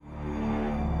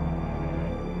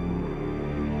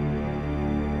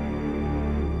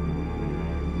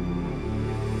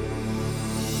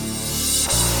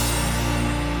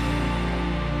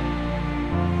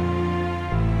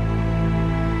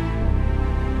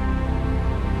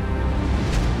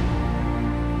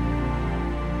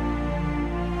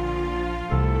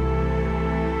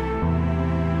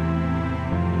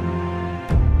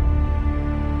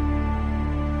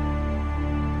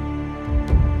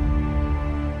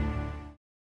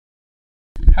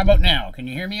How about now? Can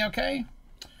you hear me okay?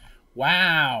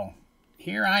 Wow.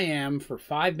 Here I am for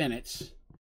 5 minutes,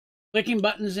 clicking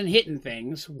buttons and hitting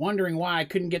things, wondering why I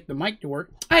couldn't get the mic to work.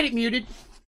 I had it muted.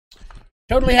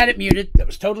 Totally had it muted. That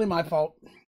was totally my fault.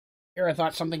 Here I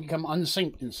thought something could come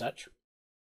unsynced and such.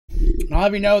 And I'll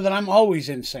have you know that I'm always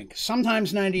in sync.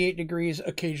 Sometimes 98 degrees,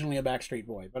 occasionally a Backstreet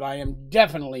Boy, but I am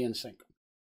definitely in sync.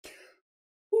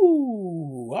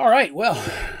 Ooh, all right,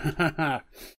 well,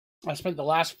 I spent the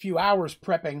last few hours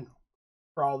prepping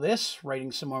for all this,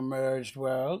 writing some more Merged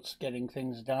Worlds, getting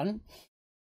things done.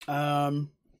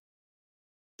 I'm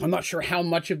not sure how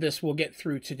much of this we'll get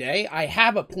through today. I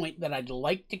have a point that I'd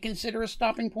like to consider a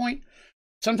stopping point.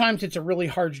 Sometimes it's a really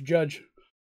hard to judge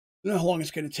how long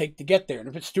it's going to take to get there. And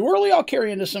if it's too early, I'll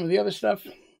carry into some of the other stuff.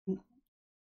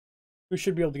 We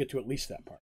should be able to get to at least that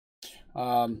part.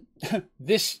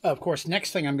 This, of course,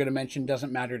 next thing I'm going to mention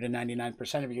doesn't matter to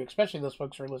 99% of you, especially those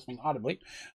folks who are listening audibly.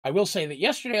 I will say that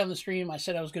yesterday on the stream, I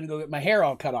said I was going to go get my hair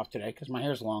all cut off today because my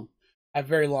hair's long. I have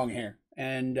very long hair.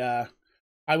 And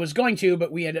I was going to,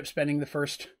 but we ended up spending the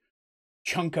first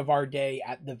chunk of our day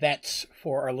at the vet's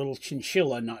for our little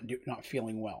chinchilla not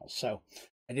feeling well. So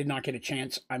I did not get a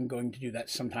chance. I'm going to do that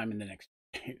sometime in the next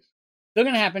days. Still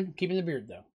going to happen. Keeping the beard,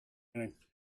 though. I'm going to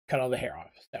cut all the hair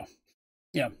off. So,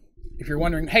 you know, if you're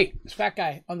wondering, hey, this fat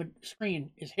guy on the screen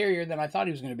is hairier than I thought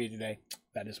he was going to be today,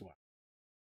 that is why.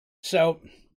 So,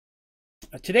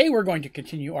 today we're going to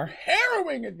continue our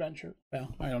harrowing adventure.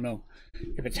 Well, I don't know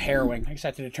if it's harrowing. I just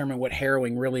have to determine what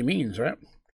harrowing really means, right?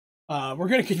 We're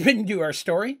going to continue our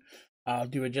story. I'll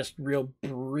do a just real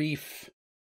brief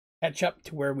catch up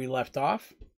to where we left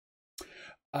off.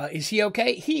 Is he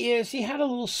okay? He is. He had a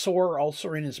little sore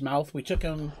ulcer in his mouth. We took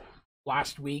him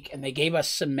last week and they gave us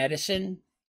some medicine.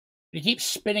 He keeps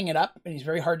spitting it up and he's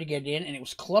very hard to get in, and it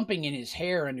was clumping in his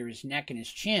hair under his neck and his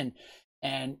chin,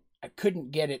 and I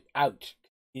couldn't get it out.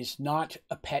 He's not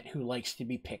a pet who likes to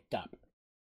be picked up.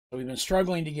 So we've been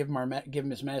struggling to give him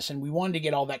his medicine. We wanted to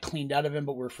get all that cleaned out of him,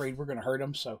 but we're afraid we're going to hurt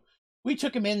him. So we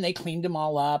took him in, they cleaned him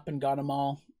all up and got him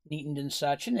all neatened and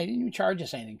such, and they didn't even charge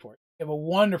us anything for it. We have a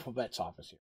wonderful vet's office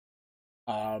here.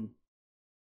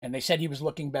 And they said he was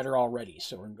looking better already.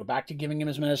 So we're going to go back to giving him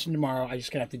his medicine tomorrow. I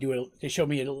just going to have to do it. They showed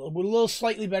me a little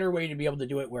slightly better way to be able to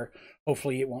do it where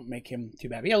hopefully it won't make him too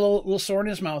bad. He had a little sore in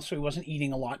his mouth, so he wasn't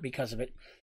eating a lot because of it.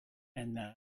 And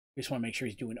we just want to make sure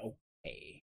he's doing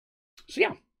okay. So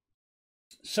yeah.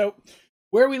 So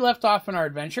where we left off in our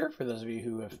adventure, for those of you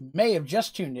who may have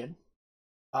just tuned in,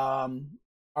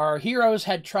 our heroes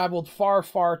had traveled far,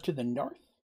 far to the north.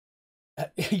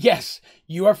 Yes,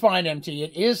 you are fine, MT.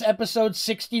 It is episode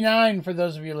 69 for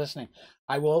those of you listening.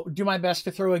 I will do my best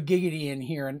to throw a giggity in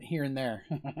here and there.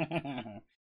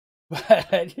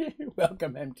 But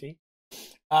welcome, MT.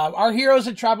 Our heroes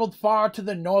had traveled far to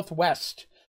the northwest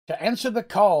to answer the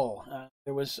call.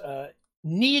 There was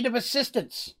need of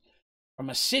assistance from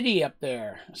a city up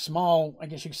there. A small, I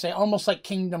guess you could say, almost like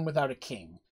kingdom without a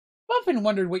king. I've often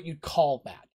wondered what you'd call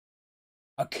that.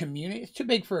 A community? It's too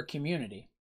big for a community.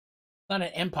 Not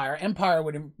an empire. Empire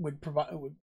would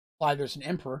imply there's an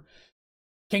emperor.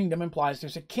 Kingdom implies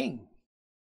there's a king.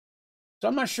 So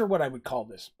I'm not sure what I would call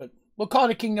this, but we'll call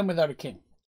it a kingdom without a king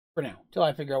for now, till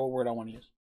I figure out what word I want to use.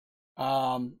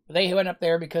 They went up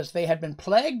there because they had been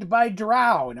plagued by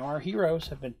drow. Now our heroes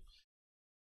have been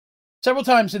several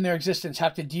times in their existence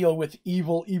have to deal with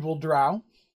evil drow,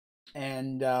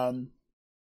 and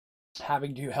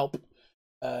having to help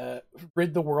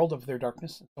rid the world of their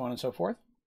darkness, and so on and so forth.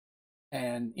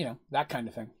 And, you know, that kind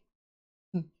of thing.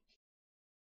 So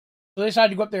they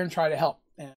decided to go up there and try to help.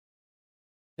 And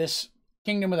this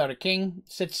kingdom without a king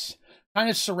sits kind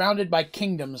of surrounded by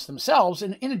kingdoms themselves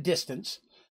in a distance,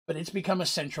 but it's become a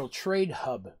central trade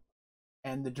hub.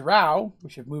 And the drow,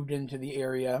 which have moved into the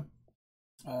area,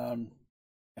 I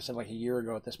said like a year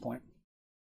ago at this point,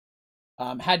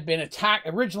 had been attacked,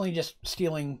 originally just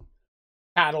stealing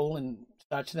cattle and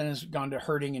such, then has gone to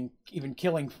herding and even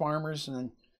killing farmers, and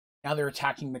then now they're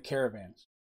attacking the caravans.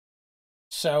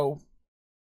 So,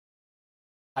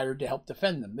 hired to help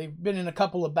defend them. They've been in a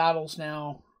couple of battles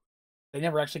now. They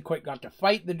never actually quite got to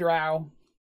fight the drow.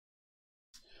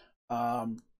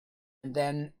 And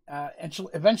then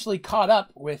eventually caught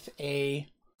up with a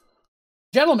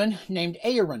gentleman named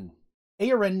Aaron.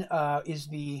 Aaron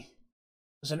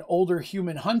was an older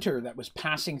human hunter that was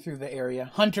passing through the area.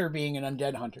 Hunter being an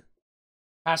undead hunter.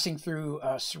 Passing through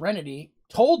Serenity,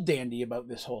 told Dandy about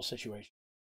this whole situation.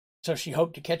 So she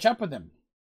hoped to catch up with him.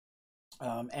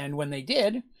 And when they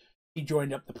did, he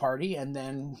joined up the party, and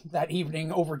then that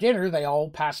evening over dinner, they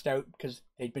all passed out because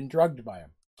they'd been drugged by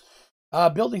him.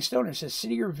 Building Stoner says,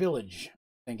 city or village?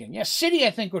 thinking, yeah, city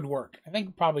I think would work. I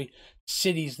think probably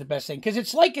city's the best thing because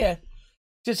it's like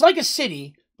a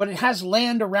city, but it has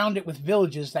land around it with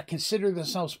villages that consider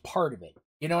themselves part of it.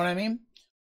 You know what I mean?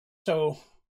 So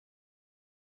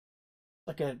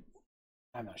like a,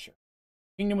 I'm not sure,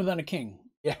 kingdom within a king.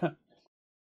 Yeah.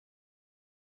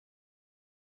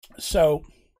 So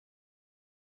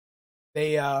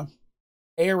they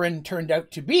Aaron turned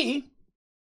out to be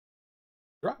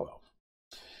Drow elf.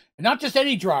 And not just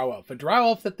any Drow elf, a Drow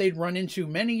elf that they'd run into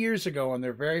many years ago on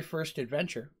their very first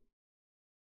adventure.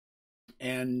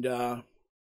 And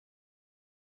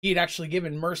he'd actually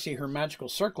given Mercy her magical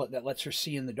circlet that lets her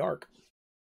see in the dark.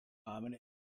 And it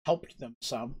helped them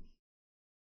some.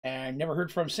 And never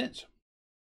heard from since.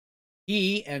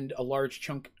 He and a large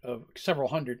chunk of several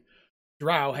hundred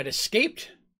Drow had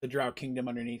escaped the Drow kingdom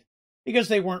underneath because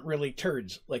they weren't really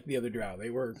turds like the other Drow.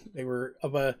 They were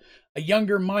of a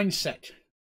younger mindset,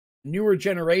 newer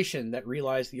generation that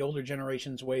realized the older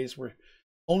generation's ways were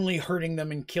only hurting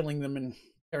them and killing them and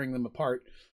tearing them apart,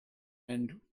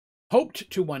 and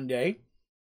hoped to one day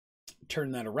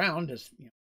turn that around.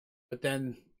 But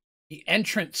then the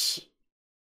entrance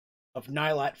of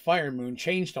Nylat Firemoon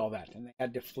changed all that, and they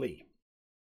had to flee.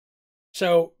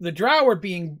 So the Drow are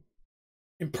being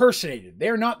impersonated.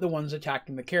 They're not the ones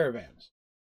attacking the caravans.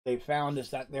 They found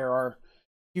is that there are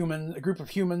a group of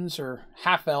humans or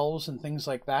half elves and things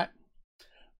like that,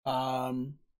 that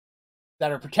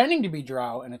are pretending to be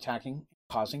Drow and attacking,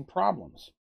 causing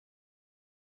problems.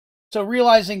 So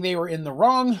realizing they were in the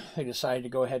wrong, they decided to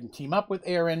go ahead and team up with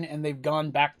Aaron, and they've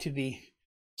gone back to the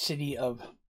city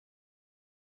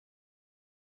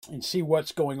and see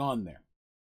what's going on there.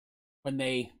 When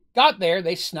they got there,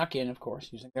 they snuck in, of course,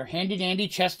 using their handy-dandy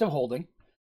chest of holding,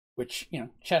 which,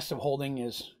 chest of holding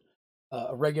is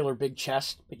a regular big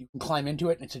chest, but you can climb into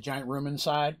it, and it's a giant room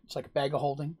inside. It's like a bag of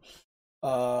holding.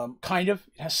 Kind of.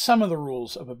 It has some of the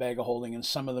rules of a bag of holding, and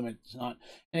some of them it's not.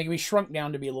 And it can be shrunk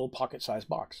down to be a little pocket-sized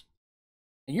box.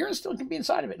 And urine still can be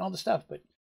inside of it and all the stuff, but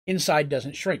inside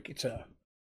doesn't shrink. It's a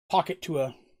pocket to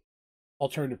a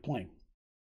alternative plane.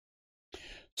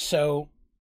 So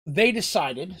they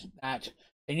decided that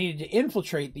they needed to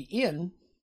infiltrate the inn,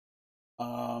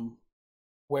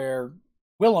 where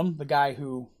Willem, the guy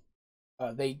who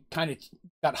they kind of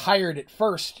got hired at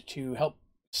first to help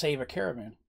save a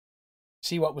caravan,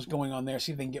 see what was going on there,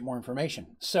 see if they can get more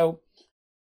information. So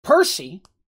Percy,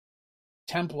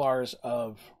 Templars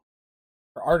of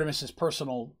Artemis's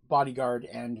personal bodyguard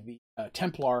and the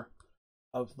Templar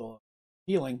of the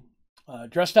healing,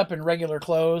 dressed up in regular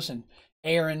clothes, and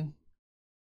Aaron,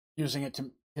 using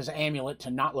his amulet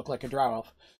to not look like a Drow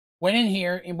elf, went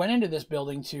into this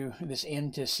building, to this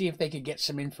inn, to see if they could get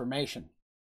some information.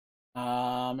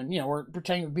 And we're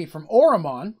pretending to be from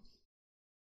Oromon,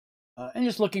 and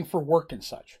just looking for work and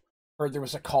such. Heard there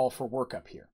was a call for work up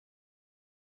here,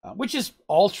 which is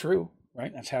all true,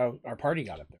 right? That's how our party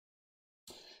got up there.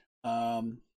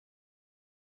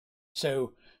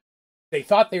 So they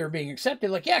thought they were being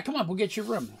accepted, like, yeah, come on, we'll get your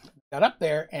room. Got up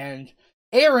there, and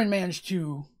Aaron managed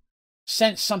to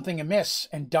sense something amiss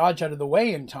and dodge out of the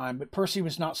way in time, but Percy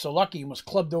was not so lucky and was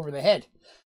clubbed over the head.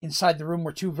 Inside the room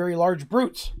were two very large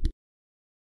brutes.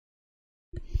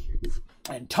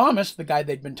 And Thomas, the guy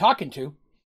they'd been talking to,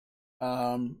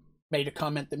 made a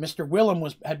comment that Mr. Willem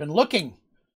had been looking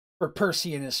for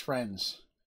Percy and his friends.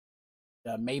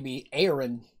 Maybe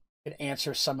Aaron could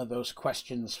answer some of those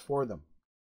questions for them.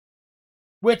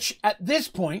 Which, at this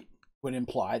point, would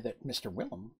imply that Mr.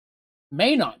 Willem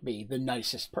may not be the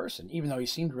nicest person, even though he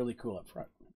seemed really cool up front.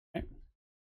 Okay.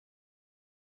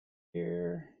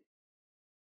 Here.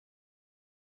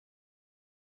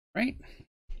 Right.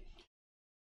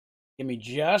 Give me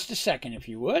just a second, if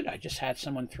you would. I just had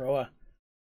someone throw a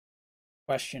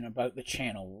question about the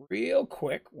channel real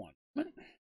quick. One moment.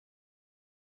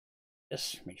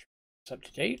 Just make sure it's up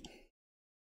to date.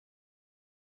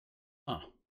 Huh.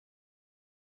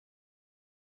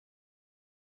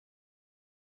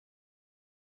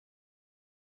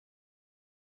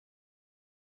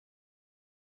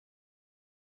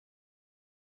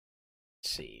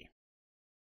 Let's see.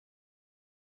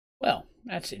 Well,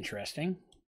 that's interesting.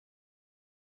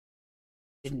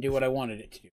 Didn't do what I wanted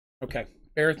it to do. Okay,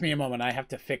 bear with me a moment. I have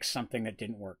to fix something that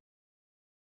didn't work.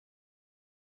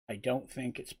 I don't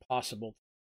think it's possible.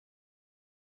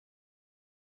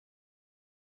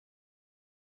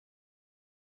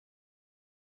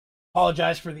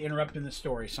 Apologize for the interrupt in the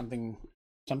story. Something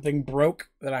broke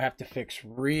that I have to fix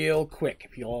real quick.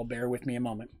 If you'll all bear with me a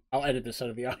moment. I'll edit this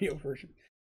out of the audio version.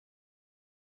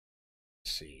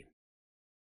 Let's see.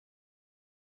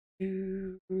 Let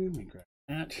me grab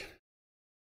that.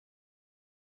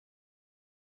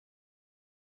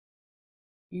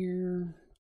 here.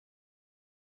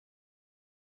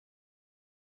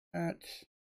 At.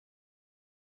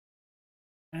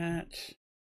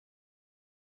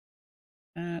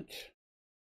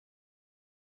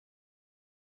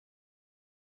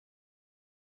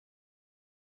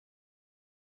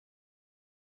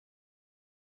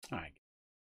 All right,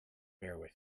 bear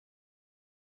with.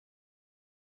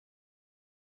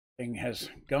 Thing has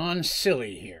gone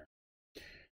silly here,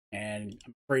 and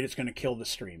I'm afraid it's going to kill the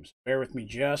stream. So bear with me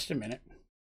just a minute.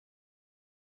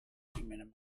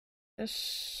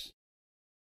 This.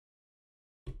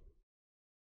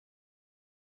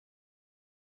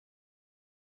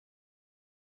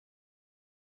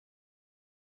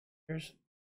 Here's.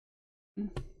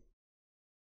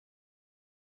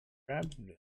 Grab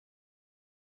this.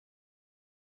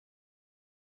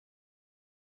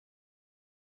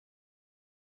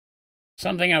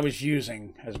 Something I was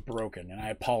using has broken, and I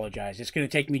apologize. It's going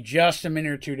to take me just a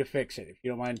minute or two to fix it. If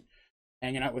you don't mind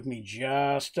hanging out with me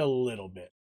just a little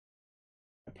bit,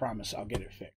 I promise I'll get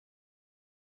it fixed.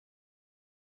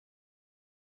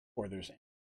 Before there's any.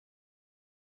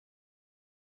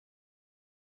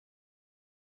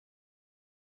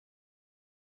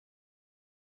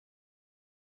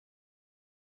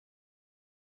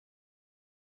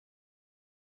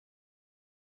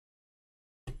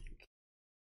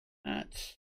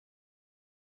 That's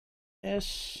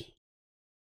this.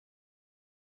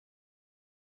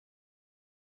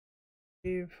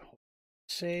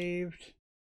 Saved.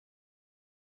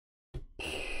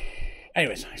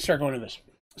 Anyways, I start going to this.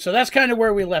 So that's kind of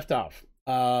where we left off.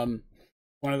 One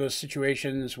of those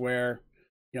situations where,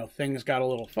 you know, things got a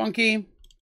little funky,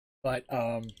 but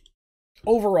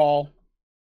overall,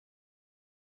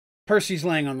 Percy's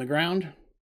laying on the ground.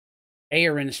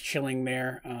 Aeron's chilling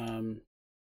there,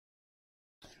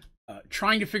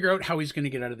 trying to figure out how he's going to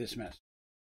get out of this mess.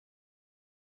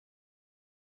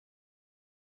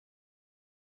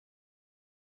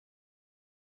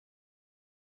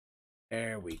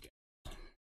 There we go.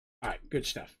 All right, good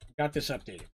stuff. Got this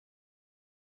updated.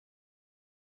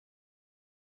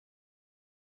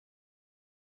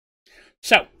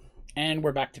 So, and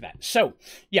we're back to that. So,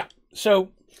 yeah. So,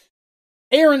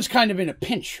 Aeron's kind of in a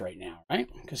pinch right now, right?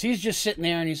 Because he's just sitting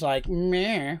there and he's like,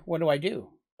 meh, what do I do?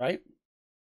 Right?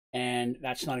 And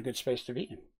that's not a good space to be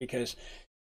in because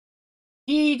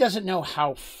he doesn't know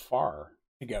how far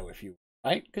to go, if you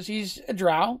right? Because he's a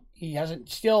drow. He hasn't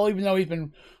still, even though he's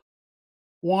been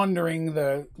wandering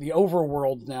the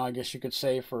overworld now, I guess you could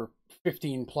say, for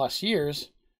 15 plus years,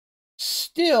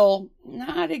 still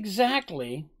not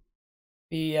exactly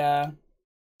the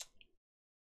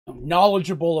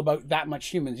knowledgeable about that much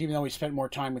humans, even though he spent more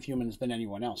time with humans than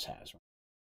anyone else has.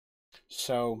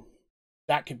 So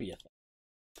that could be a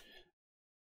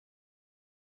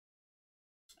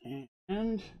thing.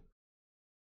 And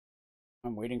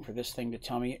I'm waiting for this thing to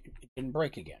tell me it didn't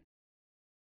break again.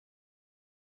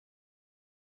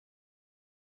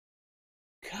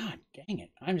 God dang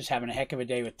it. I'm just having a heck of a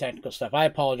day with technical stuff. I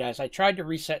apologize. I tried to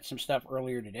reset some stuff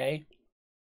earlier today,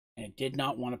 and it did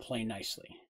not want to play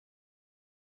nicely.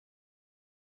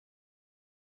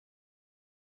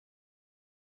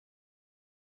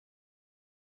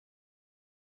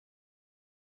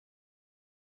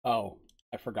 Oh,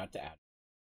 I forgot to add.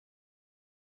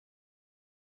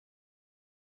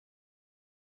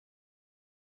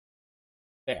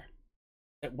 There.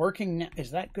 Is it working now?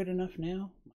 Is that good enough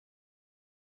now?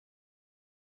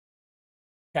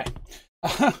 Okay.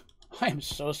 I am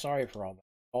so sorry for all that.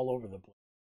 All over the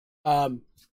place.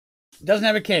 Doesn't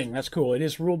have a king. That's cool. It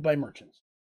is ruled by merchants.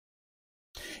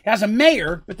 It has a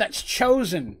mayor, but that's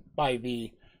chosen by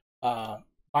the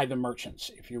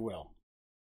merchants, if you will.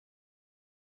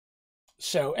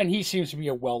 So, and he seems to be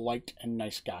a well-liked and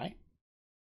nice guy.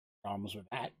 Problems with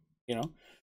that, you know.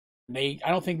 I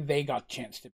don't think they got a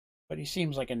chance to, but he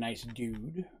seems like a nice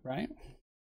dude, right?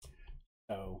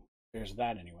 So there's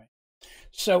that anyway.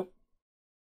 So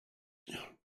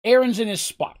Aeron's in his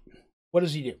spot. What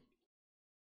does he do?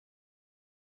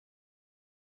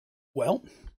 Well,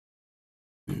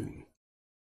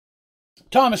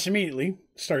 Thomas immediately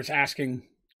starts asking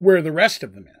where the rest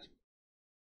of them is.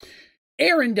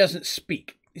 Aeron doesn't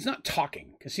speak. He's not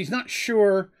talking because he's not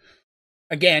sure,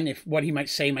 again, if what he might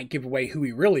say might give away who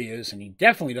he really is, and he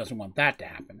definitely doesn't want that to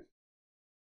happen.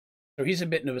 So he's a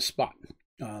bit of a spot.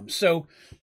 So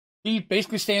he's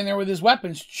basically standing there with his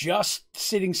weapons, just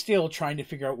sitting still, trying to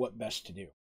figure out what best to do.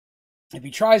 If he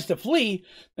tries to flee,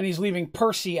 then he's leaving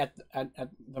Percy at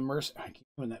the mercy. I keep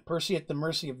doing that. Percy at the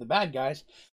mercy of the bad guys.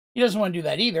 He doesn't want to do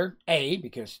that either. A,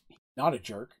 because he's not a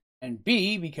jerk, and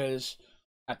B, because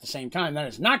at the same time that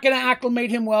is not going to acclimate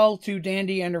him well to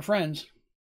Dandy and her friends.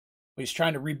 He's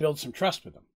trying to rebuild some trust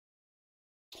with them.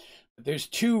 But there's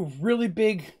two really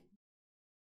big,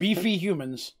 beefy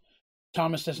humans.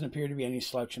 Thomas doesn't appear to be any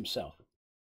slouch himself.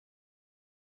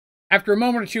 After a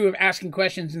moment or two of asking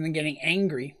questions and then getting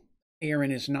angry,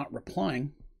 Aaron is not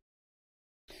replying.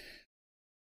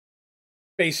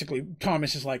 Basically,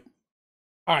 Thomas is like,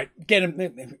 all right, get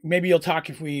him. Maybe you'll talk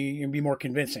if we be more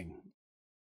convincing.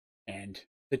 And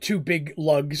the two big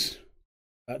lugs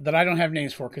that I don't have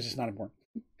names for because it's not important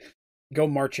go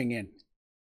marching in.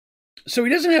 So he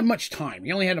doesn't have much time.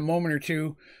 He only had a moment or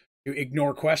two to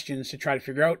ignore questions to try to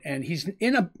figure out. And he's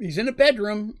in a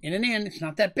bedroom in an inn. It's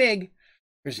not that big.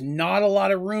 There's not a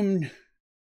lot of room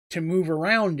to move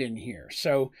around in here.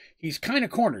 So he's kind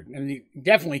of cornered. And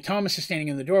definitely Thomas is standing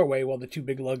in the doorway while the two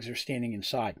big lugs are standing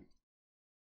inside.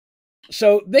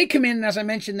 So they come in, and as I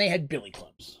mentioned, they had billy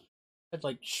clubs. It's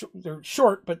like they're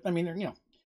short, but I mean, they're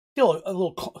still a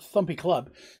little thumpy club.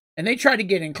 And they try to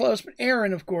get in close, but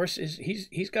Aaron, of course,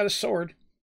 he's got a sword.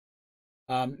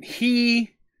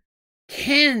 He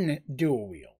can dual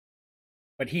wield,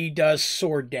 but he does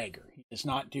sword dagger. He does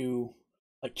not do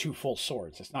like two full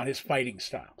swords. It's not his fighting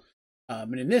style.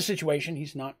 And in this situation,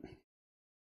 he's not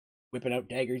whipping out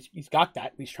daggers. He's got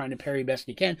that. He's trying to parry best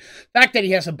he can. The fact that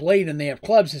he has a blade and they have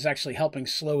clubs is actually helping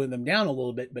slow them down a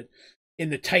little bit, but in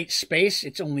the tight space,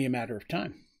 it's only a matter of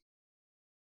time.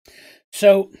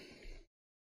 So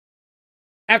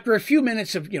after a few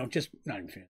minutes of, just not even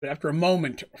minutes, but after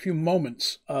a few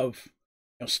moments of,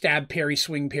 stab, parry,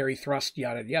 swing, parry, thrust,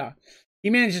 yada, yada, he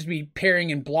manages to be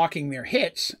parrying and blocking their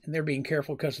hits, and they're being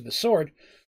careful because of the sword.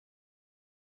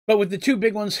 But with the two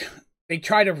big ones, they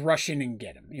try to rush in and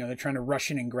get him. They're trying to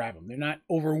rush in and grab him. They're not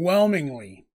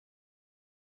overwhelmingly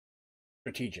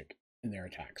strategic in their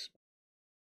attacks.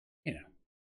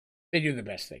 They do the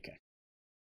best they can.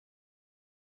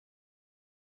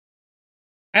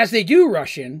 As they do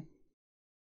rush in,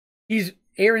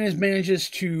 Aaron manages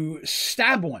to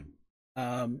stab one,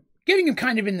 getting him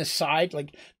kind of in the side,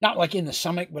 like not like in the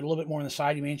stomach, but a little bit more on the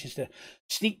side. He manages to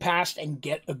sneak past and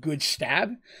get a good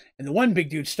stab. And the one big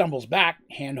dude stumbles back,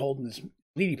 hand holding his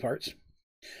bleedy parts.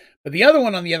 But the other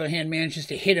one, on the other hand, manages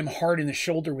to hit him hard in the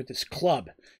shoulder with his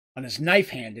club on his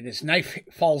knife hand, and his knife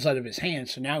falls out of his hand.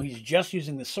 So now he's just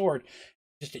using the sword,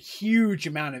 just a huge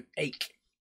amount of ache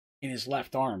in his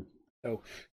left arm. So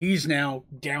he's now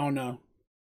down a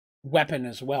weapon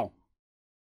as well.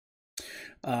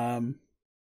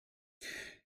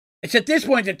 It's at this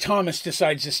point that Thomas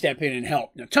decides to step in and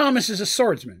help. Now, Thomas is a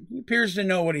swordsman. He appears to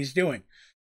know what he's doing.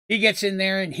 He gets in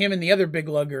there, and him and the other big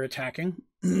lug are attacking.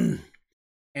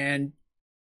 And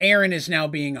Aaron is now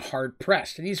being hard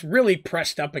pressed. And he's really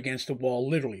pressed up against a wall,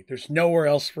 literally. There's nowhere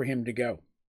else for him to go.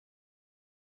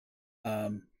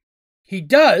 He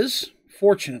does,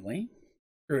 fortunately,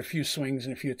 through a few swings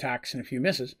and a few attacks and a few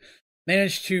misses,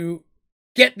 manage to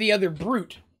get the other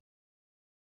brute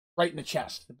right in the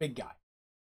chest, the big guy.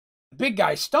 The big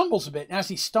guy stumbles a bit, and as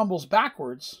he stumbles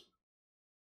backwards,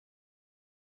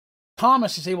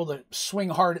 Thomas is able to swing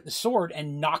hard at the sword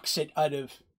and knocks it out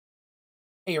of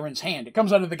Aaron's hand. It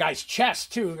comes out of the guy's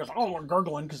chest, too. He goes,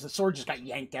 gurgling, because the sword just got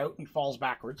yanked out, and he falls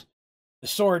backwards. The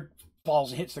sword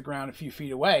falls and hits the ground a few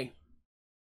feet away.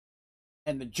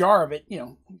 And the jar of it,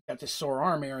 got this sore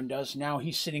arm, Aaron does. Now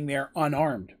he's sitting there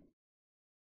unarmed.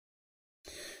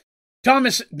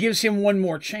 Thomas gives him one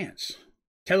more chance.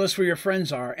 Tell us where your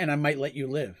friends are, and I might let you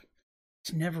live.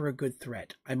 It's never a good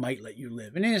threat. I might let you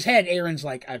live. And in his head, Aaron's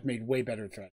like, I've made way better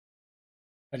threats.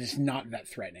 But it's not that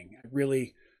threatening.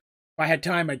 If I had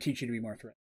time, I'd teach you to be more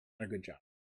threatening. A good job.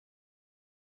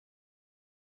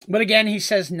 But again, he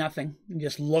says nothing. He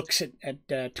just looks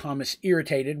at Thomas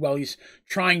irritated while he's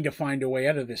trying to find a way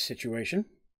out of this situation.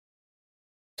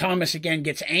 Thomas again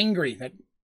gets angry that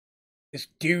this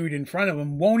dude in front of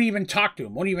him won't even talk to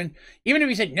him. Even if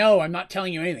he said, no, I'm not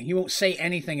telling you anything, he won't say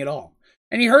anything at all.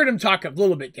 And he heard him talk a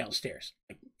little bit downstairs.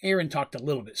 Like Aaron talked a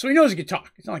little bit. So he knows he could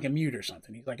talk. It's not like a mute or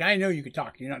something. He's like, I know you could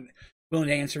talk. You're not willing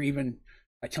to answer even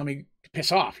by telling me to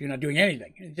piss off. You're not doing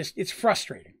anything. It's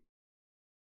frustrating.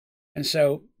 And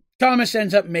so Thomas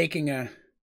ends up making a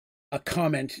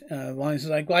comment. Lines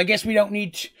like, well, I guess we don't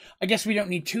need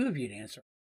two of you to answer.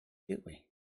 Do we?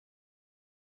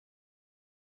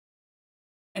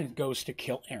 And goes to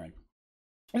kill Aaron.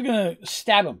 He's going to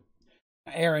stab him.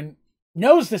 Aaron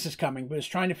knows this is coming, but is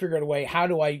trying to figure out a way. How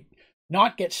do I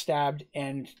not get stabbed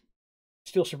and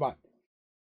still survive?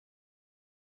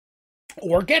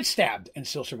 Or get stabbed and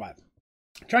still survive?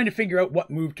 Trying to figure out what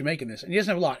move to make in this. And he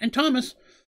doesn't have a lot. And Thomas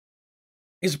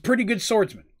is a pretty good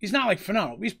swordsman. He's not like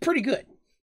phenomenal, but he's pretty good.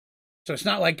 So it's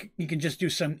not like you can just do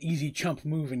some easy chump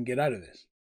move and get out of this.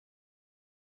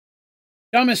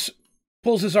 Thomas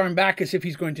pulls his arm back as if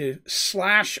he's going to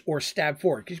slash or stab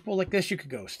forward. Because you pull like this, you could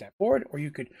go stab forward, or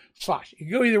you could slash. You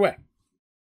could go either way.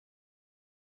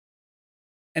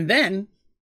 And then,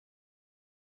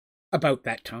 about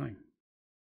that time,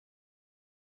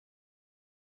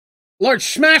 large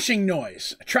smashing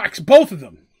noise attracts both of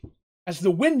them as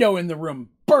the window in the room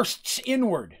bursts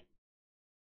inward.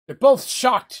 They're both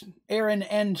shocked, Aaron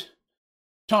and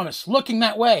Thomas, looking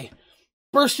that way,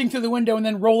 bursting through the window and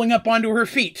then rolling up onto her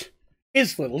feet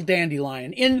is little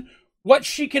Dandelion in what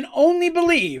she can only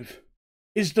believe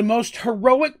is the most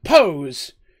heroic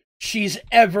pose she's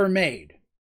ever made.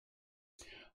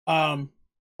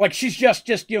 Like she's just,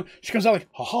 she comes out like,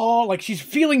 ha, like she's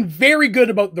feeling very good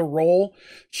about the role.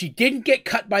 She didn't get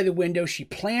cut by the window. She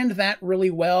planned that really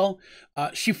well.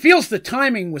 She feels the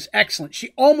timing was excellent. She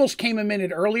almost came a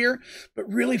minute earlier,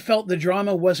 but really felt the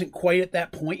drama wasn't quite at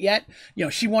that point yet.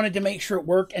 She wanted to make sure it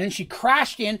worked, and then she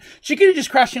crashed in. She could have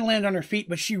just crashed in and landed on her feet,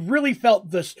 but she really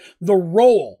felt the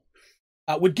role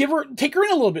would take her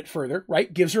in a little bit further,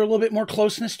 right? Gives her a little bit more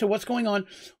closeness to what's going on,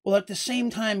 while at the same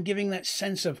time giving that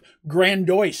sense of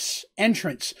grandiose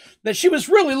entrance that she was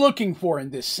really looking for in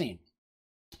this scene.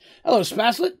 Hello,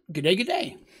 Spazlet. Good day, good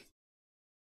day.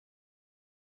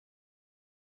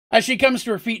 As she comes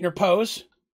to her feet in her pose,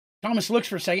 Thomas looks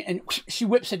for a second, and she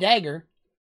whips a dagger,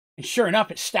 and sure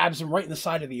enough, it stabs him right in the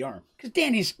side of the arm. Because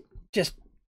Danny's just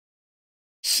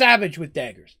savage with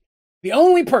daggers. The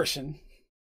only person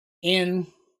in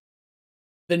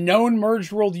the known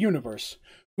Merged World universe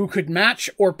who could match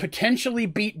or potentially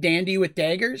beat Dandy with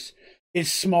daggers is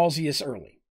Smalzius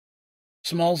Early.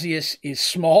 Smalzius is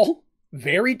small,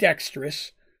 very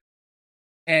dexterous,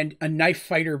 and a knife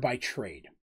fighter by trade.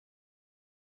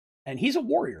 And he's a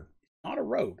warrior, not a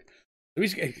rogue. So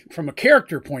from a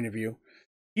character point of view,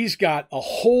 he's got a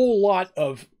whole lot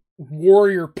of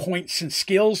warrior points and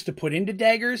skills to put into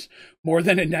daggers, more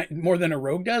than a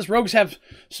rogue does. Rogues have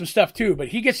some stuff too, but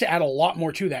he gets to add a lot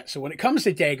more to that. So when it comes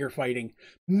to dagger fighting,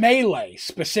 melee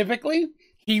specifically,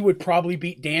 he would probably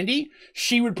beat Dandy.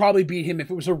 She would probably beat him if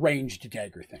it was a ranged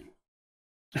dagger thing.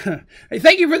 Hey,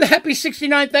 thank you for the happy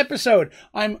 69th episode.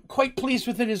 I'm quite pleased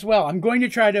with it as well. I'm going to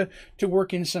try to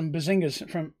work in some bazingas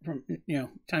from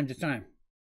time to time,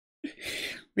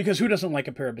 because who doesn't like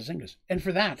a pair of bazingas? And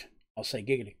for that, I'll say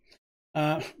giggity.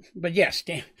 But yes,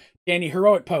 Danny,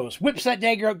 heroic pose. Whips that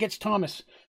dagger out, gets Thomas.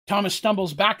 Thomas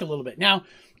stumbles back a little bit. Now,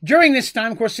 during this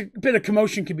time, of course, a bit of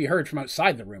commotion can be heard from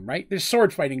outside the room, right? There's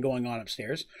sword fighting going on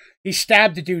upstairs. He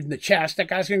stabbed a dude in the chest. That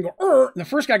guy's going to go, and the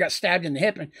first guy got stabbed in the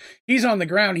hip, and he's on the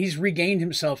ground. He's regained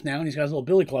himself now, and he's got his little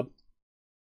billy club.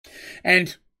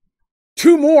 And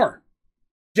two more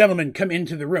gentlemen come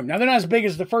into the room. Now, they're not as big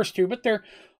as the first two, but they're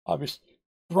obviously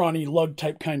brawny lug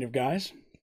type kind of guys.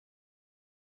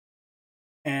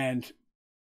 And,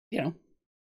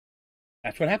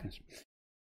 that's what happens.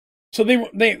 So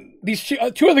these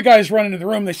two other guys run into the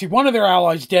room. They see one of their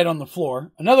allies dead on the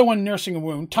floor, another one nursing a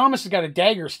wound. Thomas has got a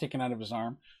dagger sticking out of his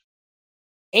arm.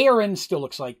 Aaron still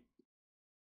looks like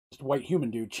just a white human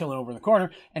dude chilling over in the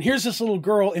corner. And here's this little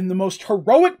girl in the most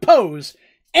heroic pose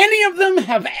any of them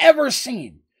have ever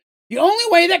seen. The only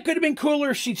way that could have been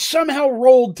cooler if she'd somehow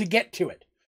rolled to get to it.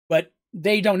 But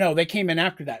they don't know. They came in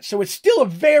after that. So it's still a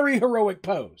very heroic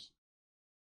pose.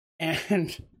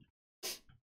 And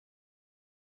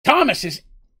Thomas is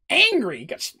angry.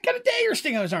 Got a dagger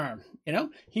sticking on his arm.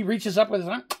 He reaches up with his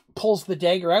arm, pulls the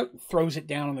dagger out, throws it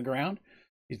down on the ground.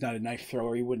 He's not a knife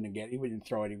thrower. He wouldn't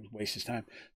throw it. He would waste his time.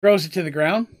 Throws it to the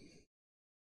ground.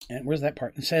 And where's that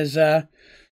part? It says,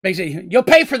 basically, you'll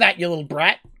pay for that, you little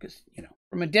brat. Because,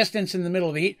 from a distance in the middle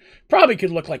of the heat, probably could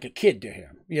look like a kid to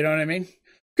him. You know what I mean?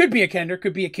 Could be a Kender,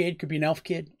 could be a kid, could be an elf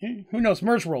kid. Who knows?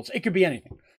 Merge worlds. It could be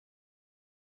anything.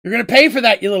 You're going to pay for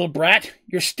that, you little brat.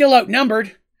 You're still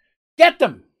outnumbered. Get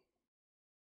them.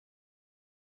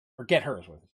 Or get hers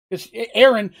with it. Because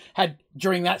Aaron had,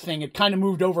 during that thing, had kind of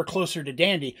moved over closer to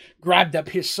Dandy, grabbed up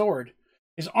his sword.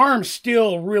 His arm's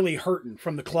still really hurting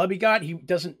from the club he got.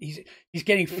 He's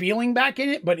getting feeling back in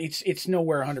it, but it's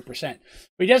nowhere 100%. But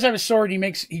he does have his sword.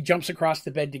 He jumps across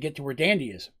the bed to get to where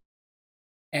Dandy is.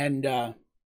 And they're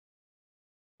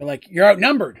like, you're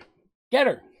outnumbered. Get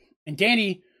her. And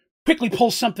Dandy quickly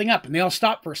pulls something up, and they all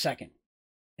stop for a second.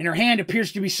 In her hand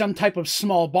appears to be some type of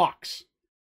small box.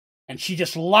 And she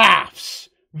just laughs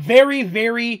very,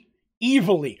 very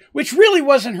evilly, which really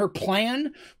wasn't her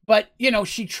plan. But,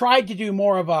 she tried to do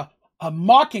more of a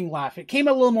mocking laugh. It came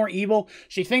a little more evil.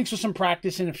 She thinks with some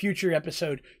practice in a future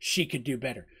episode, she could do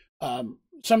better. Some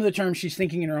of the terms she's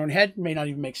thinking in her own head may not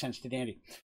even make sense to Dandy.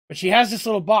 But she has this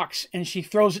little box, and she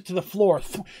throws it to the floor.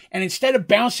 And instead of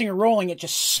bouncing or rolling, it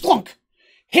just slunk.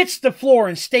 hits the floor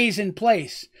and stays in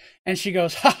place. And she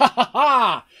goes, ha ha ha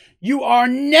ha, you are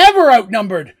never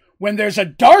outnumbered when there's a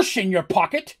Darsh in your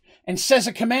pocket, and says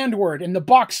a command word, and the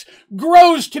box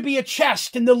grows to be a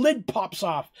chest, and the lid pops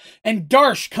off, and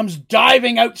Darsh comes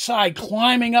diving outside,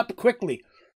 climbing up quickly.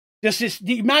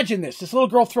 Imagine this. This little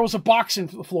girl throws a box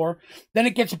into the floor, then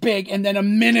it gets big, and then a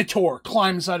Minotaur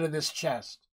climbs out of this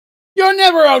chest. You're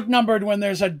never outnumbered when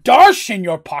there's a Darsh in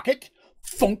your pocket.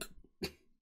 Thunk.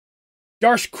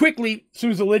 Darsh quickly, as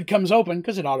soon as the lid comes open,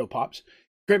 because it auto-pops,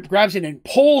 grabs it and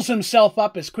pulls himself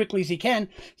up as quickly as he can,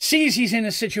 sees he's in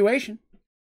a situation.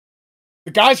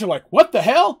 The guys are like, what the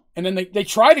hell? And then they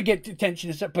try to get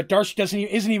attention, but Darsh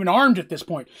isn't even armed at this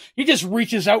point. He just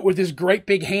reaches out with his great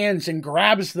big hands and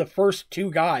grabs the first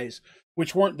two guys,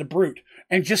 which weren't the brute,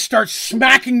 and just starts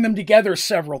smacking them together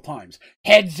several times.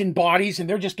 Heads and bodies, and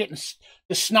they're just getting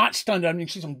the snot stunned out. You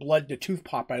see some blood, the tooth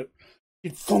pop out.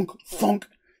 And thunk, thunk.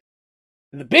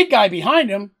 And the big guy behind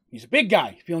him, he's a big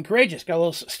guy, feeling courageous, got a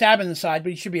little stab in the side,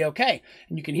 but he should be okay.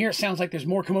 And you can hear it sounds like there's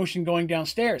more commotion going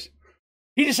downstairs.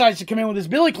 He decides to come in with his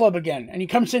billy club again, and he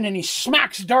comes in and he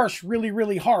smacks Darsh really,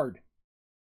 really hard.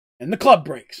 And the club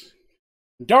breaks.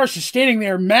 And Darsh is standing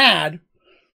there mad,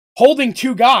 holding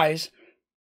two guys,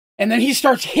 and then he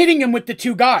starts hitting him with the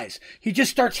two guys. He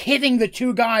just starts hitting the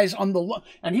two guys on the...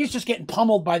 And he's just getting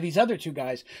pummeled by these other two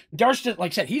guys. Darsh,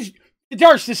 like I said, to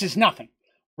Darsh, this is nothing,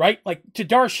 right? Like, to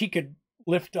Darsh, he could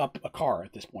lift up a car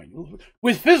at this point.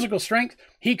 With physical strength,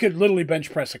 he could literally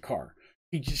bench press a car.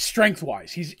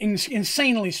 Strength-wise, he's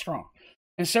insanely strong.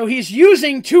 And so he's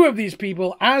using two of these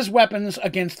people as weapons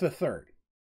against the third.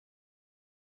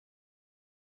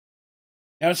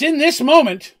 Now, it's in this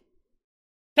moment,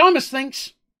 Thomas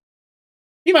thinks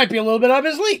he might be a little bit out of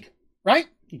his league, right?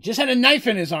 He just had a knife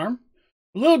in his arm.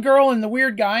 The little girl and the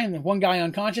weird guy and the one guy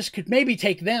unconscious could maybe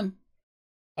take them.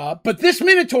 But this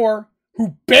Minotaur,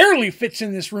 who barely fits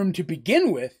in this room to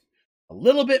begin with, a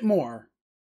little bit more,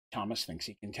 Thomas thinks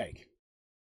he can take.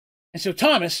 And so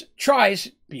Thomas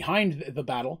tries, behind the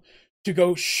battle, to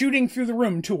go shooting through the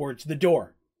room towards the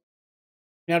door.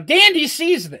 Now, Dandy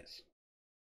sees this.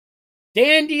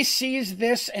 Dandy sees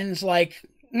this and is like,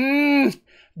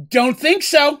 don't think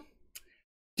so.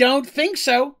 Don't think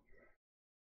so.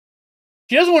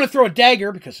 She doesn't want to throw a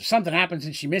dagger because if something happens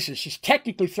and she misses, she's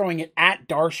technically throwing it at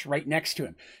Darsh right next to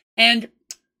him. And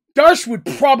Darsh would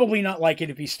probably not like it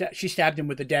if she stabbed him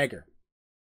with a dagger.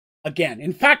 Again.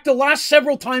 In fact, the last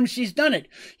several times she's done it,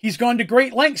 he's gone to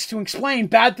great lengths to explain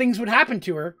bad things would happen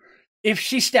to her if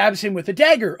she stabs him with a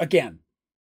dagger again.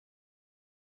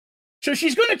 So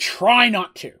she's going to try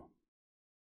not to.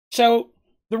 So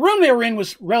the room they were in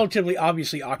was relatively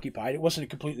obviously occupied. It wasn't a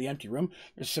completely empty room.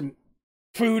 There's some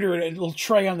food or a little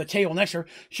tray on the table next to her.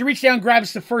 She reaches down,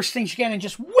 grabs the first thing she can, and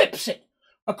just whips it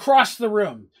across the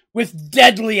room with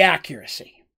deadly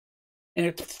accuracy. And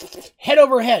it, head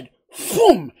over head,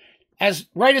 boom!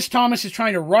 Right as Thomas is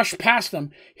trying to rush past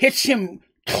them, hits him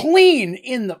clean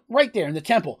right there in the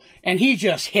temple, and he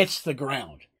just hits the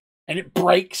ground, and it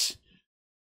breaks,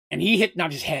 and he hit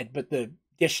not his head, but the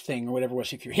dish thing or whatever it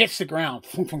was he threw, hits the ground.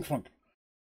 Funk, funk, funk.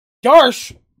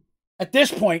 Darsh, at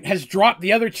this point, has dropped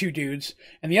the other two dudes,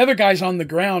 and the other guy's on the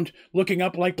ground looking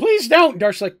up like, please don't.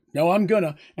 Darsh's like, no, I'm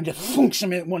gonna. And just funks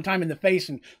him one time in the face,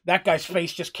 and that guy's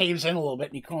face just caves in a little bit,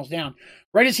 and he crawls down.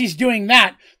 Right as he's doing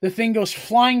that, the thing goes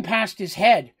flying past his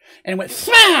head, and it went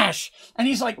smash! And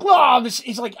he's like, oh,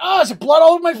 he's like, oh, is there blood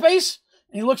all over my face?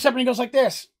 And he looks up and he goes like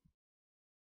this.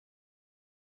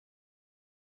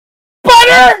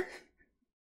 Butter!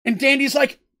 And Dandy's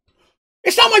like,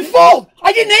 it's not my fault.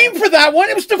 I didn't aim for that one.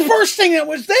 It was the first thing that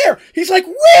was there. He's like,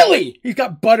 really? He's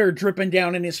got butter dripping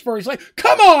down in his fur. He's like,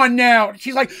 come on now.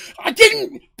 She's like,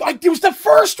 it was the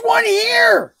first one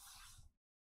here.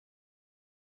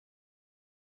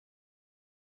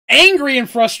 Angry and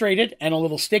frustrated and a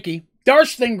little sticky,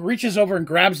 Darsh then reaches over and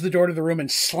grabs the door to the room and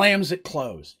slams it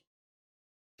closed.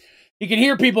 He can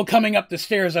hear people coming up the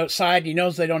stairs outside. He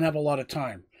knows they don't have a lot of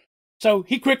time. So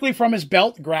he quickly from his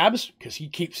belt grabs, because he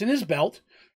keeps in his belt,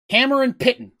 hammer and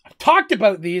piton. I've talked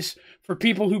about these for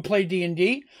people who play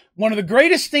D&D. One of the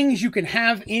greatest things you can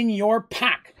have in your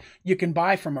pack, you can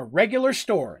buy from a regular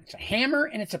store. It's a hammer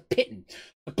and it's a piton.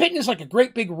 The piton is like a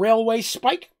great big railway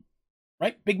spike,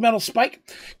 right? Big metal spike.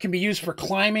 Can be used for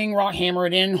climbing, hammer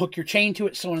it in, hook your chain to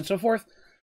it, so on and so forth.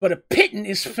 But a piton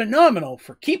is phenomenal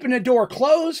for keeping a door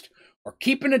closed or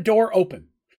keeping a door open.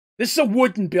 This is a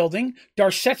wooden building.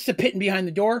 Darsh sets the piton behind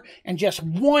the door and just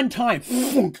one time,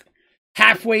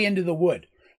 halfway into the wood.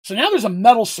 So now there's a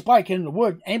metal spike in the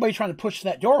wood. Anybody trying to push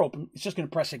that door open, it's just going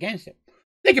to press against it.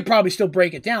 They could probably still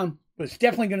break it down, but it's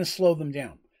definitely going to slow them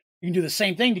down. You can do the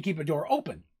same thing to keep a door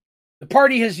open. The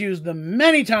party has used them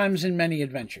many times in many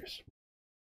adventures.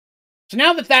 So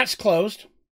now that that's closed,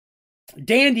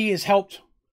 Dandy has helped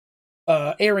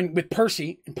Aaron with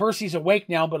Percy, and Percy's awake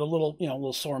now, but a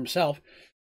little sore himself.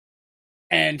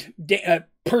 And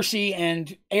Percy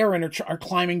and Aaron are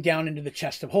climbing down into the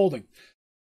chest of holding.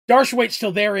 Darshwaite's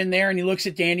still in there, and he looks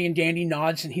at Dandy, and Dandy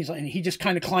nods, and he just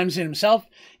kind of climbs in himself.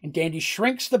 And Dandy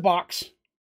shrinks the box,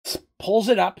 pulls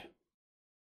it up,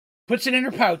 puts it in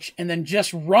her pouch, and then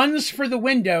just runs for the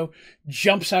window,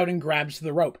 jumps out and grabs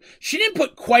the rope. She didn't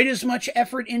put quite as much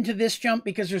effort into this jump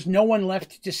because there's no one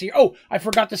left to see her. Oh, I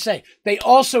forgot to say, they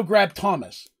also grabbed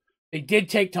Thomas. They did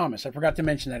take Thomas. I forgot to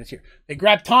mention that it's here. They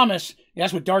grab Thomas.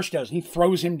 That's what Darsh does. He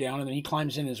throws him down, and then he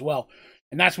climbs in as well.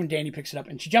 And that's when Dandy picks it up.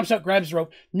 And she jumps out, grabs the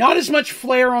rope. Not as much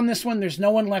flair on this one. There's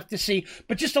no one left to see.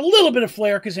 But just a little bit of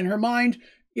flair, because in her mind,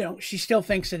 she still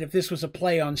thinks that if this was a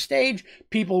play on stage,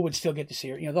 people would still get to see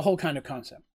her. The whole kind of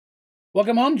concept.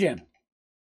 Welcome home, Jim.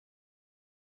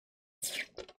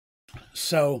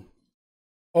 So,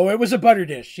 it was a butter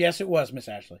dish. Yes, it was, Miss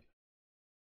Ashley.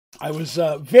 I was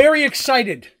very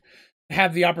excited to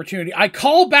have the opportunity. I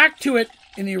call back to it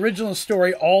in the original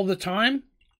story all the time,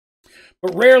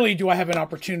 but rarely do I have an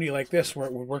opportunity like this where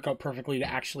it would work out perfectly to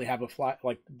actually have a fly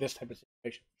like this type of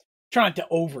situation. Trying to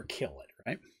overkill it,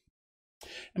 right?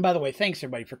 And by the way, thanks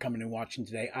everybody for coming and watching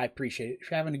today. I appreciate it.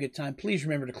 If you're having a good time, please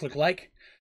remember to click like.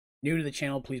 New to the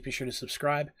channel, please be sure to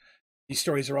subscribe. These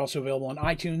stories are also available on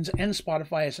iTunes and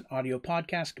Spotify as an audio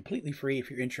podcast, completely free if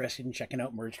you're interested in checking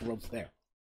out Merged Worlds there.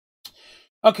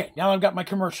 Okay, now I've got my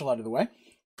commercial out of the way.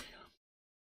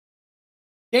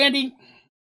 Dandy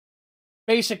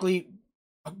basically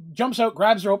jumps out,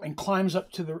 grabs the rope, and climbs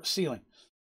up to the ceiling.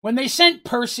 When they sent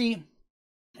Percy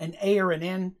and Aaron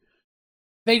in,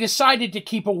 they decided to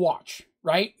keep a watch,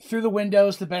 right? Through the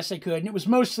windows the best they could, and it was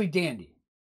mostly Dandy.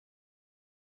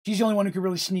 She's the only one who could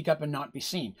really sneak up and not be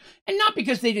seen. And not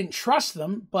because they didn't trust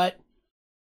them, but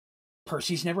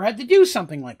Percy's never had to do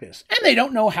something like this. And they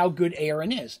don't know how good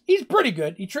Aaron is. He's pretty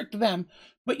good. He tricked them.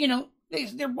 But,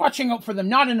 they're watching out for them.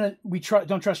 Not in a,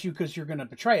 don't trust you because you're going to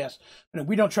betray us.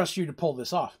 We don't trust you to pull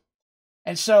this off.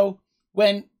 And so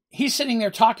when he's sitting there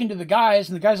talking to the guys,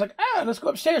 and the guy's like, let's go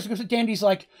upstairs. Because Dandy's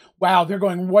like, wow, they're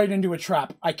going right into a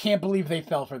trap. I can't believe they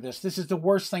fell for this. This is the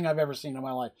worst thing I've ever seen in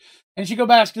my life. And she goes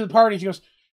back to the party. She goes,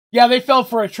 yeah, they fell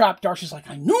for a trap. Darsh is like,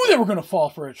 I knew they were going to fall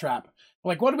for a trap.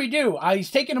 Like, what do we do?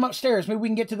 He's taking them upstairs. Maybe we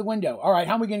can get to the window. All right,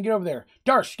 how are we going to get over there?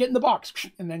 Darsh, get in the box.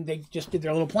 And then they just did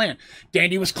their little plan.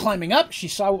 Dandy was climbing up. She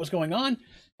saw what was going on,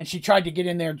 and she tried to get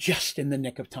in there just in the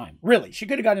nick of time. Really, she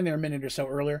could have got in there a minute or so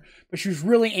earlier, but she was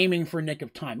really aiming for a nick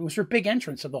of time. It was her big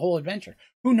entrance of the whole adventure.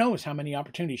 Who knows how many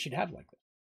opportunities she'd have like this.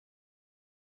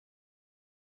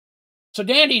 So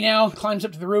Dandy now climbs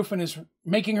up to the roof and is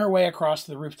making her way across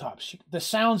the rooftops. The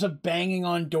sounds of banging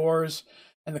on doors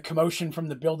and the commotion from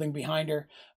the building behind her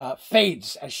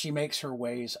fades as she makes her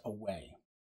ways away.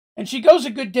 And she goes a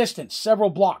good distance, several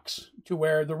blocks, to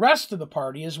where the rest of the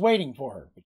party is waiting for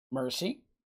her. Mercy,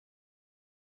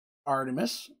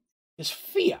 Artemis, is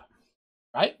Fia,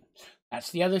 right?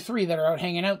 That's the other three that are out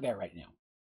hanging out there right now.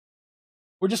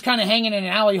 We're just kind of hanging in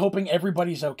an alley hoping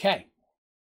everybody's okay.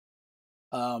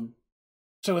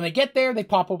 So when they get there, they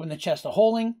pop open the chest of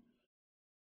holding.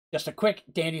 Just a quick,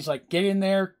 Dandy's like, get in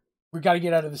there. We got to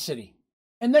get out of the city.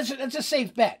 And that's a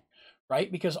safe bet,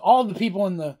 right? Because all the people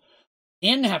in the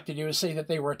inn have to do is say that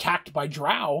they were attacked by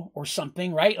drow or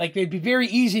something, right? Like, it'd be very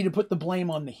easy to put the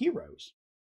blame on the heroes.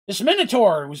 This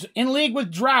Minotaur was in league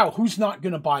with drow. Who's not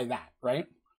going to buy that, right?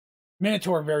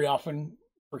 Minotaur very often,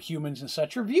 for humans and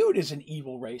such, are viewed as an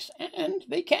evil race. And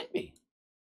they can be.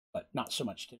 But not so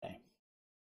much today.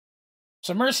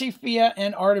 So Mercy, Fia,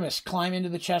 and Artemis climb into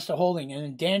the chest of holding,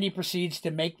 and Dandy proceeds to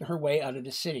make her way out of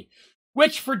the city,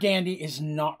 which for Dandy is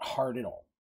not hard at all.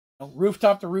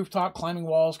 Rooftop to rooftop, climbing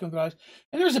walls, going through,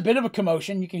 and there's a bit of a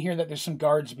commotion. You can hear that there's some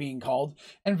guards being called,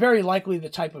 and very likely the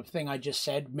type of thing I just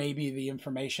said, maybe the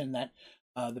information that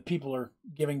the people are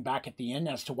giving back at the inn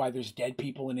as to why there's dead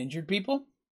people and injured people.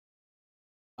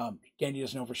 Dandy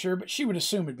doesn't know for sure, but she would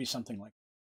assume it'd be something like that.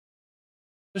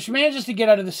 So she manages to get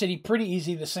out of the city pretty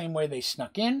easy, the same way they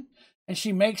snuck in, and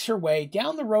she makes her way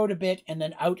down the road a bit and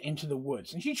then out into the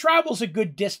woods. And she travels a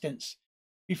good distance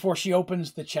before she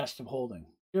opens the chest of holding.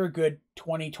 They're a good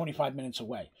 20, 25 minutes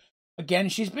away. Again,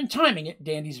 she's been timing it.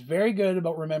 Dandy's very good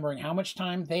about remembering how much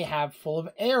time they have full of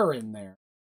air in there.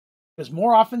 Because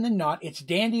more often than not, it's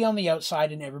Dandy on the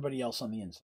outside and everybody else on the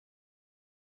inside.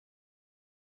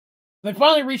 They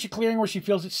finally reach a clearing where she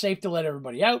feels it's safe to let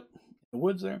everybody out. In the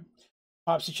woods there.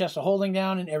 Pops the chest of holding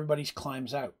down, and everybody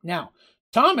climbs out. Now,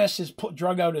 Thomas is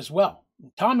drug out as well.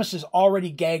 Thomas is already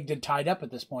gagged and tied up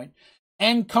at this point,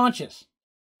 and conscious.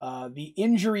 The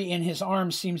injury in his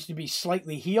arm seems to be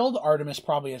slightly healed. Artemis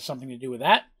probably has something to do with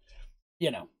that.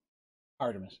 You know,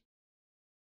 Artemis.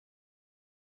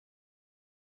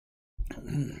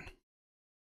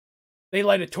 They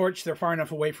light a torch. They're far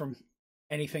enough away from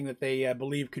anything that they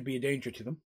believe could be a danger to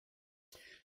them.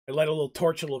 They light a little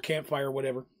torch, a little campfire,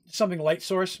 whatever. Something light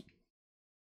source.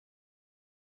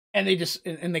 And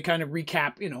they kind of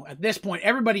recap, you know, at this point,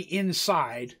 everybody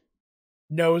inside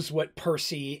knows what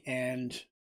Percy and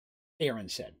Aaron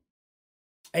said.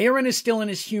 Aaron is still in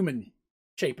his human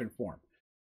shape and form.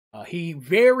 He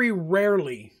very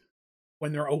rarely,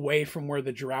 when they're away from where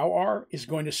the drow are, is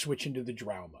going to switch into the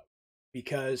drow mode.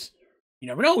 Because you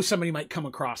never know, somebody might come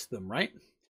across them, right?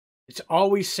 It's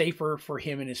always safer for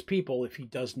him and his people if he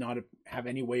does not have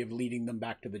any way of leading them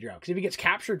back to the drow. Because if he gets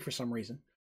captured for some reason,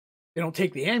 they don't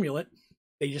take the amulet.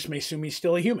 They just may assume he's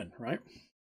still a human, right?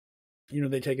 You know,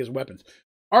 they take his weapons.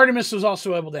 Artemis was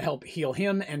also able to help heal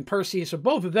him and Percy, so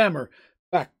both of them are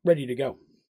back, ready to go.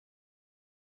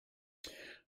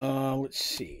 Let's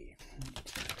see.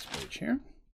 Next page here.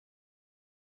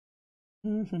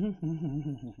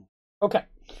 Okay.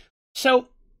 So,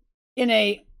 in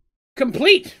a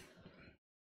complete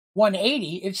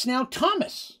 180, it's now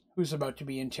Thomas who's about to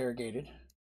be interrogated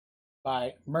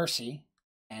by Mercy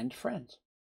and friends.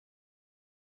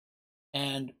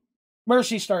 And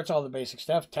Mercy starts all the basic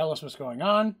stuff. Tell us what's going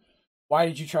on. Why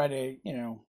did you try to, you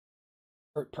know,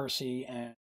 hurt Percy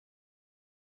and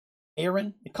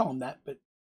Aaron? They call him that, but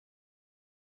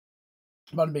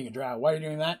about him being a drow. Why are you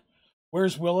doing that?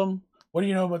 Where's Willem? What do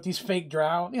you know about these fake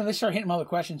drow? You know, they start hitting him all the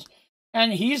questions.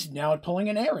 And he's now pulling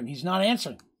an Aaron. He's not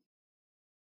answering.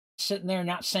 Sitting there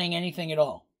not saying anything at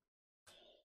all.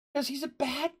 Because he's a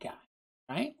bad guy,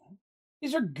 right?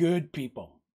 These are good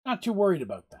people. Not too worried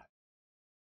about that.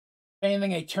 If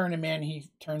anything, they turn him in, he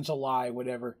turns a lie,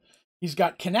 whatever. He's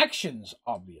got connections,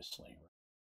 obviously.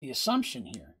 The assumption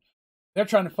here. They're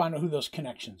trying to find out who those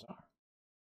connections are.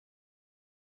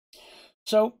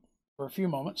 So, for a few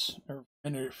moments, or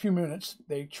in a few minutes,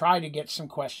 they try to get some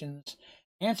questions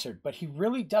answered, but he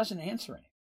really doesn't answer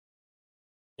any.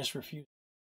 Just refuses.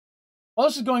 While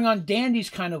this is going on,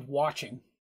 Dandy's kind of watching.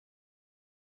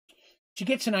 She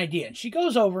gets an idea, and she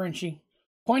goes over and she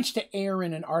points to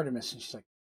Aaron and Artemis, and she's like,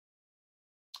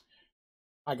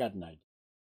 I got an idea.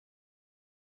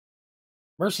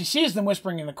 Mercy sees them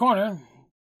whispering in the corner.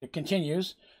 It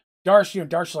continues.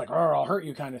 Darcy's like, oh, I'll hurt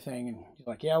you kind of thing. And he's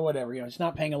like, yeah, whatever. You know, he's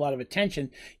not paying a lot of attention.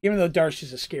 Even though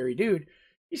Darcy's a scary dude,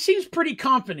 he seems pretty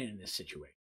confident in this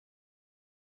situation.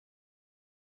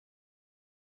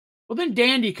 Well, then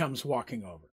Dandy comes walking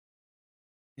over.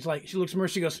 He's like, she looks at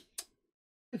Mercy, goes,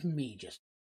 with me just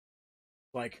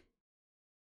like,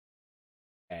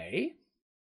 hey.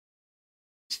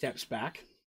 Steps back.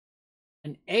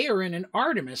 And Aaron and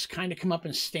Artemis kind of come up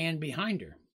and stand behind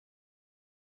her.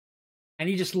 And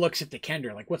he just looks at the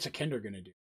Kender, like, what's a Kender going to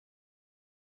do?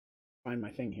 Find my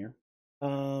thing here.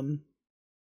 And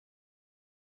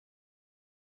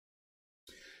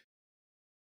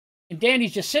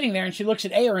Danny's just sitting there, and she looks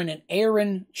at Aaron, and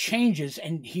Aaron changes,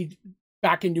 and he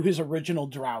back into his original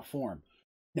drow form.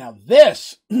 Now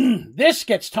this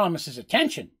gets Thomas's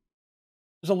attention.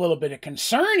 There's a little bit of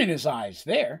concern in his eyes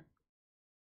there.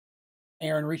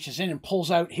 Aaron reaches in and pulls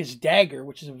out his dagger,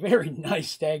 which is a very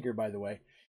nice dagger, by the way.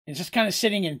 And just kind of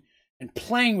sitting and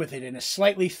playing with it in a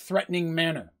slightly threatening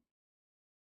manner.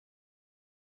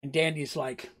 And Dandy's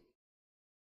like,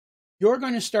 you're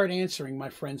going to start answering my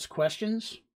friend's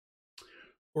questions,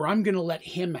 or I'm going to let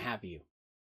him have you.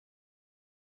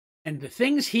 And the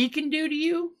things he can do to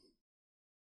you,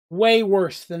 way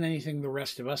worse than anything the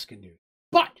rest of us can do.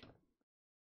 But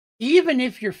even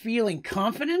if you're feeling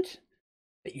confident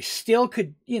that you still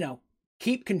could, you know,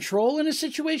 keep control in a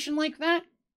situation like that,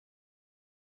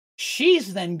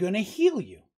 she's then going to heal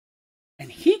you.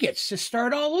 And he gets to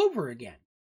start all over again.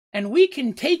 And we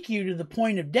can take you to the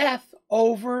point of death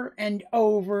over and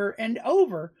over and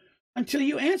over until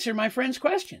you answer my friend's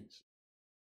questions.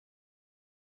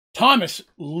 Thomas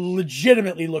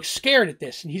legitimately looks scared at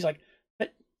this. And he's like,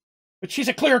 but she's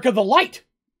a cleric of the light.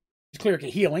 She's a cleric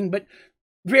of healing, but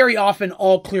very often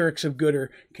all clerics of good are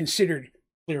considered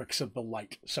clerics of the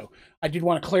light. So I did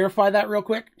want to clarify that real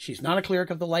quick. She's not a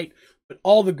cleric of the light, but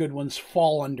all the good ones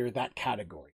fall under that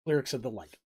category. Clerics of the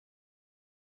light.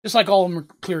 Just like all of them are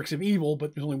clerics of evil,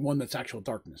 but there's only one that's actual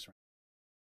darkness. Right?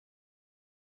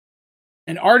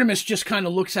 And Artemis just kind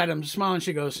of looks at him, smiling, and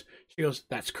she goes,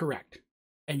 that's correct.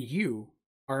 And you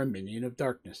are a minion of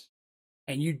darkness.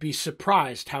 And you'd be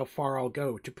surprised how far I'll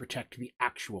go to protect the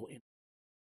actual image.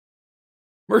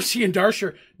 Mercy and Darcy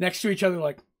are next to each other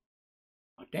like,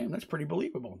 oh, damn, that's pretty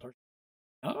believable.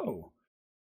 Oh.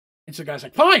 And so the guy's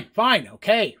like, fine, fine,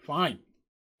 okay, fine.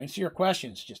 Answer your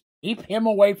questions. Just keep him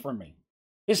away from me.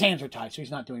 His hands are tied, so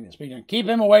he's not doing this. But he's going to keep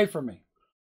him away from me.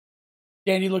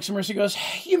 Dandy looks at Mercy and goes,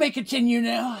 you may continue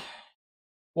now.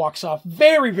 Walks off,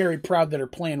 very, very proud that her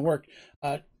plan worked.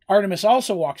 Artemis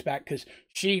also walks back because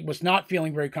she was not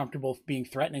feeling very comfortable being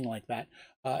threatening like that,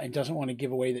 and doesn't want to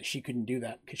give away that she couldn't do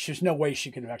that because there's no way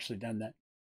she could have actually done that.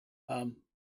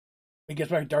 He gets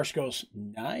back, Darsh goes,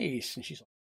 nice. And she's like,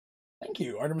 thank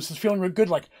you. Artemis is feeling real good,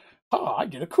 like, oh, I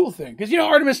did a cool thing. Because,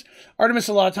 Artemis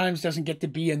a lot of times doesn't get to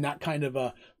be in that kind of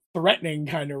a threatening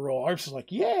kind of role. Artemis is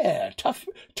like, yeah, tough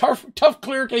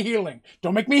cleric of healing.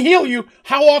 Don't make me heal you.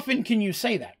 How often can you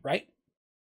say that, right?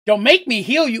 Don't make me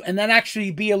heal you and then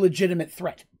actually be a legitimate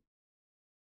threat.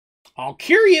 I'll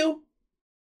cure you,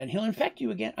 and he'll infect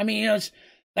you again. I mean,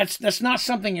 that's not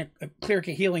something a cleric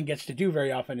of healing gets to do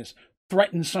very often, is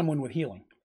threaten someone with healing.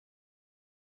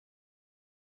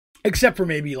 Except for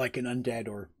maybe like an undead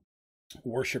or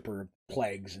worshiper of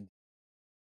plagues. And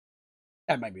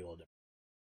that might be a little different.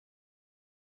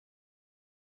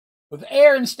 With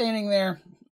Aaron standing there,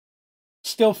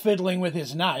 still fiddling with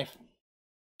his knife,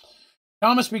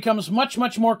 Thomas becomes much,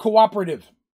 much more cooperative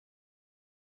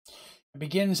and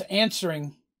begins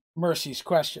answering Mercy's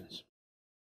questions.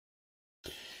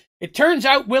 It turns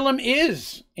out Willem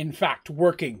is, in fact,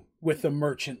 working with the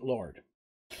Merchant Lord.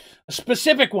 A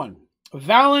specific one,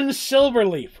 Valen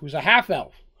Silverleaf, who's a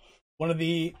half-elf. One of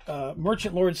the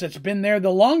Merchant Lords that's been there the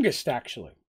longest,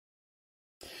 actually.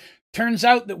 Turns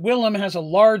out that Willem has a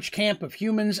large camp of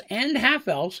humans and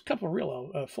half-elves, a couple of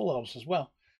real full elves as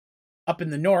well, up in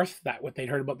the north. That what they'd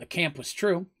heard about the camp was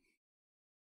true.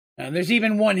 And there's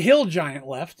even one hill giant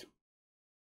left.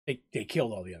 They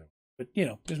killed all the other ones. But,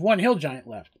 there's one hill giant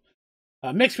left.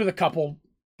 Mixed with a couple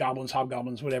goblins,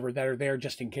 hobgoblins, whatever, that are there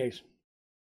just in case.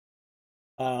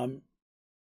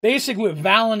 Basically, what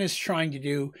Valen is trying to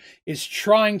do is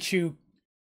trying to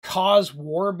cause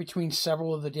war between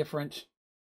several of the different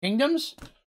kingdoms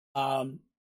on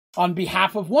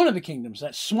behalf of one of the kingdoms,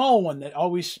 that small one that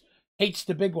always hates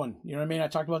the big one. You know what I mean? I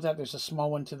talked about that. There's a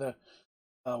small one to the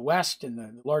west and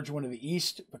the larger one to the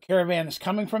east. The caravan is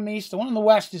coming from the east. The one in the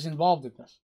west is involved in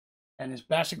this and is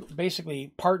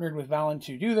basically partnered with Valen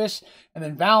to do this. And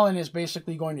then Valen is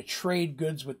basically going to trade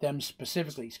goods with them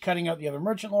specifically. He's cutting out the other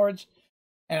merchant lords.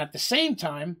 And at the same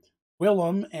time,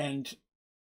 Willem and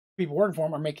people working for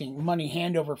him are making money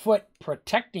hand over foot,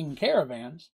 protecting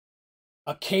caravans,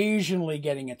 occasionally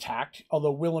getting attacked,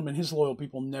 although Willem and his loyal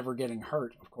people never getting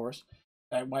hurt, of course.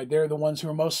 That's why they're the ones who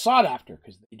are most sought after,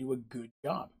 because they do a good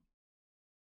job.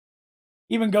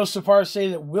 Even goes so far as to say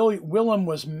that Willem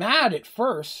was mad at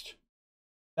first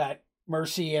that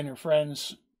Mercy and her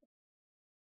friends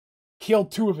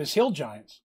killed 2 of his hill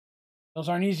giants. Those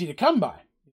aren't easy to come by.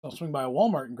 Don't swing by a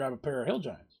Walmart and grab a pair of hill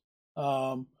giants.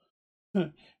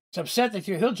 It's upset that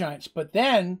 2 hill giants, but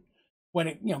then when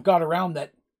it got around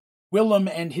that Willem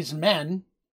and his men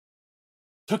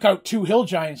took out 2 hill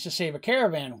giants to save a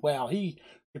caravan, well, he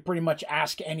could pretty much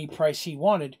ask any price he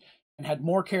wanted and had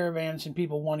more caravans and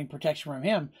people wanting protection from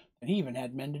him than he even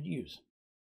had men to use.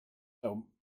 So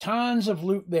tons of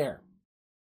loot there.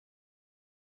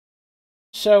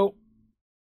 So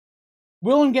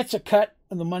Willem gets a cut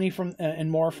of the money from and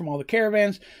more from all the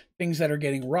caravans, things that are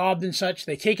getting robbed and such.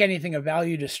 They take anything of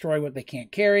value, destroy what they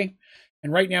can't carry.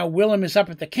 And right now, Willem is up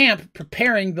at the camp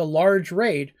preparing the large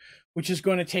raid, which is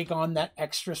going to take on that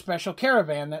extra special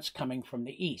caravan that's coming from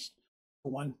the east.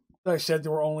 The one that I said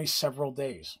there were only several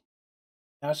days.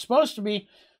 Now, it's supposed to be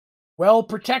well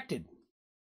protected.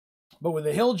 But with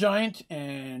a hill giant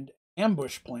and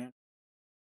ambush plan,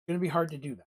 it's going to be hard to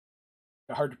do that.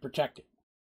 It's hard to protect it.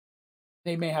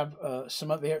 They may have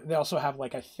some other, they also have,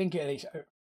 like, I think it's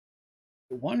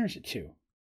 1 or is it 2?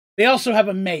 They also have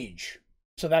a mage.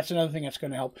 So that's another thing that's going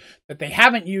to help that they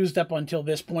haven't used up until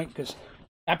this point, because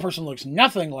that person looks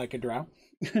nothing like a drow.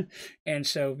 And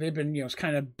so they've been,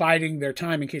 kind of biding their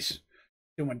time in case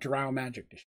doing drow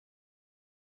magic.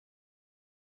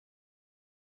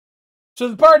 So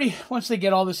the party, once they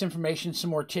get all this information, some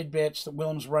more tidbits that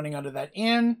Willem's running out of that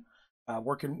inn,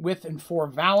 working with and for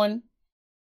Valen,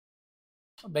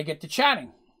 they get to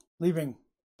chatting, leaving.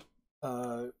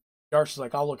 Darcy's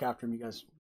like, I'll look after him. You guys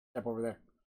step over there.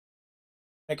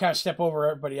 They kind of step over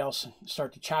everybody else and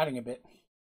start to chatting a bit.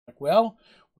 Like, well,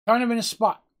 we're kind of in a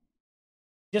spot.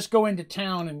 Just go into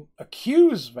town and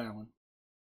accuse Valen.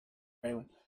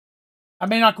 I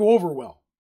may not go over well.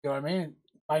 You know what I mean?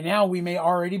 By now, we may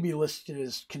already be listed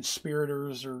as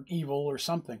conspirators or evil or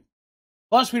something.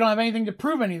 Plus, we don't have anything to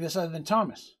prove any of this other than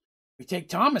Thomas. We take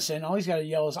Thomas in, all he's got to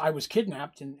yell is, I was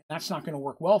kidnapped, and that's not going to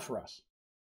work well for us.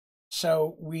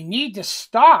 So we need to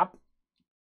stop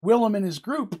Willem and his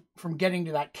group from getting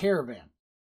to that caravan.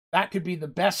 That could be the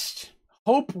best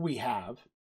hope we have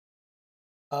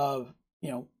of,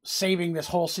 saving this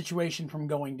whole situation from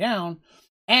going down,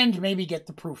 and maybe get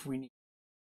the proof we need.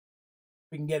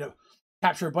 We can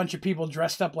capture a bunch of people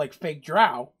dressed up like fake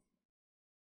drow.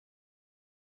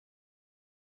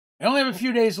 They only have a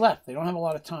few days left. They don't have a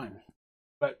lot of time.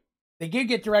 But they did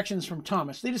get directions from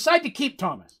Thomas. They decide to keep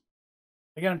Thomas.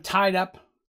 They get him tied up.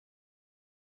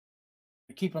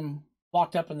 They keep him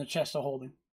locked up in the chest of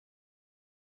holding.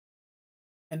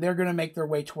 And they're going to make their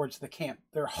way towards the camp.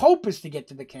 Their hope is to get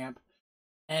to the camp.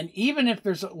 And even if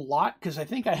there's a lot, because I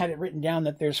think I had it written down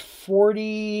that there's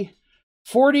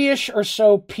 40-ish or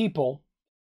so people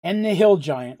and the hill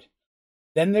giant.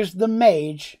 Then there's the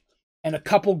mage and a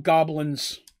couple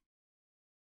goblins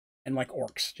and like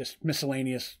orcs, just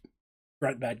miscellaneous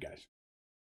bad guys.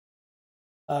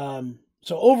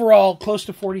 So overall, close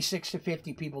to 46 to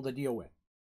 50 people to deal with.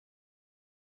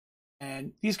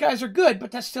 And these guys are good,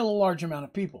 but that's still a large amount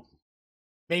of people.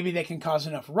 Maybe they can cause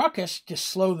enough ruckus to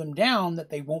slow them down that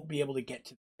they won't be able to get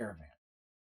to the caravan.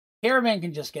 Caravan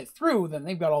can just get through, then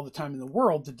they've got all the time in the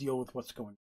world to deal with what's going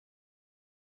on.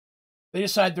 They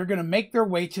decide they're going to make their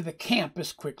way to the camp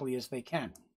as quickly as they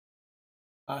can.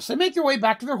 So they make their way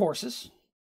back to their horses. I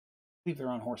believe they're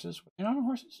on horses. They're not on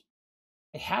horses?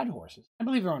 They had horses. I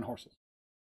believe they're on horses.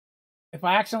 If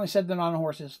I accidentally said they're not on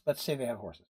horses, let's say they have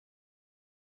horses.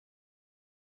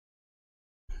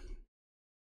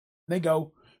 They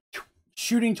go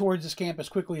shooting towards this camp as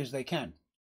quickly as they can.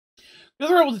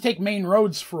 They're able to take main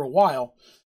roads for a while,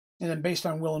 and then based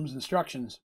on Willem's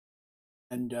instructions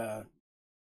and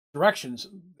directions,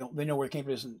 they know where the camp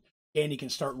is, and Danny can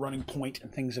start running point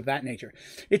and things of that nature.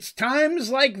 It's times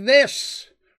like this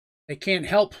they can't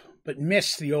help but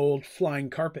miss the old flying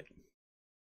carpet.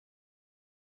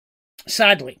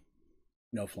 Sadly,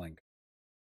 no flying carpet.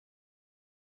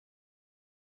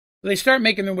 They start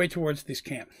making their way towards this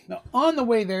camp. Now, on the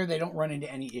way there, they don't run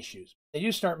into any issues. They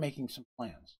do start making some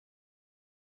plans.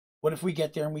 What if we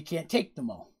get there and we can't take them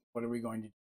all? What are we going to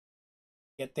do?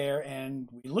 Get there and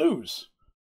we lose.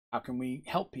 How can we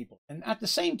help people? And at the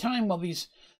same time, while these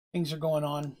things are going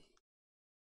on,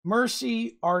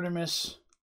 Mercy, Artemis,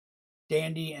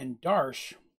 Dandy, and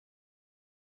Darsh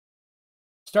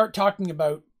start talking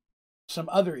about some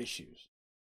other issues.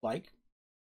 Like,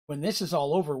 when this is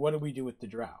all over, what do we do with the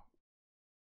drow?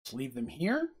 Just leave them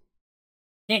here?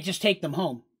 Can't just take them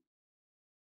home.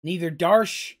 Neither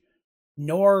Darsh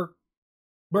nor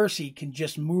Mercy can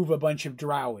just move a bunch of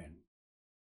drow in.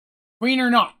 Queen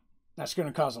or not, that's going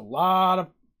to cause a lot of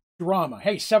drama.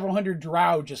 Hey, several hundred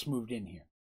drow just moved in here.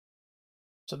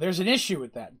 So there's an issue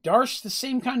with that. Darsh, the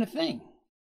same kind of thing.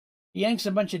 He yanks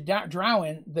a bunch of drow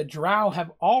in. The drow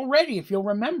have already, if you'll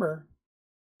remember,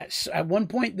 at one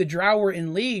point the drow were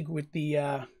in league with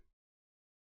the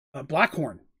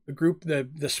Blackhorn, the group, the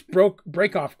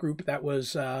break-off group that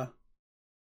was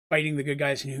fighting the good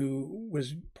guys and who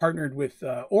was partnered with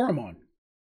Oromon.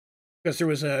 Because there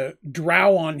was a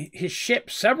drow on his ship,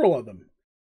 several of them,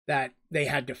 that they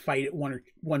had to fight at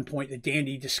one point that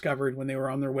Dandy discovered when they were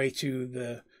on their way to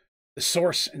the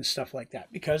source and stuff like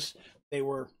that, because they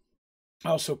were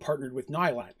also partnered with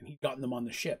Nylat and he'd gotten them on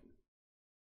the ship.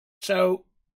 So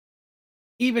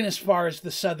even as far as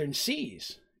the southern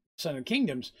seas, southern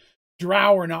kingdoms,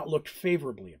 drow are not looked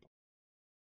favorably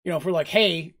upon. If we're like,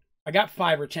 hey, I got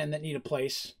 5 or 10 that need a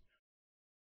place,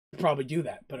 we'd probably do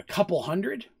that. But a couple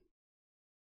hundred?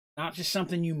 Not just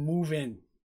something you move in,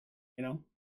 But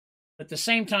at the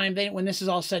same time, when this is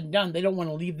all said and done, they don't want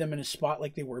to leave them in a spot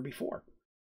like they were before,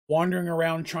 wandering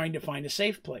around trying to find a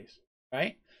safe place,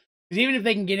 right? Because even if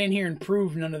they can get in here and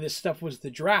prove none of this stuff was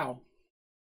the drow,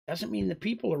 doesn't mean the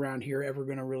people around here are ever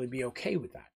going to really be okay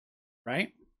with that,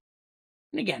 right?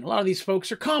 And again, a lot of these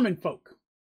folks are common folk.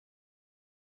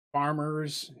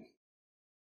 Farmers.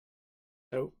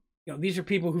 So, these are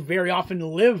people who very often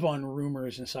live on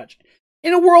rumors and such.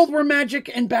 In a world where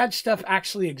magic and bad stuff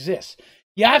actually exists,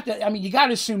 you got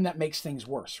to assume that makes things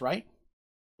worse, right?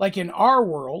 Like in our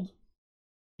world,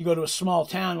 you go to a small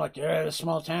town, like, yeah, a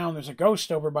small town, there's a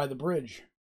ghost over by the bridge.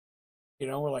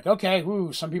 We're like, okay,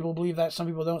 some people believe that, some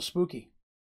people don't. Spooky.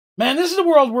 Man, this is a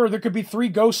world where there could be 3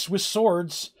 ghosts with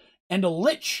swords and a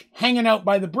lich hanging out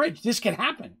by the bridge. This can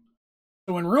happen.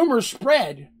 So when rumors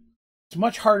spread, it's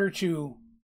much harder to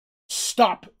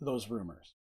stop those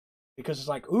rumors. Because it's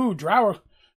like,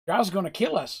 drow's going to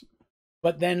kill us.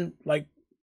 But then, like,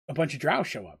 a bunch of drow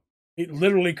show up. It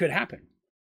literally could happen.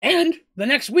 And the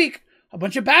next week, a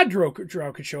bunch of bad drow could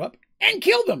show up and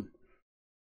kill them.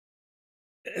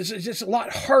 It's just a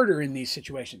lot harder in these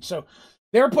situations. So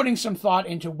they're putting some thought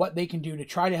into what they can do to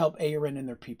try to help Aerin and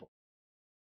their people.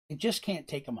 They just can't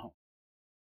take them home.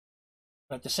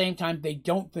 But at the same time, they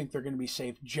don't think they're going to be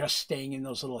safe just staying in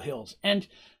those little hills. And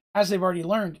as they've already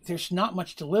learned, there's not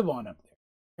much to live on up there.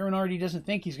 Aerin already doesn't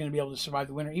think he's going to be able to survive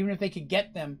the winter. Even if they could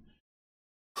get them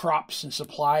crops and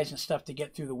supplies and stuff to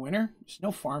get through the winter, there's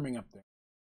no farming up there.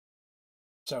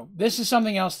 So this is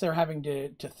something else they're having to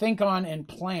think on and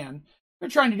plan. They're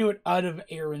trying to do it out of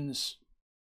Aerin's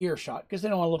earshot because they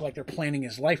don't want to look like they're planning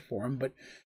his life for him. But,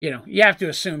 you know, you have to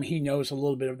assume he knows a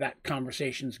little bit of that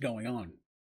conversation's going on.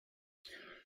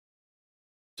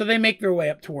 So they make their way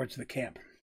up towards the camp.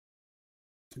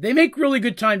 They make really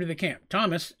good time to the camp.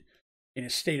 Thomas, in a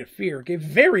state of fear, gave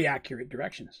very accurate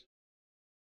directions.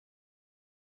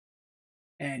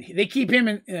 And they keep him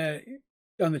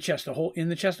on the chest of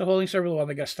holding several while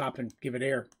they got to stop and give it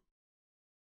air.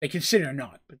 They consider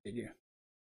not, but they do.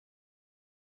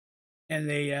 And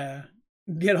they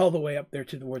get all the way up there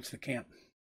towards the camp.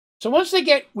 So once they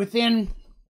get within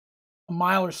a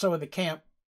mile or so of the camp,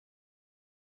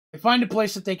 they find a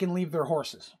place that they can leave their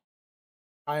horses.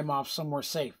 Tie them off somewhere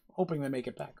safe, hoping they make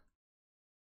it back.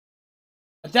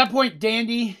 At that point,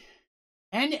 Dandy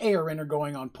and Aerin are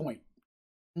going on point.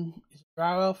 He's a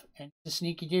drow elf and he's a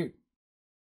sneaky dude.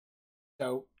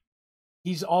 So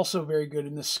he's also very good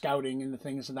in the scouting and the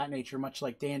things of that nature, much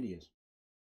like Dandy is.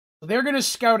 So they're going to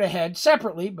scout ahead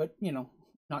separately, but, you know,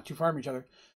 not too far from each other,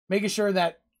 making sure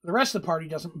that the rest of the party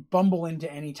doesn't bumble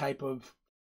into any type of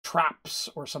traps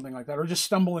or something like that, or just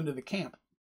stumble into the camp.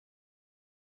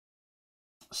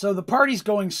 So the party's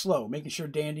going slow, making sure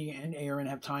Dandy and Aerin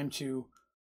have time to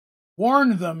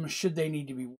warn them should they need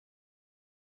to be warned.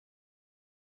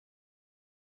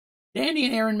 Dandy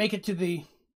and Aerin make it to the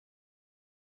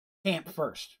camp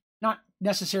first. Not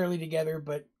necessarily together,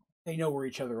 but they know where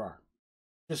each other are.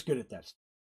 Just good at that.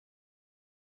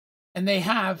 And they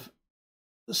have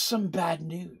some bad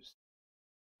news.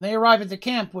 They arrive at the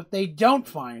camp. What they don't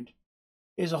find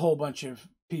is a whole bunch of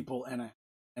people and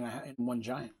one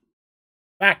giant.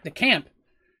 In fact, the camp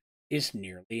is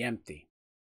nearly empty.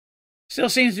 Still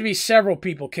seems to be several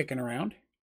people kicking around.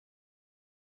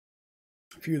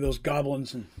 A few of those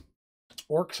goblins and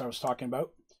orcs I was talking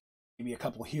about. Maybe a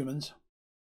couple of humans.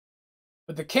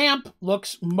 But the camp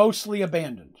looks mostly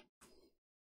abandoned.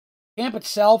 The camp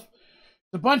itself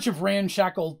is a bunch of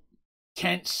ramshackle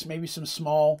tents, maybe some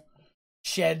small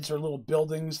sheds or little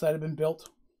buildings that have been built.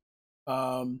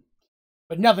 But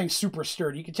nothing super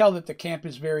sturdy. You can tell that the camp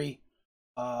is very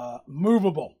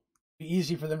movable. It'd be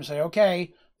easy for them to say,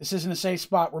 okay, this isn't a safe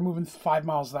spot. We're moving 5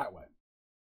 miles that way.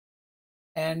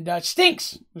 And it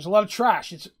stinks. There's a lot of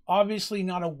trash. It's obviously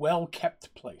not a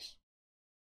well-kept place.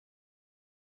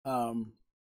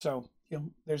 So, you know,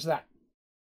 there's that.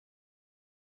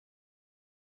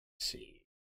 Let's see.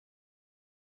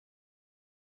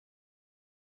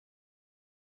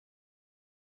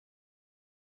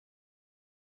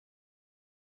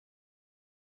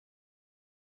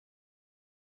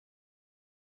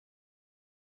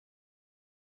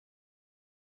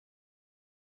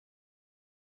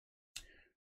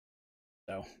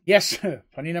 So, yes,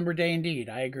 funny number day indeed.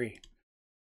 I agree.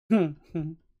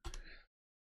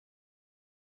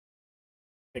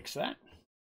 Fix that.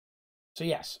 So,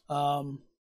 yes.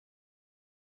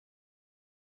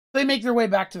 They make their way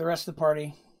back to the rest of the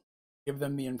party. Give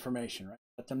them the information, right?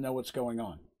 Let them know what's going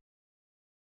on.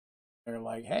 They're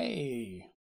like, hey,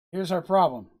 here's our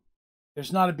problem.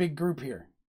 There's not a big group here.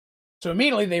 So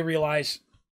immediately they realize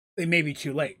they may be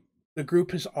too late. The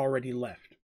group has already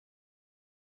left.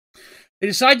 They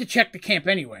decide to check the camp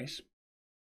anyways.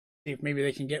 See if maybe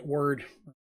they can get word,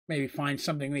 maybe find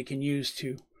something they can use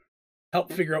to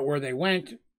help figure out where they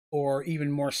went, or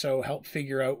even more so, help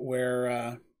figure out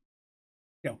where,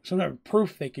 some kind of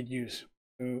proof they could use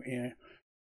to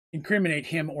incriminate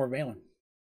him or Valen.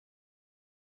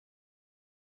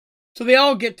 So they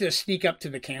all get to sneak up to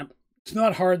the camp. It's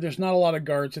not hard. There's not a lot of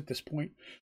guards at this point.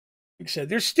 Like I said,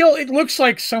 there's still, it looks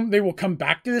like they will come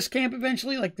back to this camp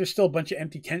eventually. Like there's still a bunch of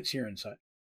empty tents here and such.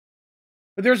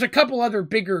 But there's a couple other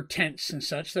bigger tents and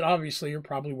such that obviously are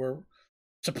probably where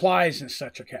supplies and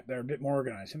such are kept. They're a bit more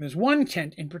organized. And there's one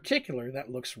tent in particular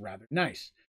that looks rather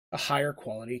nice. A higher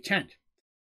quality tent.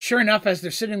 Sure enough, as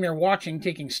they're sitting there watching,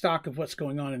 taking stock of what's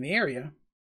going on in the area,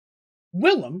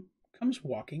 Willem comes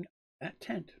walking up that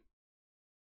tent.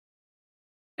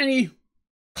 And he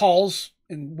calls,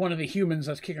 and one of the humans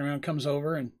that's kicking around comes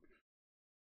over, and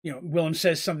Willem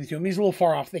says something to him. He's a little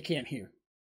far off; they can't hear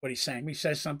what he's saying. He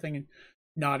says something and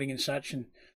nodding and such, and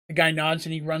the guy nods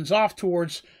and he runs off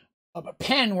towards a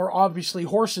pen where obviously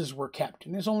horses were kept,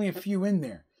 and there's only a few in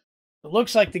there. It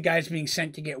looks like the guy's being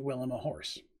sent to get Willem a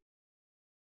horse.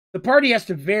 The party has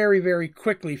to very, very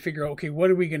quickly figure out, okay, what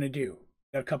are we going to do?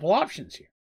 Got a couple options here.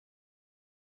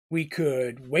 We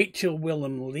could wait till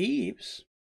Willem leaves,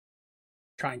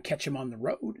 try and catch him on the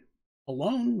road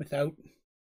alone without,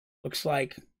 looks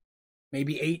like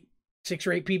maybe 6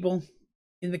 or 8 people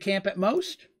in the camp at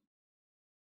most.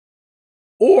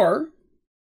 Or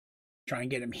try and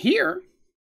get him here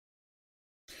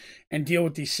and deal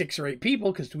with these 6 or 8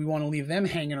 people, because do we want to leave them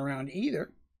hanging around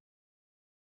either?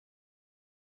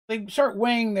 They start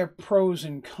weighing their pros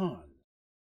and cons.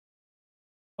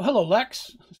 Oh, hello,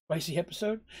 Lex. Spicy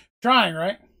episode. Trying,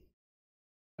 right?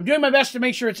 I'm doing my best to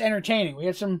make sure it's entertaining. We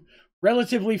had some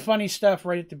relatively funny stuff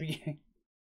right at the beginning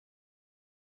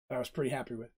that I was pretty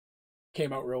happy with.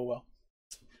 Came out real well.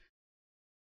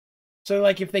 So,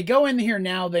 like, if they go in here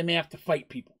now, they may have to fight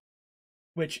people.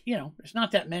 Which, you know, there's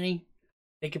not that many.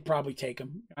 They could probably take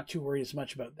them. Not too worried as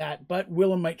much about that. But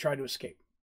Willem might try to escape.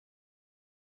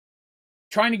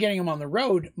 Trying to get him on the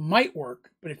road might work.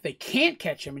 But if they can't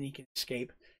catch him and he can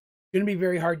escape, it's going to be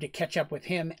very hard to catch up with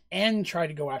him and try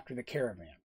to go after the caravan.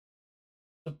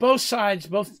 But both sides,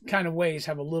 both kind of ways,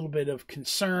 have a little bit of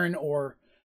concern or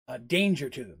danger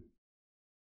to them.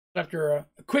 After a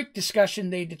quick discussion,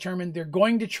 they determined they're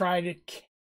going to try to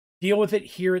deal with it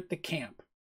here at the camp.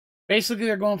 Basically,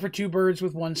 they're going for 2 birds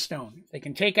with 1 stone. If they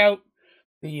can take out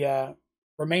the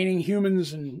remaining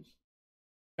humans and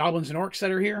goblins and orcs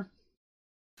that are here,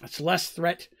 that's less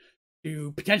threat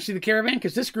to potentially the caravan,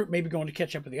 because this group may be going to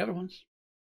catch up with the other ones,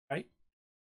 right?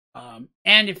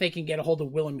 And if they can get a hold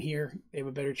of Willem here, they have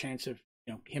a better chance of,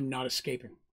 you know, him not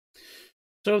escaping.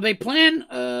 So they plan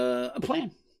a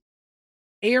plan.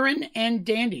 Aaron and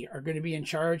Dandy are going to be in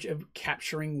charge of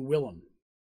capturing Willem.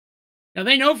 Now,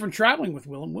 they know from traveling with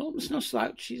Willem, Willem's no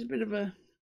slouch. She's a bit of a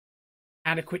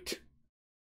adequate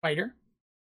fighter.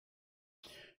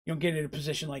 You don't get in a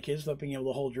position like his without being able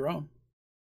to hold your own.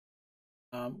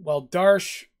 While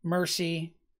Darsh,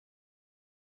 Mercy,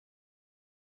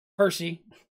 Percy,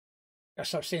 I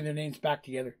stop saying their names back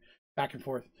together, back and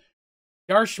forth.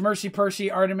 Darsh, Mercy,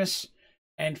 Percy, Artemis,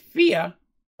 and Fia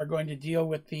are going to deal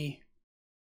with the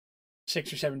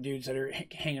 6 or 7 dudes that are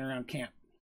hanging around camp.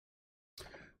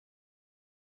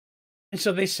 And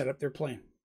so they set up their plan.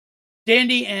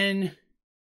 Dandy and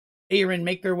Aaron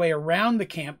make their way around the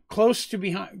camp, close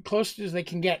as they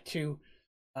can get to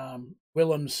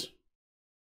Willem's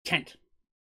tent.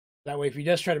 That way, if he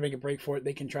does try to make a break for it,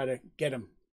 they can try to get him.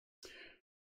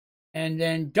 And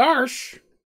then Darsh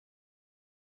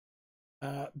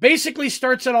basically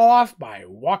starts it all off by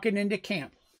walking into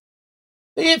camp.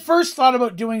 They at first thought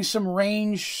about doing some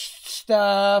range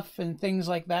stuff and things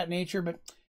like that nature, but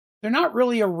they're not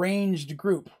really a ranged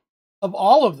group. Of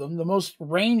all of them, the most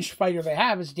ranged fighter they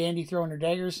have is Dandy throwing her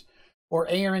daggers, or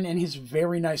Aaron and his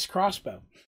very nice crossbow.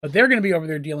 But they're going to be over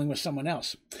there dealing with someone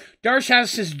else. Darsh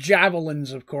has his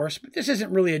javelins, of course, but this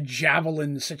isn't really a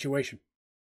javelin situation.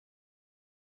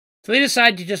 So they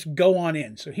decide to just go on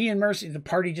in. So he and Mercy, the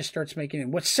party just starts making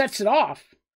in. What sets it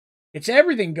off, it's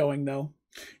everything going though,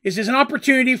 is there's an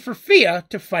opportunity for Fia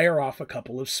to fire off a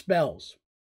couple of spells.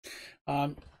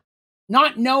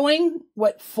 Not knowing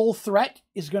what full threat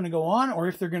is going to go on, or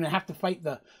if they're going to have to fight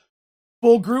the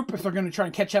full group, if they're going to try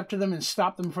and catch up to them and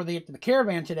stop them before they get to the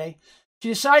caravan today, she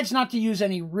decides not to use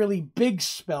any really big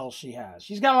spells she has.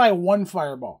 She's got like 1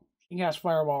 fireball. She can cast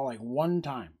fireball like 1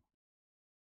 time.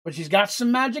 But she's got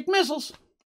some magic missiles.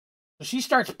 So she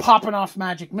starts popping off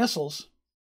magic missiles.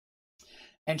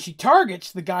 And she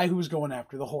targets the guy who was going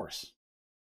after the horse.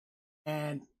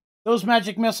 And those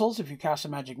magic missiles, if you cast a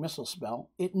magic missile spell,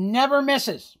 it never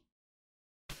misses.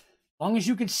 As long as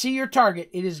you can see your target,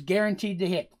 it is guaranteed to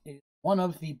hit. It is one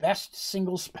of the best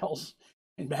single spells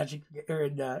in Magic, or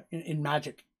in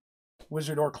Magic,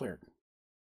 Wizard or Cleric.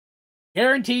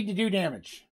 Guaranteed to do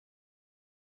damage.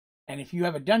 And if you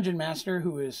have a Dungeon Master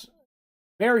who is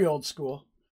very old school,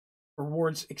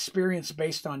 rewards experience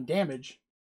based on damage,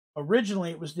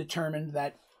 originally it was determined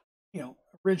that, you know,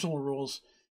 original rules,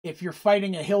 if you're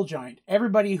fighting a hill giant,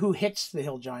 everybody who hits the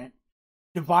hill giant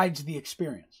divides the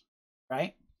experience,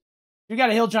 right? You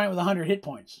got a hill giant with 100 hit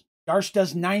points. Darsh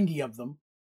does 90 of them.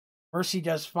 Mercy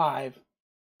does 5.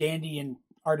 Dandy and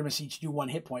Artemis each do 1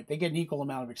 hit point. They get an equal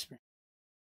amount of experience.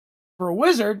 For a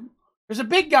wizard, there's a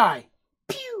big guy.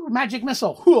 Pew! Magic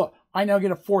missile. Hooah! I now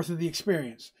get 1/4 of the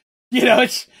experience. You know,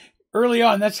 it's early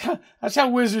on. That's how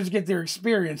wizards get their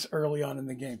experience early on in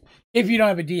the game. If you don't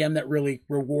have a DM that really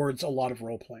rewards a lot of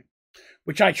role playing,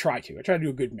 which I try to. I try to do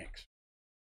a good mix.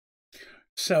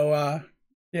 So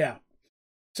yeah.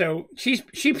 So she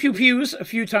pew pews a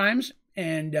few times,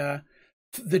 and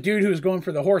the dude who's going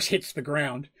for the horse hits the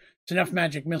ground. It's enough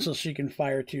magic missiles she can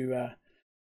fire to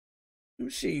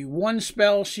let's see, one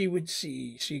spell she would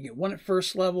see. So you get one at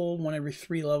first level, one every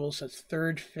 3 levels. That's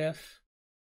 3rd, 5th.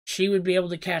 She would be able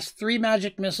to cast 3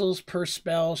 magic missiles per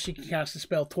spell. She can cast the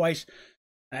spell twice.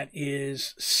 That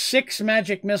is 6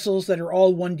 magic missiles that are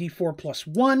all 1d4 plus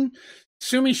 1.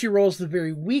 Assuming she rolls the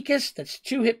very weakest, that's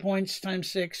 2 hit points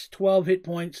times 6, 12 hit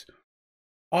points.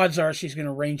 Odds are she's going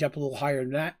to range up a little higher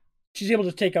than that. She's able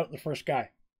to take out the first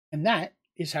guy. And that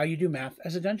is how you do math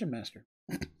as a dungeon master.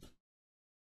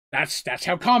 That's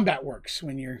how combat works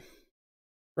when you're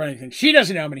running things. She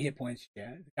doesn't know how many hit points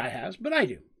the guy has, but I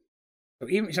do. So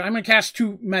I'm going to cast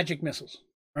 2 magic missiles.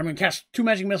 I'm going to cast 2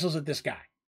 magic missiles at this guy.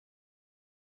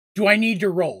 Do I need to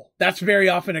roll? That's very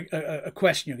often a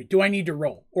question. Do I need to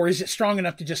roll? Or is it strong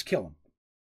enough to just kill him?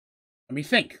 Let me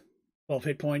think. 12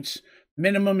 hit points.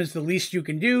 Minimum is the least you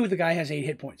can do. The guy has 8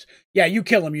 hit points. Yeah, you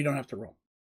kill him. You don't have to roll.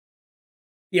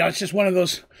 Yeah, it's just one of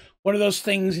those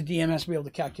things a DM has to be able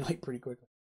to calculate pretty quickly.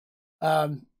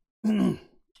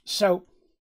 So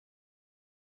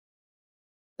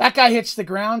that guy hits the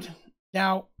ground.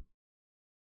 Now,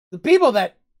 the people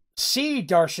that see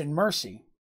Darshan Mercy,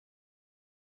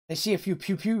 they see a few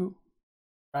pew-pew,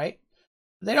 right?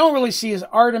 They don't really see is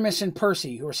Artemis and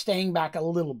Percy, who are staying back a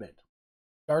little bit.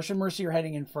 Darshan and Mercy are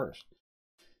heading in first.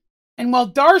 And while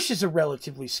Darsh is a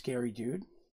relatively scary dude,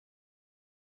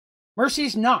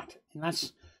 Mercy's not. And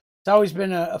it's always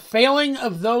been a failing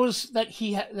of those that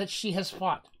she has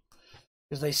fought.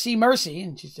 Because they see Mercy,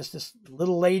 and she's just this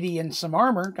little lady in some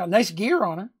armor, got nice gear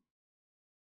on her.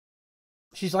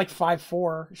 She's like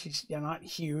 5'4". She's not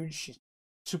huge. She's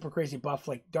super crazy buff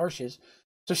like Darsh is.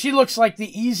 So she looks like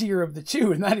the easier of the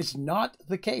two, and that is not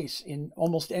the case in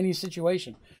almost any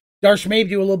situation. Darsh may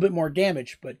do a little bit more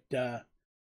damage, but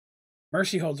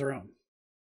Mercy holds her own.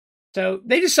 So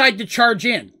they decide to charge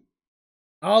in.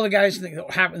 All the guys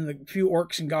that happen, the few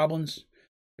orcs and goblins.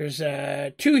 There's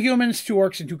 2 humans, 2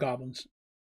 orcs, and 2 goblins.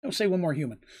 I'll say 1 more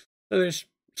human. So there's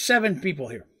 7 people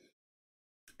here.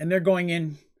 And they're going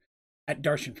in at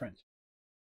Darsh and Friends.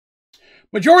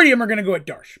 Majority of them are going to go at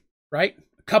Darsh, right?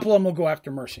 A couple of them will go after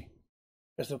Mercy.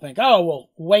 Because they'll think, oh, we'll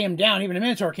weigh him down. Even a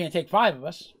Minotaur can't take 5 of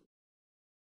us.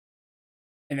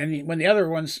 And then when the other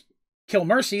ones kill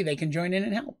Mercy, they can join in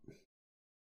and help.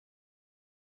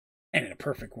 And in a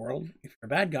perfect world, if you're a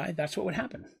bad guy, that's what would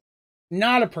happen.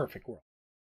 Not a perfect world.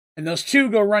 And those 2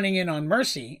 go running in on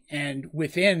Mercy, and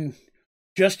within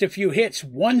just a few hits,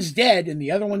 one's dead and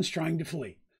the other one's trying to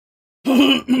flee.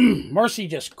 Mercy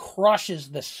just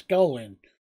crushes the skull in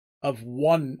of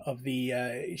one of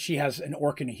the, she has an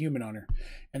orc and a human on her.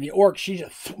 And the orc, she's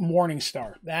a morning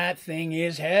star. That thing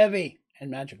is heavy and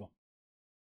magical.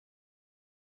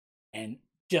 And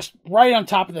just right on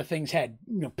top of the thing's head,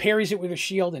 parries it with her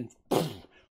shield and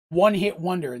one hit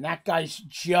wonder. And that guy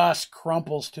just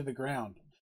crumples to the ground.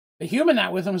 The human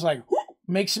that with him is like,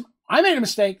 I made a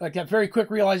mistake. Like that very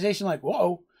quick realization, like,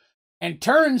 whoa, and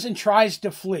turns and tries to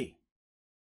flee.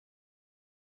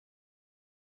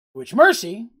 Which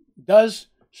Mercy does.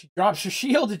 She drops her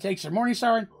shield. It takes her morning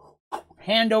star and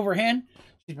hand over hand.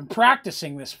 She's been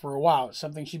practicing this for a while. It's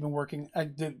something she's been working.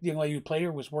 The young lady who played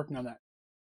her was working on that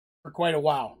for quite a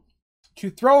while. To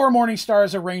throw her morning star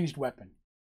as a ranged weapon.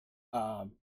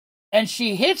 And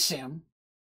she hits him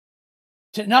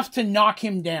enough to knock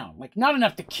him down. Like, not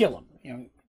enough to kill him.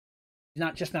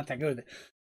 Not that good.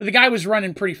 But the guy was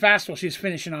running pretty fast while she was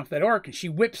finishing off that orc, and she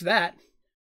whips that.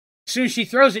 As soon as she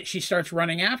throws it, she starts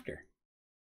running after.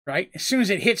 Right? As soon as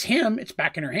it hits him, it's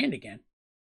back in her hand again.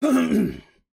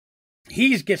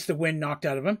 He gets the wind knocked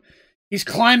out of him. He's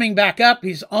climbing back up.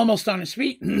 He's almost on his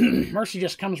feet. Mercy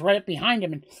just comes right up behind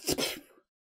him, and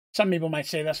some people might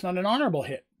say that's not an honorable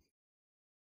hit.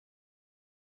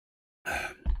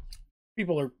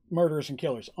 People are murderers and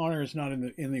killers. Honor is not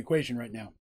in the equation right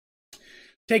now.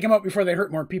 Take them out before they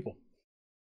hurt more people.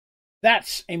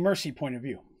 That's a Mercy point of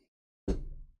view.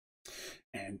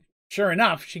 And sure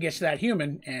enough, she gets that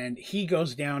human, and he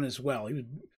goes down as well. He was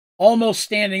almost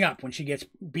standing up when she gets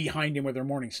behind him with her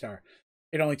morning star.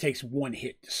 It only takes 1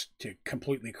 hit to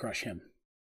completely crush him.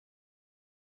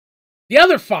 The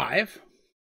other 5,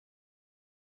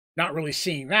 not really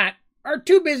seeing that, are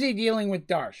too busy dealing with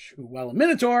Darsh, who, while a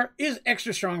Minotaur, is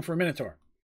extra strong for a Minotaur.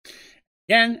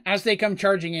 Again, as they come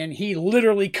charging in, he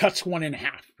literally cuts one in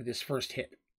half with his first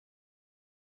hit.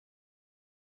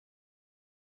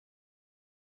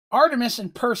 Artemis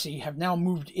and Percy have now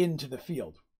moved into the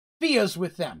field. Fia's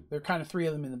with them. There are kind of 3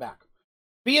 of them in the back.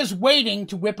 Fia's waiting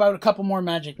to whip out a couple more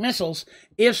magic missiles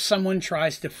if someone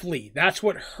tries to flee. That's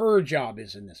what her job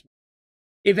is in this.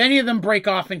 If any of them break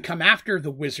off and come after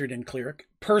the wizard and cleric,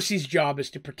 Percy's job is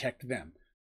to protect them.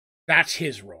 That's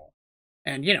his role.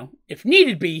 And, if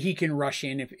needed be, he can rush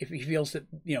in if he feels that,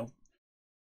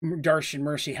 Darsh and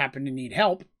Mercy happen to need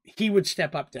help. He would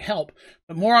step up to help.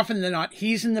 But more often than not,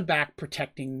 he's in the back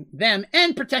protecting them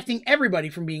and protecting everybody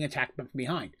from being attacked from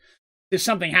behind. If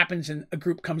something happens and a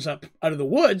group comes up out of the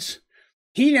woods,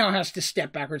 he now has to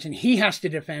step backwards and he has to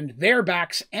defend their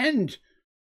backs and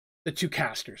the two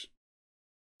casters.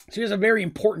 So he has a very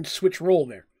important switch role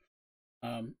there.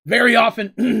 Very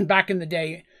often, back in the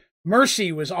day,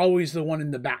 Mercy was always the one in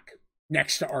the back,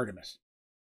 next to Artemis.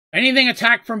 Anything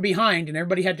attacked from behind and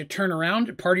everybody had to turn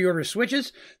around, party order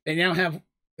switches, they now have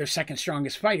their second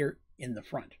strongest fighter in the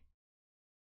front.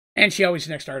 And she always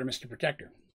next to Artemis to protect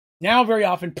her. Now, very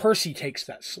often, Percy takes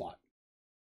that slot.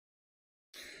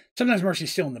 Sometimes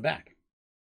Mercy's still in the back.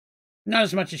 Not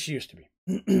as much as she used to be.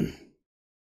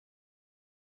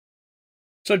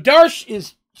 So Darsh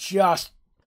is just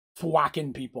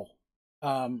thwacking people.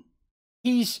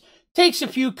 He's takes a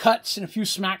few cuts and a few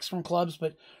smacks from clubs,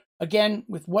 but again,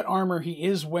 with what armor he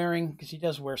is wearing, because he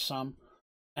does wear some,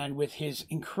 and with his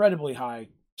incredibly high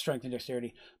strength and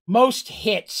dexterity, most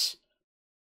hits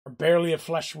are barely a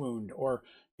flesh wound, or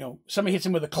somebody hits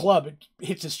him with a club, it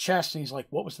hits his chest, and he's like,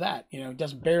 "What was that?" He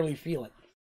doesn't barely feel it.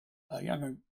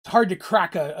 It's hard to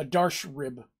crack a Darsh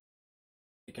rib.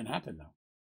 It can happen though.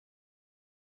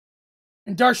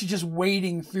 And Darsh is just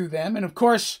wading through them, and of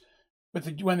course,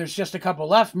 when there's just a couple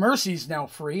left, Mercy's now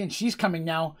free, and she's coming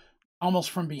now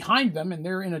almost from behind them, and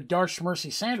they're in a Darsh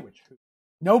Mercy sandwich.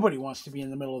 Nobody wants to be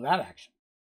in the middle of that action.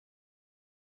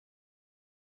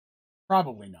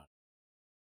 Probably not.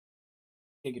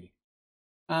 Giggity.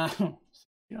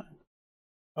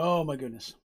 Oh my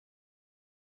goodness.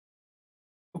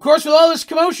 Of course, with all this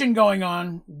commotion going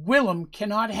on, Willem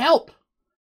cannot help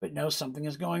but know something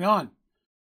is going on.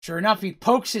 Sure enough, he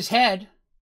pokes his head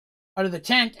out of the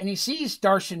tent and he sees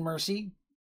Darsh and Mercy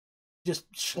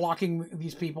just schlocking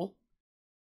these people.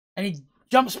 And he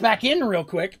jumps back in real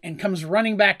quick and comes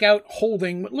running back out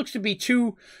holding what looks to be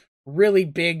two really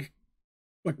big,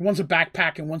 like one's a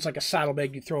backpack and one's like a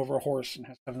saddlebag you throw over a horse and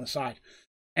has stuff on the side.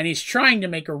 And he's trying to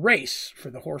make a race for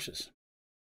the horses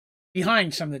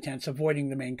behind some of the tents, avoiding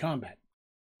the main combat.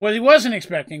 What he wasn't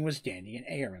expecting was Dandy and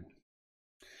Aaron.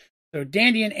 So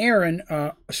Dandy and Aaron,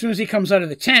 as soon as he comes out of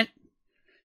the tent,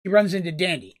 he runs into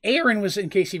Dandy. Aaron was in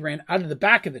case he ran out of the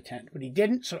back of the tent, but he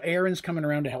didn't, so Aaron's coming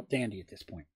around to help Dandy at this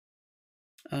point.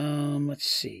 Let's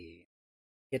see.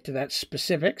 Get to that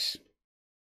specifics.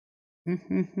 Did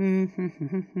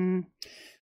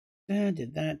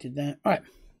that. All right.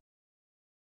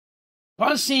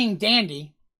 Upon seeing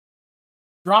Dandy,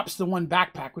 drops the one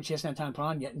backpack, which he hasn't had time to put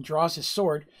on yet, and draws his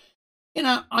sword.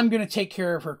 I'm going to take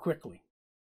care of her quickly.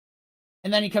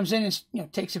 And then he comes in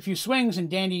and takes a few swings, and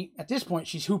Dandy, at this point,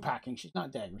 she's hoop-hacking. She's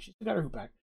not daggering. She's got her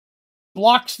hoop-hack.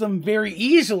 Blocks them very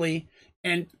easily,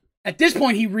 and at this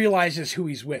point, he realizes who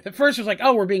he's with. At first, it was like,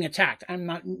 oh, we're being attacked. I'm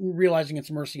not realizing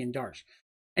it's Mercy and Darsh.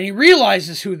 And he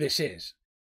realizes who this is.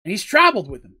 And he's traveled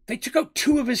with them. They took out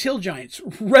two of his hill giants,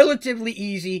 relatively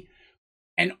easy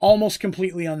and almost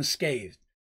completely unscathed.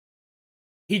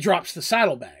 He drops the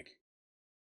saddlebag.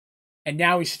 And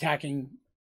now he's attacking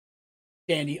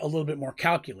Dandy a little bit more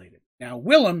calculated. Now,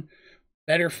 Willem,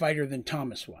 better fighter than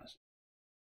Thomas was.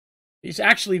 He's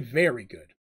actually very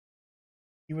good.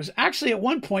 He was actually at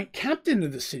one point captain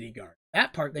of the city guard.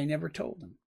 That part they never told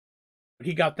him. But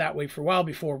he got that way for a while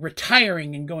before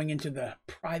retiring and going into the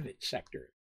private sector.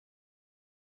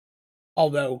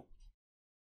 Although,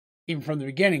 even from the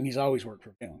beginning, he's always worked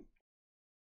for Willem.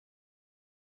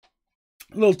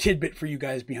 A little tidbit for you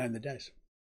guys behind the dice.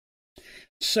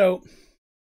 So,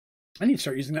 I need to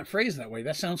start using that phrase that way.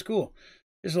 That sounds cool.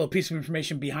 There's a little piece of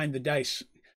information behind the dice,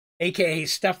 aka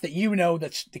stuff that you know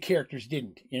that the characters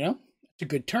didn't, It's a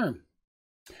good term.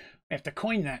 I have to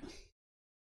coin that.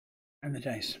 And the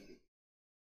dice.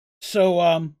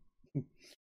 So, to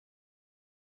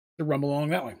rumble along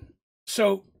that way.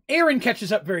 So, Aaron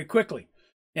catches up very quickly.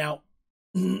 Now,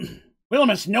 Willem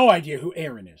has no idea who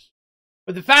Aaron is.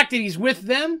 But the fact that he's with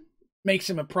them makes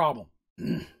him a problem.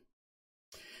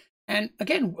 And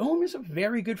again, Willem is a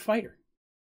very good fighter.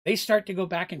 They start to go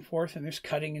back and forth, and there's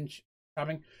cutting and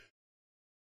chopping.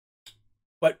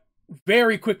 But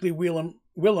very quickly, Willem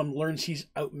learns he's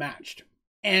outmatched.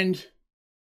 And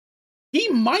he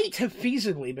might have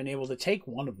feasibly been able to take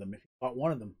one of them if he fought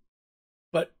one of them.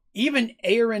 But even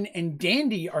Aaron and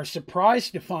Dandy are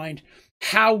surprised to find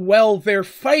how well their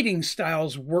fighting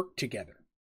styles work together.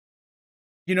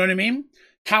 You know what I mean?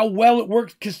 How well it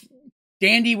worked, because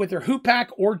Dandy with their hoop-hack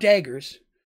or daggers,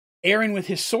 Aaron with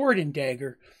his sword and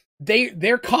dagger,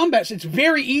 their combats, it's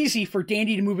very easy for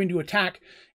Dandy to move into attack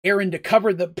Aaron to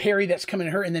cover the parry that's coming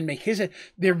at her and then make his.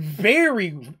 They're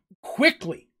very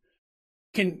quickly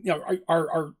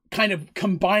are kind of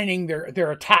combining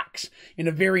their attacks in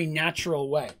a very natural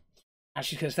way.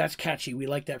 Actually, because that's catchy. We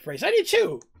like that phrase. I do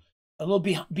too. A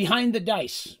little behind the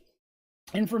dice.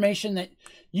 Information that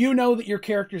you know that your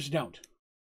characters don't.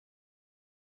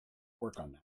 Work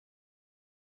on that.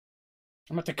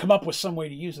 I'm going to have to come up with some way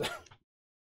to use that.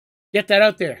 Get that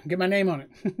out there. Get my name on it.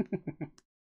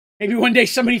 Maybe one day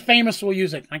somebody famous will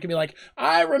use it. I can be like,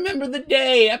 I remember the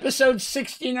day, episode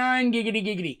 69, giggity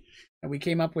giggity. And we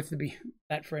came up with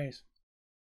that phrase.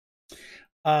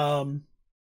 Anyways.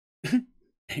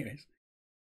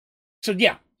 So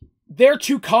yeah, their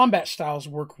two combat styles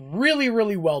work really,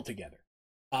 really well together.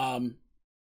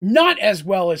 Not as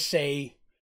well as, say,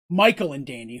 Michael and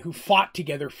Dandy, who fought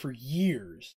together for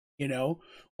years, you know,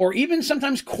 or even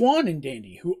sometimes Quan and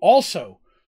Dandy, who also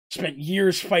spent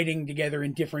years fighting together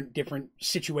in different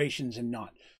situations and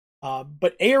not.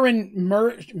 But Aaron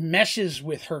meshes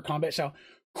with her combat style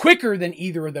quicker than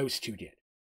either of those two did.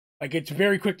 Like, it's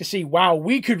very quick to see, wow,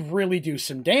 we could really do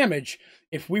some damage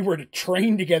if we were to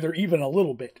train together even a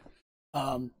little bit.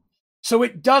 So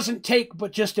it doesn't take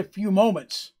but just a few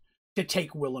moments to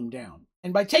take Willem down.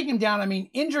 And by take him down, I mean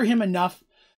injure him enough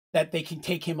that they can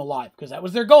take him alive, because that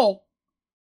was their goal.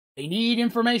 They need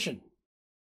information.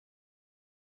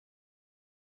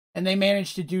 And they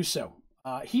managed to do so.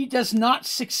 He does not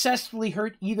successfully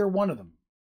hurt either one of them,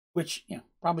 which, you know,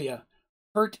 probably a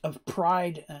hurt of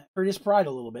pride, hurt his pride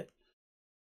a little bit.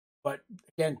 But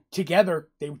again, together,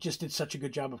 they just did such a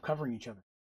good job of covering each other.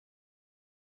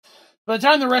 By the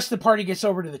time the rest of the party gets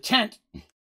over to the tent,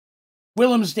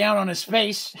 Willem's down on his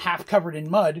face, half covered in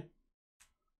mud.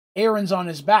 Aaron's on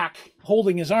his back,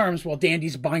 holding his arms while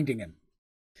Dandy's binding him.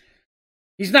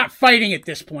 He's not fighting at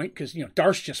this point because, you know,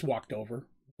 Darsh just walked over.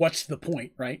 What's the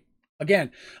point, right?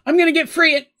 Again, I'm going to get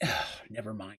free at...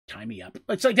 never mind, tie me up.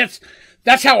 It's like,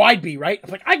 that's how I'd be, right? I'm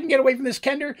like, I can get away from this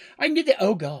Kender. I can get the...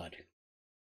 Oh, God.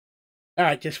 All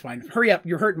right, just fine. Hurry up.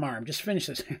 You're hurting my arm. Just finish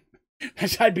this.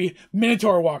 That's how I'd be.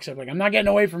 Minotaur walks up. Like, I'm not getting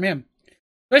away from him.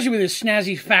 Especially with his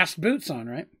snazzy, fast boots on,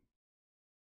 right?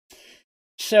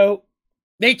 So,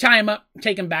 they tie him up,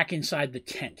 take him back inside the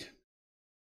tent.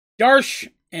 Darsh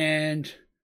and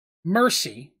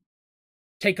Mercy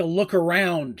take a look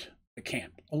around the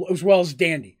camp, as well as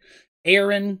Dandy.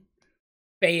 Aaron,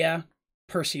 Fea,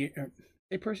 Percy...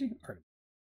 Percy? Artemis.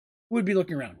 Who would be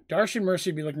looking around? Darsh and Mercy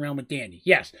would be looking around with Dandy.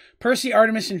 Yes, Percy,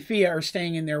 Artemis, and Fea are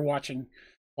staying in there watching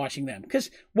them.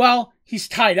 Because, while he's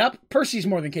tied up, Percy's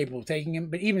more than capable of taking him,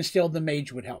 but even still, the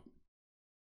mage would help.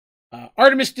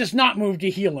 Artemis does not move to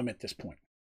heal him at this point.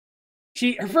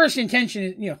 Her first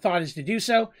intention, thought is to do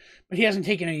so, but he hasn't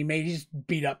taken any mage. He's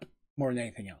beat up more than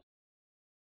anything else.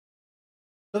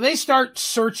 So they start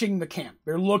searching the camp.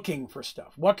 They're looking for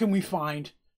stuff. What can we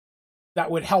find that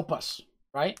would help us,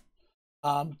 right?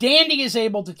 Dandy is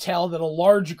able to tell that a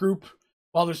large group,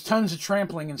 while there's tons of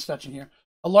trampling and such in here,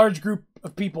 a large group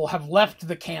of people have left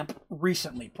the camp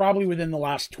recently, probably within the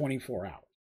last 24 hours.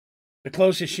 The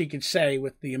closest she could say,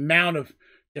 with the amount of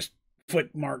just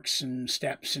foot marks and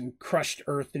steps and crushed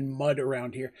earth and mud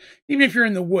around here. Even if you're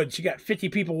in the woods, you got 50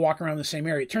 people walking around the same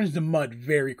area. It turns to mud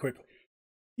very quickly.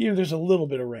 Even if there's a little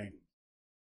bit of rain.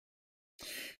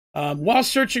 While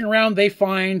searching around, they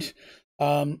find...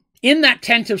 in that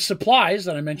tent of supplies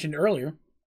that I mentioned earlier,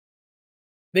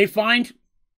 they find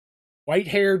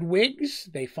white-haired wigs.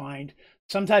 They find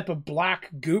some type of black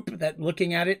goop that,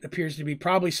 looking at it, appears to be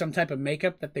probably some type of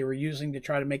makeup that they were using to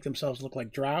try to make themselves look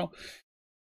like drow.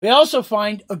 They also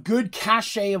find a good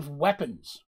cache of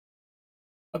weapons.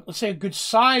 Let's say a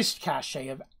good-sized cache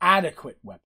of adequate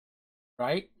weapons,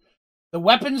 right? The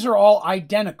weapons are all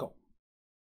identical.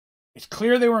 It's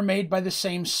clear they were made by the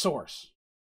same source.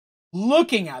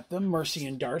 Looking at them, Mercy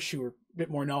and Darsh, who are a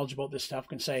bit more knowledgeable about this stuff,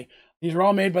 can say these are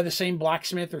all made by the same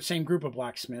blacksmith or same group of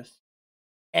blacksmiths.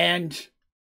 And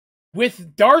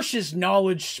with Darsh's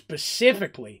knowledge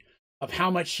specifically of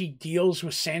how much he deals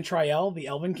with Santriel, the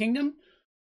Elven Kingdom,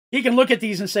 he can look at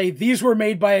these and say these were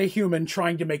made by a human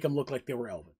trying to make them look like they were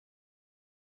elven.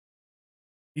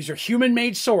 These are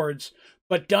human-made swords,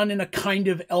 but done in a kind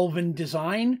of elven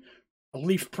design, a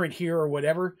leaf print here or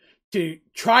whatever, to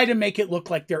try to make it look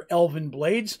like they're elven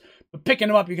blades, but picking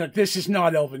them up, you go, this is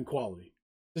not elven quality.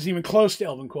 This isn't even close to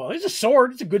elven quality. It's a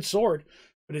sword. It's a good sword,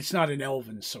 but it's not an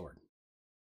elven sword.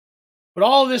 But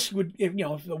all of this would,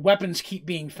 if the weapons keep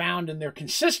being found and they're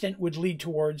consistent, would lead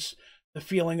towards the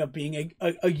feeling of being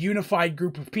a unified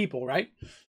group of people, right?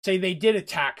 Say they did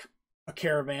attack a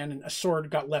caravan and a sword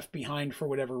got left behind for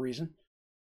whatever reason.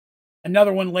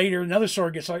 another one later, another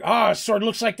sword gets like, a sword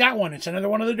looks like that one. It's another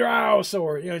one of the Drow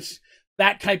sword. It's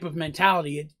that type of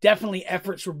mentality. It definitely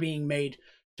efforts were being made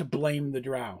to blame the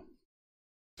Drow.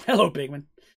 Hello, Pigman.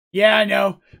 Yeah, I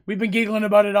know. We've been giggling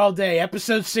about it all day.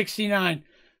 Episode 69.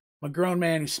 I'm a grown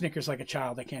man who snickers like a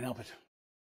child. I can't help it.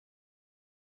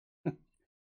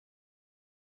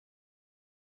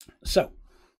 So,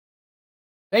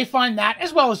 they find that,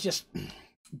 as well as just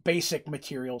basic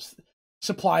materials,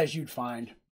 supplies you'd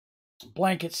find.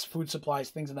 Blankets, food supplies,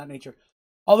 things of that nature.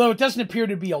 Although it doesn't appear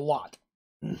to be a lot.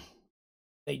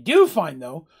 They do find,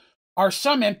 though, are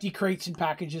some empty crates and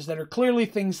packages that are clearly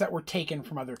things that were taken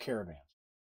from other caravans.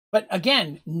 But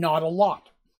again, not a lot.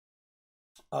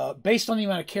 Based on the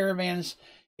amount of caravans,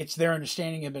 it's their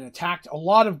understanding have been attacked. A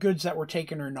lot of goods that were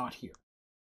taken are not here.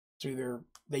 So either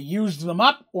they used them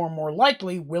up, or more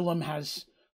likely, Willem has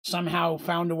somehow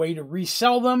found a way to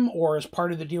resell them, or as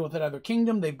part of the deal with that other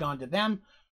kingdom, they've gone to them.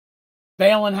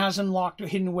 Valen has them locked or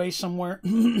hidden away somewhere.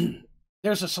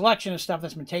 There's a selection of stuff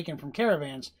that's been taken from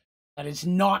caravans that is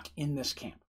not in this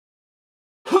camp.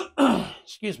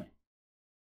 Excuse me.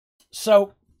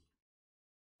 So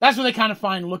that's what they kind of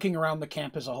find looking around the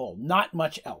camp as a whole. Not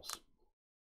much else.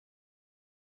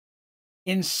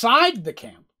 Inside the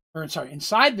camp,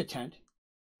 inside the tent,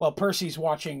 while Percy's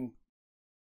watching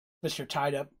Mr.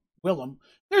 Tied Up Willem,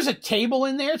 there's a table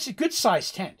in there. It's a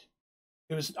good-sized tent.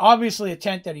 It was obviously a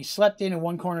tent that he slept in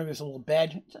one corner. There's a little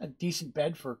bed. It's a decent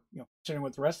bed for, considering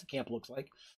what the rest of the camp looks like.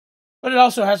 But it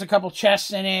also has a couple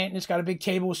chests in it, and it's got a big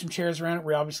table with some chairs around it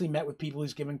where he obviously met with people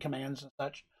he's given commands and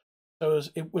such. So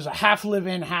it was a half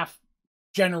live-in, half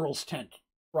general's tent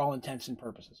for all intents and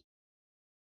purposes.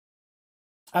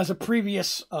 As a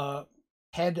previous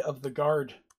head of the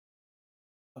guard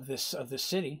of this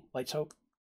city,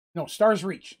 Stars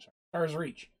Reach.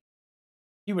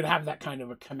 He would have that kind of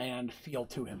a command feel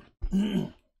to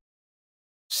him.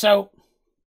 So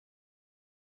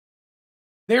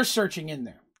they're searching in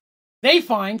there. They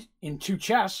find in 2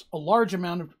 chests a large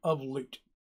amount of loot.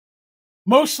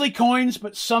 Mostly coins,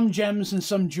 but some gems and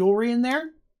some jewelry in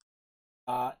there.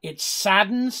 It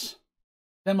saddens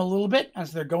them a little bit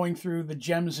as they're going through the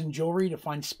gems and jewelry to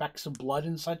find specks of blood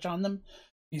and such on them.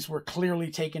 These were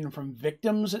clearly taken from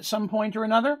victims at some point or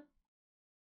another.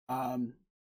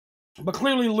 But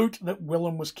clearly loot that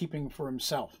Willem was keeping for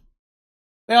himself.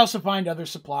 They also find other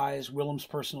supplies, Willem's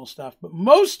personal stuff, but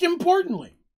most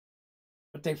importantly,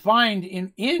 what they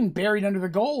find buried under the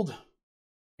gold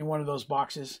in one of those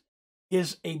boxes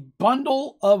is a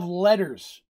bundle of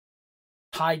letters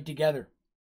tied together.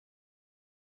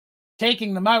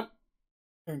 Taking them out,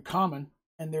 they're in common,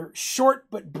 and they're short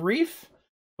but brief,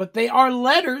 but they are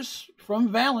letters from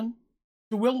Valen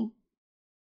to Willem,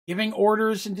 giving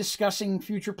orders and discussing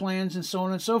future plans and so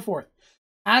on and so forth.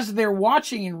 As they're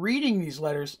watching and reading these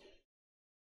letters,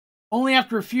 only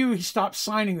after a few he stops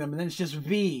signing them, and then it's just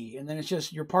V, and then it's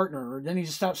just your partner, or then he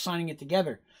just stops signing it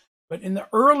together. But in the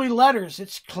early letters,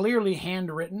 it's clearly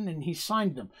handwritten, and he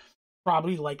signed them.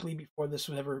 Probably likely before this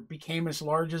ever became as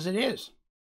large as it is.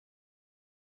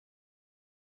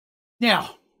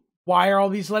 Now, why are all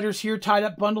these letters here tied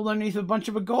up, bundled underneath a bunch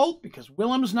of gold? Because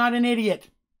Willem's not an idiot.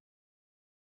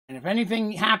 And if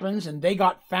anything happens and they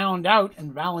got found out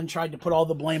and Valen tried to put all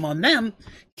the blame on them,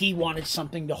 he wanted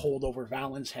something to hold over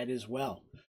Valen's head as well.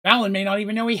 Valen may not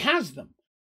even know he has them,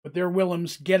 but they're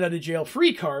Willem's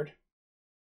get-out-of-jail-free card.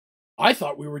 I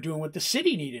thought we were doing what the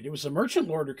city needed. It was the merchant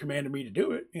lord who commanded me to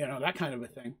do it. That kind of a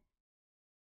thing.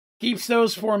 Keeps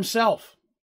those for himself.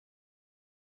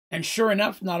 And sure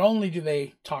enough, not only do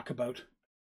they talk about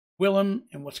Willem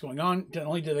and what's going on, not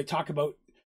only do they talk about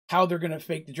how they're going to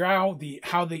fake the drow,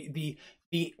 how the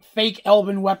fake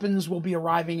elven weapons will be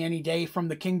arriving any day from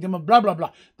the kingdom of blah, blah,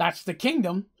 blah. That's the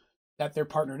kingdom that they're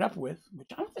partnered up with, which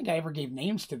I don't think I ever gave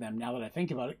names to them now that I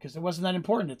think about it, because it wasn't that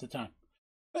important at the time.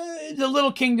 The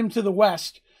little kingdom to the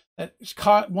west that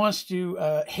wants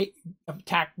to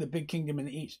attack the big kingdom in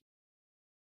the east.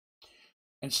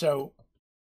 And so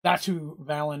that's who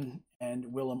Valen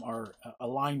and Willem are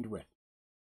aligned with.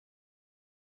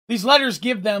 These letters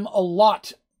give them a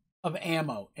lot of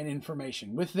ammo and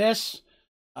information. With this,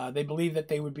 they believe that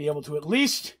they would be able to at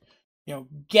least,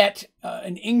 get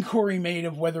an inquiry made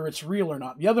of whether it's real or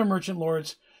not. The other merchant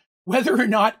lords, whether or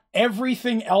not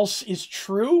everything else is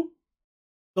true,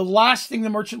 the last thing the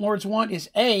merchant lords want is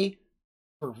A,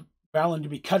 for Valen to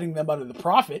be cutting them out of the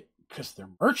profit because they're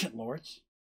merchant lords,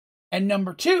 and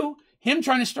number 2, him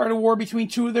trying to start a war between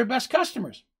 2 of their best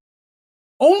customers,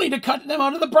 only to cut them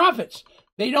out of the profits.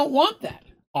 They don't want that,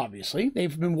 obviously.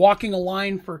 They've been walking a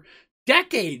line for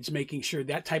decades making sure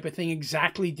that type of thing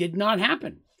exactly did not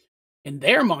happen. In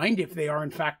their mind, if they are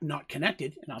in fact not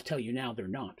connected, and I'll tell you now they're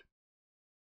not,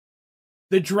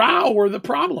 the Drow were the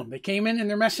problem. They came in and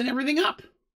they're messing everything up.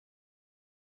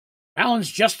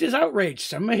 Valen's just as outraged.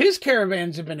 Some of his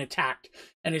caravans have been attacked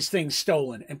and his things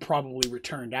stolen and probably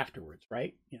returned afterwards,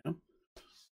 right?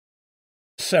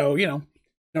 So,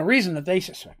 no reason that they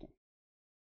suspect him.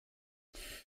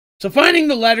 So finding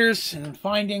the letters and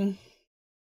finding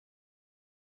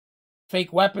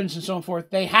fake weapons and so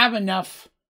forth, they have enough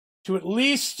to at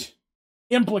least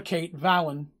implicate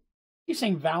Valen. He's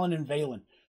saying Valen and Valen.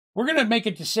 We're going to make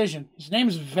a decision. His name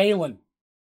is Valen.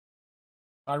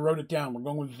 I wrote it down. We're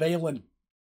going with Valen.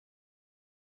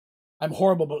 I'm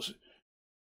horrible about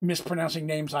mispronouncing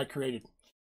names I created.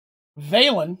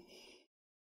 Valen,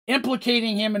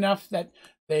 implicating him enough that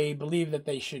they believe that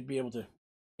they should be able to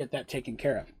get that taken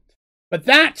care of. But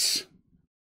that's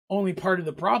only part of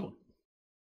the problem.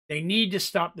 They need to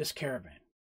stop this caravan.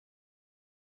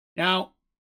 Now,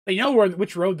 they know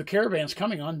which road the caravan's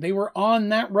coming on. They were on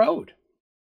that road.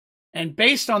 And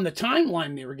based on the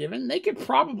timeline they were given, they could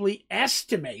probably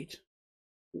estimate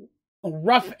a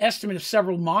rough estimate of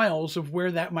several miles of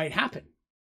where that might happen.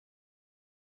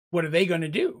 What are they going to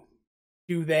do?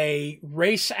 Do they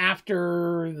race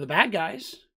after the bad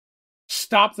guys,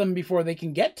 stop them before they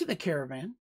can get to the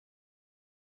caravan?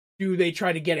 Do they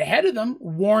try to get ahead of them,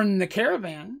 warn the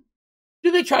caravan?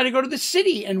 Do they try to go to the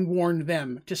city and warn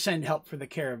them to send help for the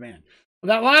caravan? Well,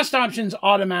 that last option's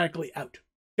automatically out.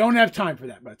 Don't have time for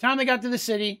that. By the time they got to the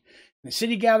city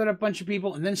gathered up a bunch of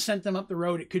people and then sent them up the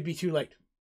road, it could be too late.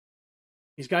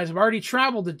 These guys have already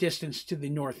traveled the distance to the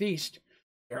northeast.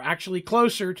 They're actually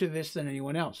closer to this than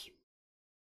anyone else.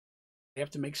 They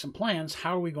have to make some plans.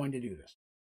 How are we going to do this?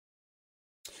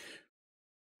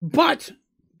 But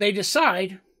they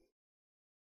decide,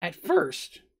 at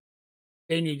first,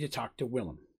 they need to talk to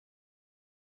Willem.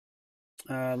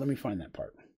 Let me find that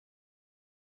part.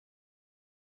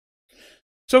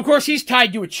 So, of course, he's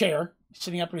tied to a chair,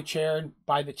 sitting up in a chair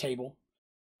by the table,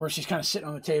 where she's kind of sitting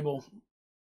on the table,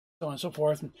 so on and so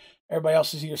forth. And everybody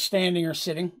else is either standing or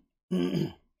sitting.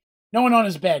 No one on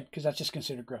his bed, because that's just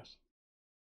considered gross.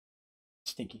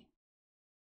 Stinky.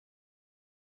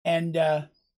 And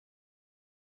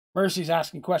Mercy's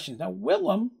asking questions. Now,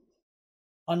 Willem,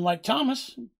 unlike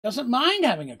Thomas, doesn't mind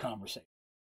having a conversation.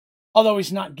 Although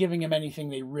he's not giving them anything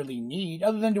they really need,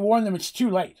 other than to warn them it's too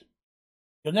late.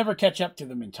 You'll never catch up to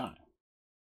them in time.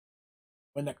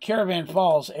 When the caravan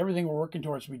falls, everything we're working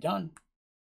towards will be done.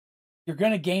 You're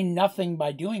going to gain nothing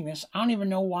by doing this. I don't even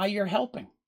know why you're helping.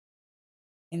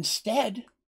 Instead,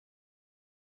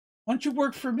 why don't you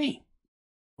work for me?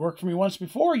 You worked for me once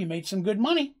before. You made some good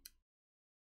money.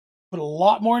 Put a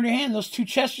lot more in your hand. Those 2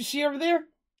 chests you see over there?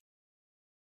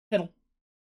 Fiddle.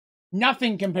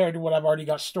 Nothing compared to what I've already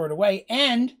got stored away.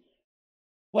 And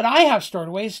what I have stored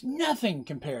away is nothing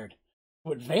compared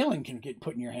what Valen can get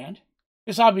put in your hand.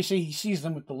 Because obviously he sees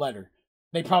them with the letter.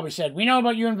 They probably said, we know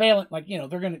about you and Valen. Like,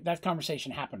 that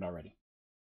conversation happened already.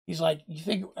 He's like, you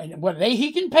think,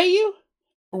 he can pay you?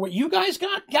 For what you guys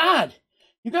got? God,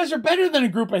 you guys are better than a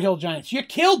group of hill giants. You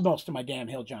killed most of my damn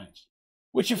hill giants.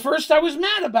 Which at first I was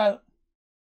mad about.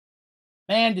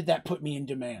 Man, did that put me in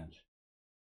demand.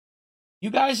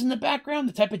 You guys in the background,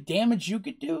 the type of damage you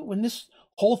could do when this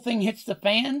whole thing hits the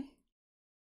fan?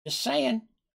 Just saying.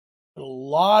 Put a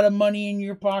lot of money in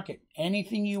your pocket.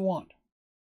 Anything you want.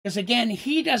 Because again,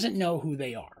 he doesn't know who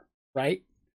they are, right?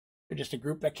 They're just a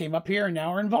group that came up here and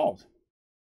now are involved.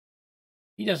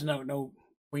 He doesn't know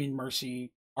Queen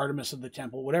Mercy, Artemis of the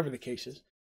Temple, whatever the case is.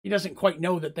 He doesn't quite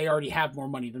know that they already have more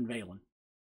money than Valen.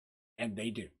 And they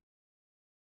do.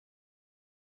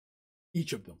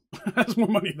 Each of them has more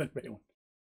money than Valen.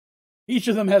 Each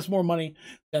of them has more money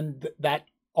than that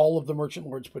all of the merchant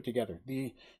lords put together.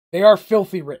 They are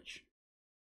filthy rich.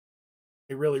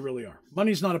 They really, really are.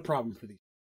 Money's not a problem for these.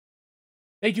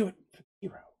 They do it for the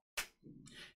hero.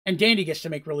 And Dandy gets to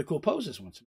make really cool poses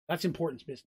once in a while. That's important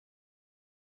business.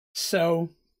 So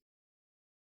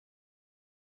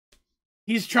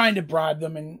he's trying to bribe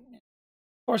them, and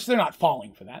of course they're not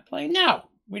falling for that. Like, no,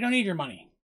 we don't need your money.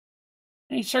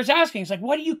 And he starts asking, he's like,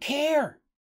 what do you care?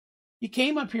 You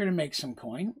came up here to make some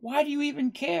coin. Why do you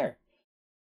even care?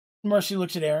 Mercy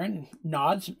looks at Aaron and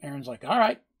nods. Aaron's like, all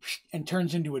right, and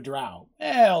turns into a drow.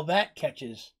 Well, that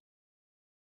catches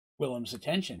Willem's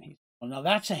attention. He's, well, now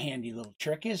that's a handy little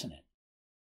trick, isn't it?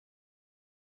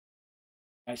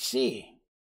 I see.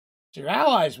 So you're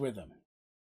allies with them.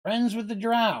 Friends with the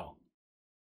drow.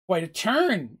 Quite a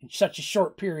turn in such a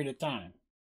short period of time.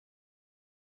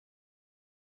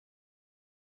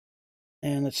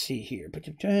 And let's see here.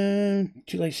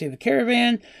 Too late to save the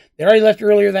caravan. They already left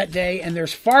earlier that day, and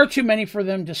there's far too many for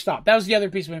them to stop. That was the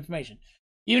other piece of information.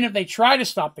 Even if they try to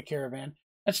stop the caravan,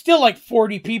 that's still like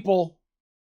 40 people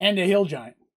and a hill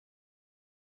giant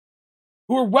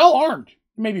who are well armed.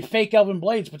 Maybe fake elven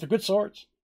blades, but they're good swords.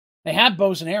 They have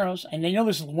bows and arrows, and they know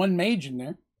there's one mage in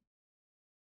there.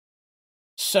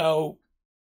 So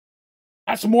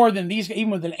that's more than these,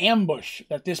 even with an ambush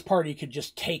that this party could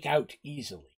just take out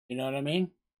easily. You know what I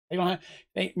mean? They don't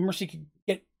have. Mercy could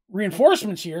get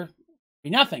reinforcements here, be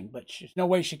nothing, but there's no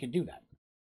way she could do that.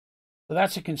 So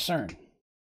that's a concern.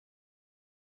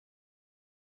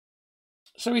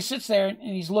 So he sits there and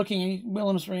he's looking, and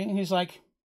Willem's ring, and he's like,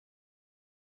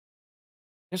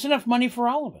 "There's enough money for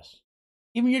all of us,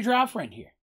 even your drow friend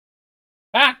here.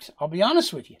 In fact, I'll be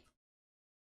honest with you.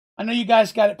 I know you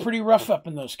guys got it pretty rough up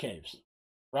in those caves,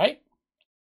 right?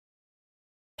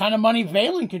 Kind of money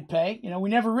Valen could pay. You know, we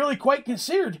never really quite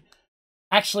considered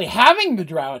actually having the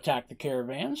drow attack the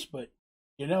caravans, but,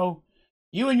 you know,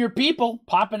 you and your people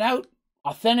popping out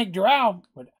authentic drow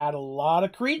would add a lot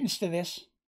of credence to this.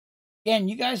 Again,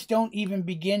 you guys don't even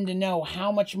begin to know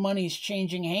how much money is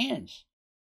changing hands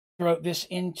throughout this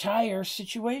entire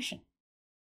situation.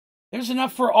 There's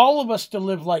enough for all of us to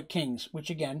live like kings," which,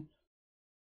 again,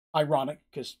 ironic,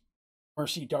 because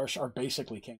Mercy Darsh are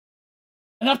basically kings.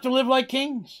 "Enough to live like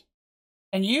kings.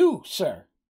 And you, sir,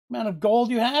 the amount of gold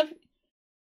you have,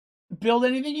 build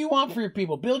anything you want for your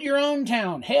people. Build your own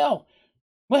town. Hell,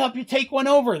 we'll help you take one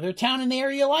over. There's a town in the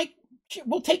area you like,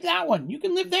 we'll take that one. You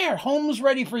can live there. Homes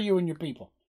ready for you and your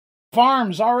people.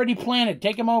 Farms already planted.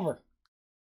 Take them over.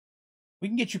 We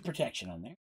can get you protection on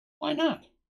there. Why not?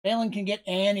 Valen can get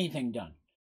anything done.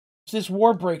 If this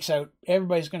war breaks out,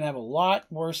 everybody's going to have a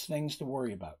lot worse things to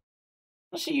worry about.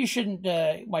 Let's see,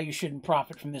 why you shouldn't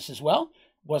profit from this as well.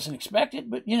 Wasn't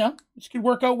expected, but, you know, this could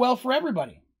work out well for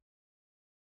everybody."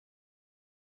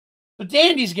 But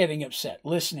Dandy's getting upset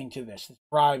listening to this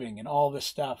bribing and all this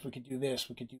stuff. We could do this,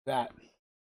 we could do that.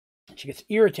 She gets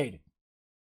irritated.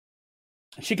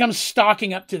 And she comes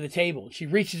stalking up to the table. She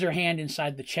reaches her hand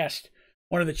inside the chest,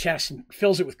 one of the chests, and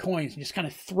fills it with coins and just kind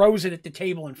of throws it at the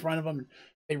table in front of him. And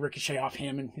they ricochet off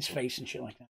him and his face and shit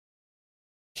like that.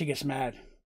 She gets mad.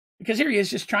 Because here he is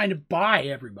just trying to buy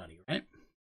everybody, right?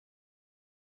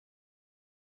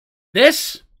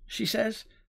 "This," she says,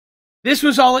 "this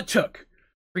was all it took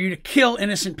for you to kill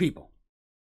innocent people.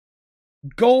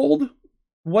 Gold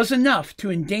was enough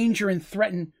to endanger and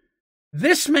threaten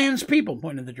this man's people,"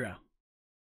 pointing to the drow.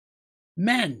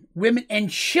 "Men, women,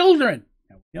 and children."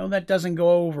 Now, we know that doesn't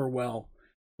go over well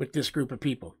with this group of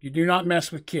people. You do not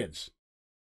mess with kids.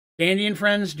 Dandy and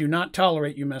friends do not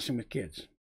tolerate you messing with kids.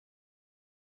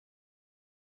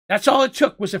 That's all it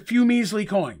took was a few measly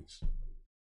coins.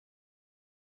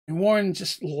 And Warren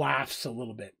just laughs a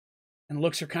little bit and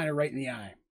looks her kind of right in the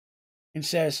eye and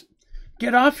says,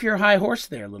 "Get off your high horse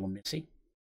there, little missy.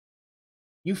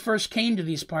 You first came to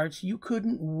these parts, you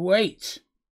couldn't wait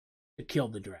to kill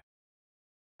the drow.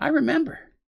 I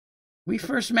remember. We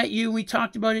first met you, we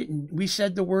talked about it, and we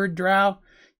said the word drow.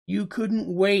 You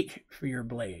couldn't wait for your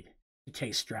blade to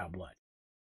taste drow blood.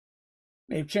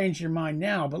 May have changed your mind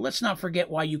now, but let's not forget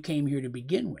why you came here to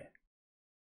begin with.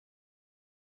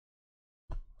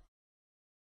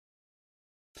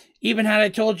 Even had I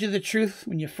told you the truth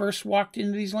when you first walked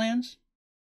into these lands,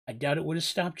 I doubt it would have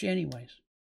stopped you anyways."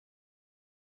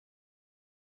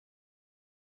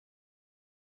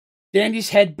 Dandy's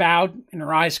head bowed and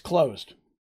her eyes closed.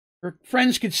 Her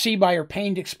friends could see by her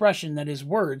pained expression that his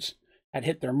words had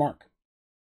hit their mark.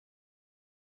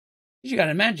 You got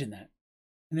to imagine that.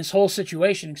 In this whole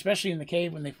situation, especially in the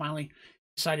cave when they finally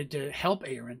decided to help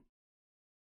Aaron,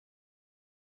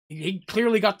 he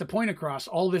clearly got the point across.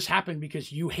 All this happened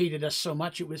because you hated us so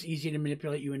much, it was easy to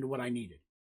manipulate you into what I needed.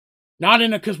 Not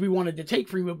in because we wanted to take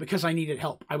from you, but because I needed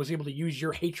help. I was able to use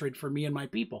your hatred for me and my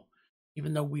people,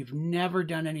 even though we've never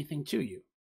done anything to you.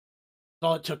 That's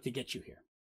all it took to get you here.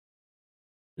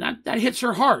 That hits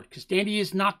her hard, because Dandy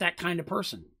is not that kind of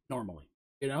person, normally.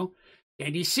 You know?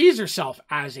 Dandy sees herself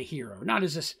as a hero, not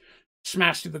as this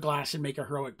smash through the glass and make a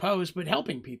heroic pose, but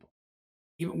helping people.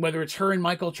 Even whether it's her and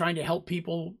Michael trying to help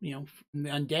people, you know, from the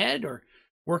undead, or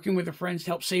working with her friends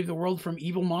to help save the world from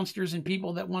evil monsters and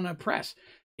people that want to oppress.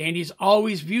 Dandy's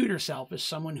always viewed herself as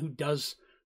someone who does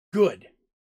good.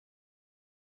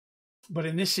 But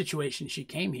in this situation, she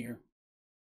came here,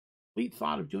 complete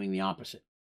thought of doing the opposite.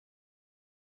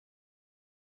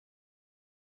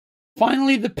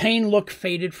 Finally, the pain look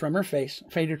faded from her face,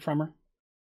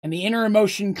 and the inner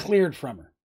emotion cleared from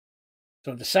her.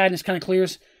 So the sadness kind of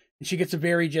clears, and she gets a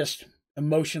very just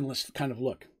emotionless kind of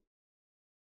look.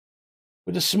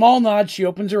 With a small nod, she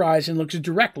opens her eyes and looks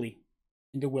directly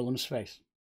into Willem's face.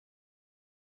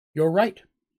 "You're right,"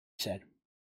 he said.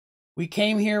 "We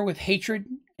came here with hatred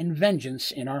and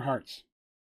vengeance in our hearts.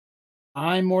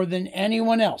 I, more than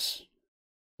anyone else,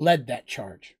 led that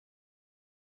charge.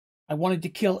 I wanted to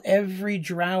kill every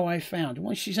drow I found." And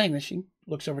when she's saying this, she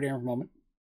looks over there for a moment.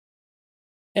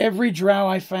 "Every drow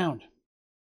I found.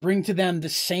 Bring to them the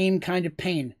same kind of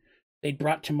pain they'd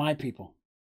brought to my people.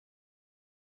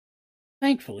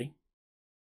 Thankfully,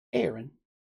 Aaron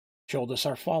showed us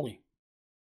our folly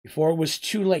before it was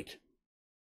too late,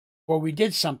 before we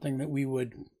did something that we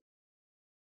would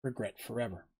regret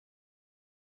forever."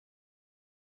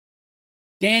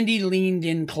 Dandy leaned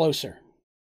in closer,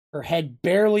 her head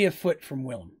barely a foot from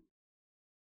Willem.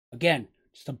 Again,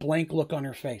 just a blank look on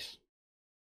her face.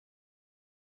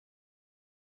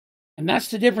 "And that's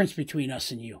the difference between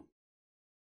us and you.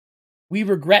 We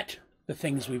regret the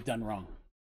things we've done wrong.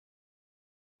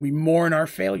 We mourn our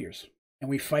failures, and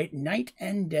we fight night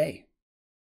and day,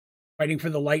 fighting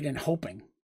for the light and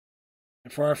hoping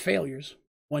that for our failures,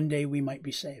 one day we might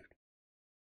be saved.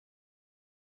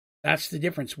 That's the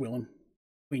difference, Willem,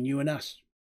 between you and us.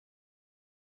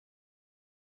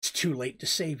 It's too late to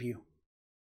save you."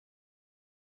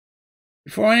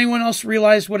 Before anyone else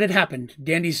realized what had happened,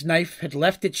 Dandy's knife had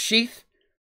left its sheath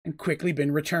and quickly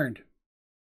been returned.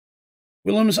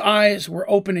 Willem's eyes were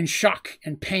open in shock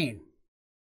and pain.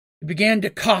 He began to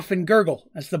cough and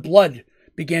gurgle as the blood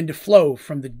began to flow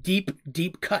from the deep,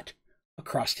 deep cut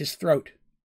across his throat.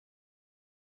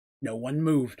 No one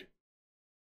moved.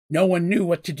 No one knew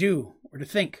what to do or to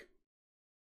think.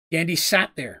 Dandy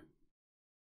sat there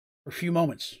for a few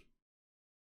moments,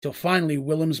 till finally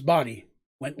Willem's body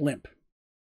went limp.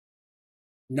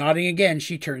 Nodding again,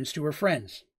 she turns to her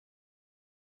friends.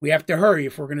 "We have to hurry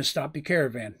if we're going to stop the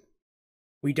caravan.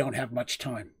 We don't have much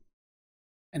time."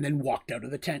 And then walked out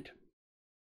of the tent.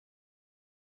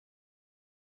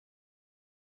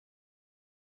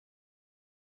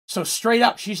 So straight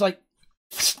up, she's like,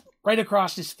 right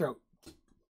across his throat.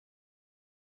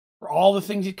 For all the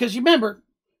things, because you remember,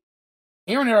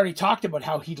 Aaron had already talked about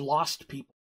how he'd lost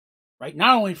people, right?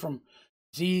 Not only from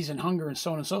disease and hunger and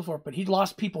so on and so forth, but he'd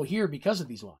lost people here because of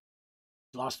these losses.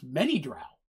 He lost many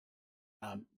drow.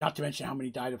 Not to mention how many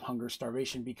died of hunger,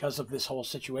 starvation because of this whole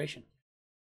situation.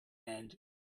 And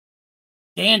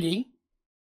Dandy,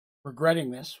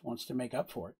 regretting this, wants to make up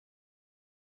for it.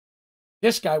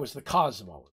 This guy was the cause of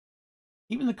all of it.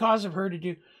 Even the cause of her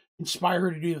to inspire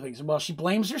her to do the things. And while she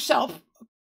blames herself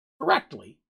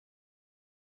correctly,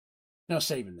 no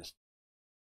saving this.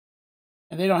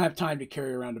 And they don't have time to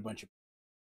carry around a bunch of.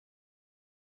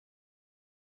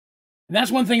 And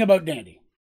that's one thing about Dandy.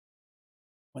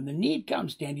 When the need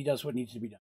comes, Dandy does what needs to be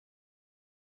done.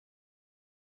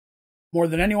 More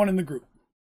than anyone in the group.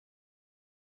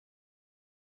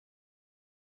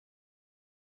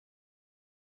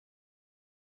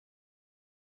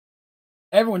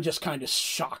 Everyone just kind of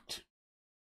shocked.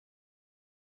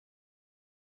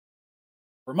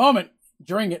 For a moment,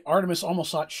 during it, Artemis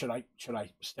almost thought, should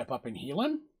I step up and heal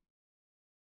him?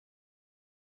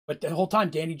 But the whole time,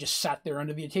 Dandy just sat there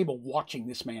under the table watching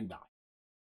this man die.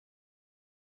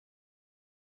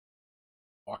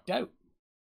 Walked out.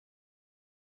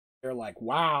 They're like,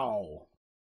 wow.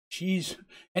 She's...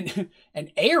 And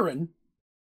Aaron,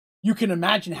 you can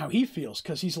imagine how he feels,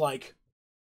 because he's like,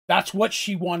 that's what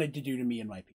she wanted to do to me and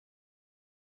my people.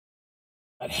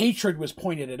 That hatred was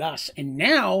pointed at us. And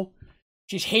now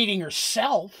she's hating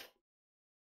herself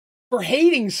for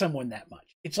hating someone that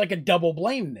much. It's like a double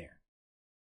blame there.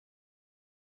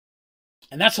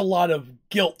 And that's a lot of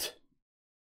guilt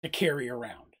to carry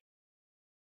around.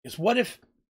 Because what if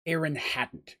Aaron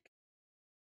hadn't?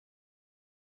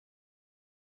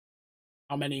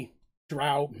 How many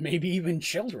drow, maybe even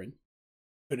children,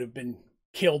 could have been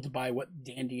killed by what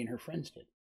Dandy and her friends did?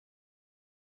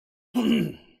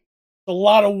 A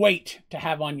lot of weight to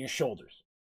have on your shoulders.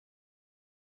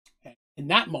 And in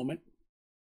that moment,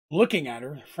 looking at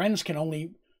her, friends can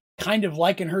only kind of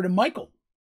liken her to Michael.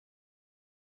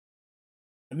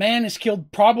 The man has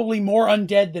killed probably more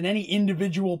undead than any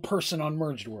individual person on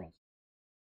Merged World.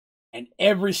 And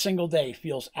every single day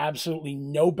feels absolutely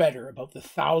no better about the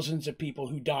thousands of people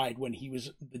who died when he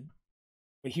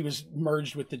was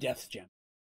merged with the Death Gem.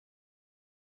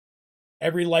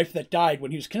 Every life that died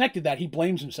when he was connected to that, he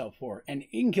blames himself for. And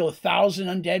he can kill 1,000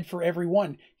 undead for every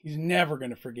one. He's never going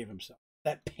to forgive himself.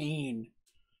 That pain,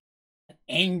 that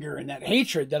anger, and that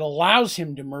hatred that allows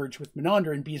him to merge with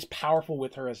Menandra and be as powerful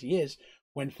with her as he is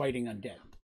when fighting undead.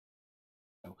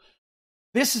 So,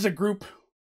 this is a group of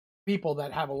people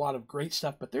that have a lot of great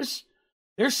stuff, but there's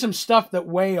there's some stuff that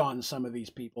weigh on some of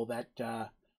these people that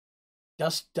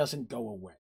just doesn't go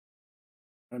away.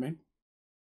 You know what I mean?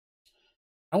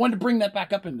 I wanted to bring that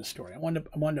back up in the story. I wanted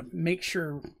to make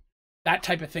sure that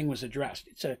type of thing was addressed.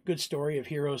 It's a good story of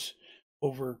heroes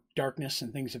over darkness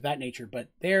and things of that nature, but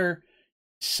they're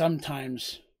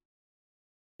sometimes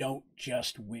don't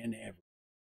just win everything.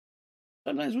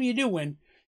 Sometimes when you do win,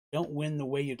 you don't win the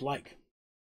way you'd like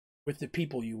with the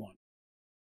people you want.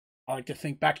 I like to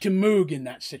think back to Moog in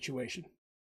that situation.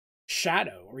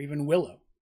 Shadow, or even Willow.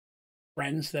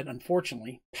 Friends that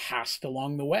unfortunately passed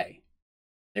along the way.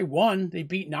 They won, they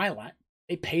beat Nylat.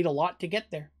 They paid a lot to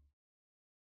get there.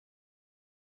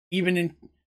 Even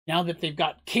now that they've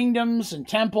got kingdoms and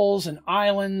temples and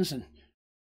islands, and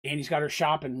Danny's got her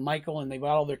shop and Michael, and they've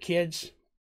got all their kids,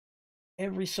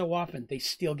 every so often they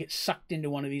still get sucked into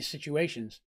one of these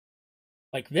situations.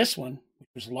 Like this one, which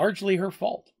was largely her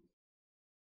fault.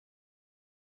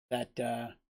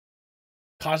 That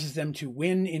causes them to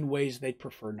win in ways they'd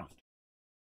prefer not.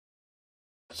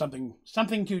 Something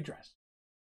to address.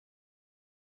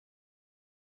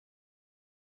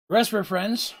 The rest of her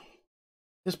friends, at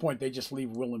this point, they just leave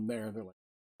Willem there. They're like,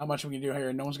 how much we can do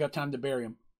here? No one's got time to bury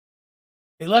him.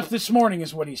 They left this morning,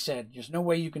 is what he said. There's no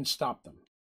way you can stop them.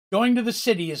 Going to the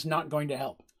city is not going to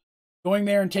help. Going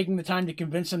there and taking the time to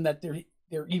convince them that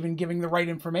they're even giving the right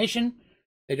information,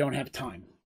 they don't have time.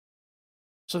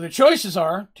 So the choices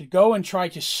are to go and try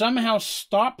to somehow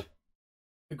stop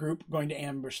the group going to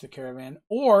ambush the caravan,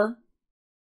 or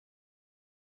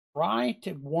try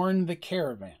to warn the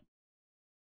caravan.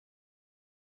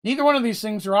 Neither one of these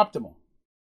things are optimal.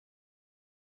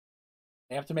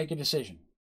 They have to make a decision.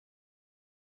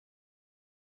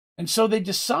 And so they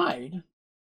decide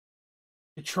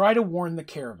to try to warn the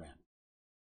caravan.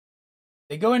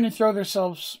 They go in and throw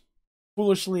themselves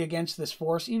foolishly against this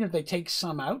force, even if they take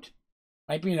some out.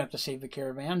 Might be enough to save the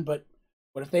caravan, but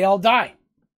what if they all die?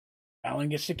 Alan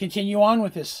gets to continue on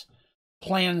with his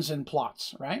plans and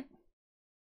plots, right?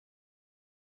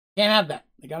 Can't have that.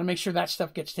 They got to make sure that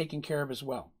stuff gets taken care of as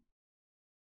well.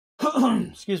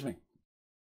 Excuse me.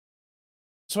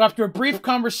 So after a brief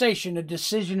conversation, a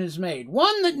decision is made.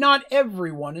 One that not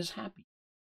everyone is happy.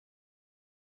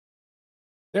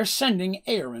 They're sending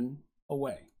Aaron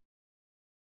away.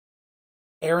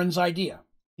 Aaron's idea.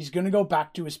 He's going to go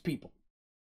back to his people.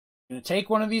 He's going to take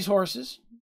one of these horses,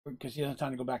 because he doesn't have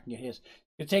time to go back and get his.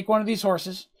 He's going to take one of these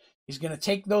horses. He's going to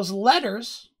take those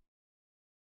letters,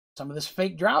 some of this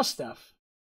fake drow stuff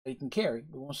that he can carry,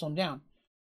 we won't slow him down,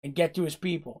 and get to his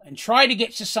people and try to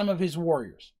get to some of his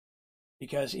warriors.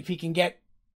 Because if he can get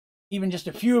even just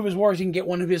a few of his warriors, he can get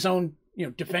one of his own,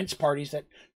 defense parties that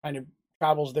kind of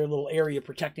travels their little area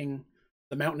protecting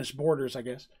the mountainous borders, I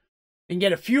guess. And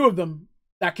get a few of them,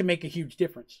 that can make a huge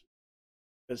difference.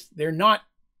 Because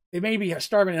they may be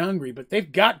starving and hungry, but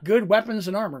they've got good weapons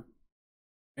and armor.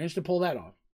 Managed to pull that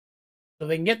off. So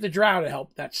they can get the drow to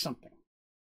help, that's something.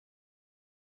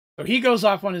 So he goes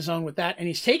off on his own with that, and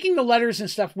he's taking the letters and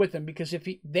stuff with him, because if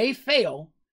they fail,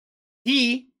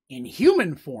 he, in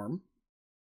human form,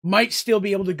 might still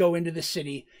be able to go into the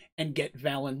city and get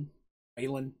Valen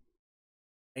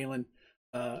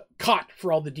caught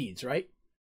for all the deeds, right?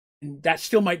 And that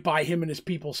still might buy him and his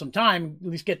people some time, at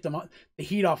least get them the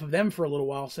heat off of them for a little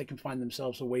while so they can find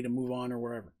themselves a way to move on or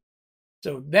wherever.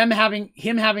 So him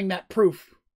having that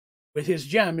proof with his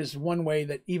gem is one way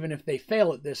that even if they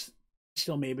fail at this, he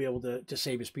still may be able to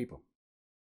save his people.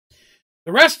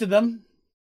 The rest of them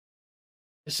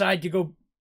decide to go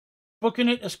booking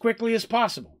it as quickly as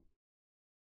possible.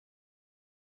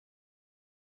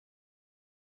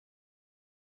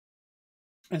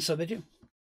 And so they do.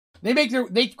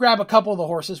 They grab a couple of the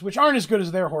horses, which aren't as good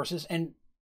as their horses, and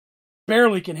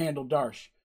barely can handle Darsh,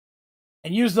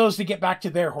 and use those to get back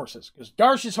to their horses. Because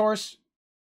Darsh's horse,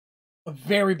 a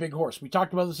very big horse. We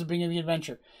talked about this at the beginning of the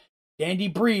adventure. Dandy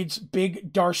breeds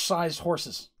big Darsh-sized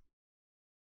horses.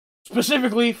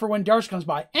 Specifically for when Darsh comes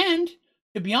by. And,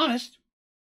 to be honest,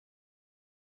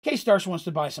 in case Darsh wants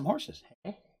to buy some horses.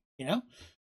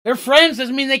 They're friends,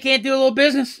 doesn't mean they can't do a little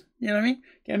business. You know what I mean?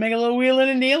 Can't make a little wheeling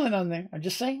and dealing on there. I'm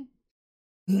just saying.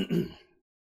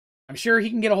 I'm sure he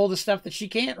can get a hold of stuff that she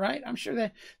can't, right? I'm sure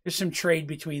that there's some trade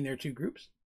between their two groups.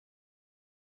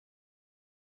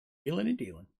 Wheeling and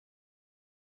dealing.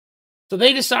 So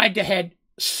they decide to head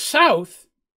south,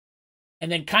 and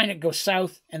then kind of go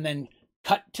south and then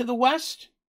cut to the west.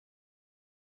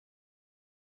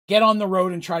 Get on the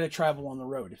road and try to travel on the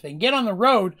road. If they can get on the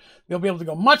road, they'll be able to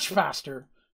go much faster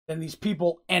than these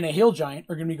people and a hill giant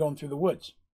are going to be going through the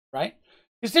woods, right?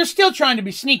 Because they're still trying to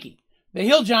be sneaky. the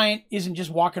hill giant isn't just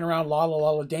walking around la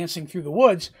la la dancing through the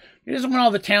woods. He doesn't want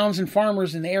all the towns and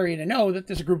farmers in the area to know that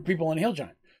there's a group of people in a hill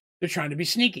giant. They're trying to be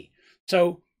sneaky.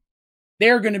 So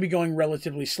they're going to be going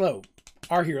relatively slow.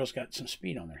 Our heroes got some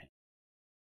speed on their hands.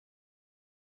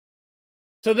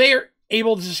 So they are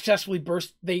able to successfully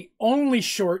burst. They only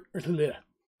sleep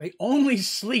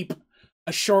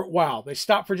a short while. They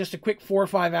stop for just a quick 4 or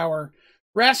 5 hour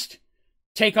rest,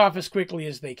 take off as quickly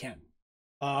as they can.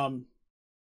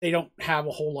 They don't have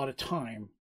a whole lot of time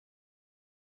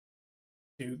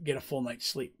to get a full night's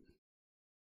sleep.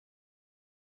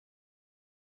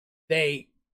 They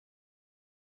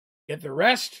get their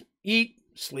rest, eat,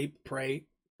 sleep, pray,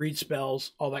 read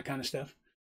spells, all that kind of stuff.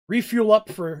 Refuel up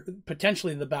for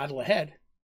potentially the battle ahead.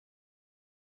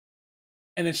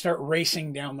 And then start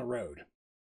racing down the road.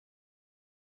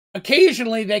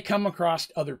 Occasionally, they come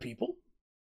across other people.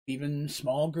 Even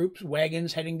small groups,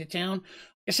 wagons heading to town.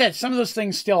 Like I said, some of those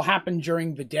things still happen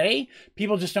during the day.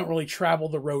 People just don't really travel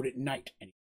the road at night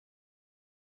anymore.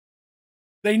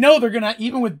 They know they're going to,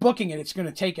 even with booking it, it's going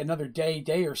to take another day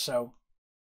or so.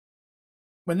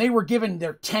 When they were given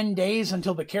their 10 days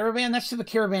until the caravan, that's till the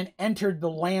caravan entered the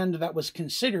land that was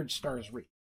considered Stars Reach.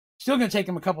 Still going to take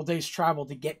them a couple days travel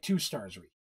to get to Stars Reach.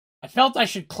 I felt I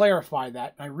should clarify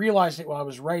that. I realized it while I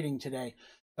was writing today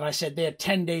that I said they had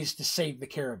 10 days to save the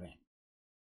caravan.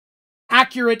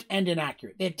 Accurate and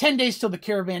inaccurate. They had 10 days till the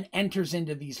caravan enters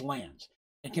into these lands.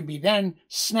 It can be then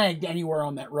snagged anywhere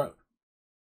on that road.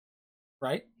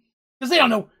 Right? Because they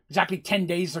don't know exactly 10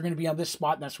 days they're going to be on this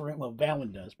spot, and that's where, well,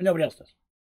 Valen does, but nobody else does.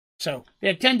 So they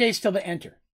had 10 days till they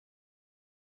enter.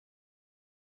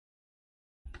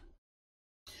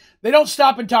 They don't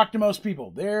stop and talk to most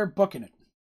people. They're booking it.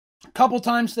 A couple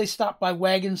times they stop by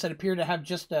wagons that appear to have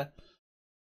just a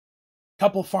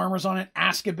couple farmers on it,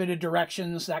 ask a bit of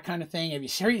directions, that kind of thing. Have you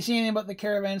seen anything about the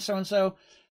caravan, so-and-so?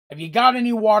 Have you got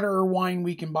any water or wine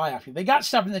we can buy off you? They got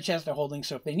stuff in the chest they're holding,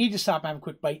 so if they need to stop and have a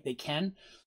quick bite, they can.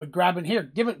 But grab it here.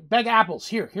 Give it bag of apples.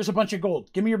 Here's a bunch of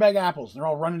gold. Give me your bag of apples. And they're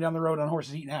all running down the road on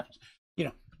horses eating apples. You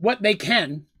know, what they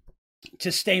can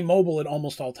to stay mobile at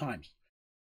almost all times.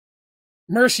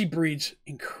 Mercy breeds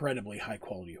incredibly high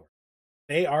quality horses.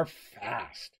 They are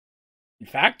fast. In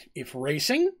fact, if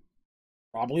racing,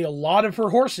 probably a lot of her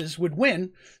horses would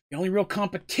win. The only real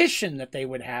competition that they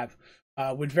would have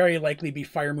would very likely be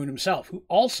Fire Moon himself, who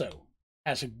also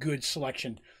has a good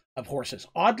selection of horses.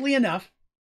 Oddly enough,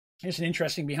 here's an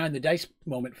interesting behind the dice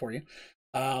moment for you.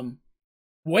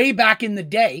 Way back in the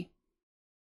day,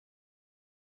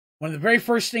 one of the very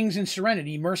first things in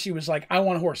Serenity, Mercy was like, I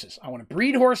want horses. I want to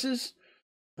breed horses.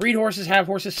 Breed horses, have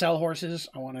horses, sell horses.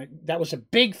 That was a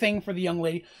big thing for the young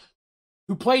lady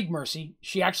who played Mercy.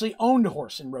 She actually owned a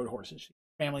horse and rode horses.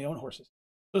 Family owned horses.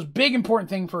 It was a big, important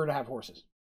thing for her to have horses.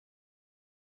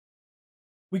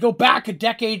 We go back a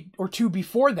decade or two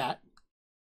before that,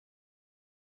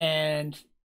 and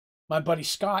my buddy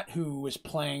Scott, who was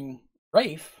playing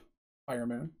Rafe, Fire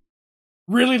Moon,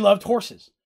 really loved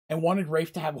horses and wanted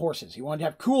Rafe to have horses. He wanted to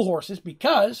have cool horses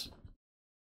because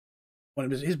one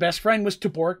of his best friend was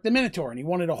Tobork the Minotaur, and he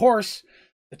wanted a horse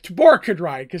that Tobork could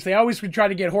ride, because they always would try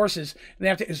to get horses, and they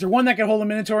have to, is there one that can hold a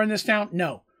Minotaur in this town?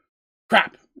 No.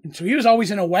 Crap. And so he was always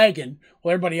in a wagon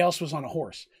while everybody else was on a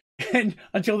horse. And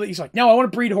until he's like, no, I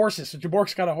want to breed horses. So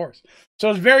Tobork's got a horse.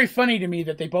 So it's very funny to me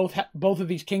that they both of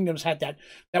these kingdoms had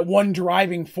that one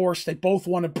driving force. They both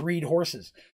want to breed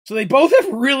horses. So they both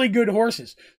have really good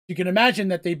horses. You can imagine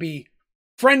that they'd be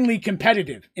friendly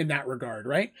competitive in that regard,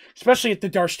 right? Especially at the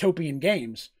Darstopian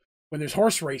games when there's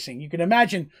horse racing. You can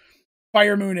imagine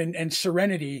Fire Moon and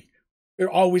Serenity are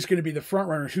always going to be the front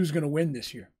runners. Who's going to win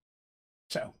this year?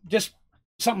 So just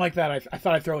something like that. I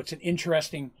thought I'd throw. It's an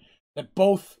interesting that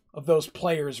both of those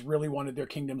players really wanted their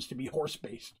kingdoms to be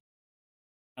horse-based.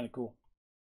 Kind of cool.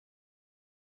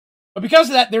 But because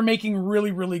of that, they're making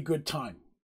really, really good time,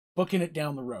 booking it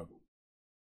down the road.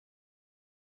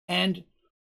 And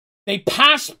they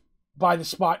pass by the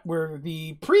spot where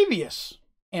the previous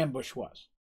ambush was.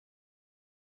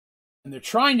 And they're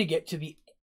trying to get to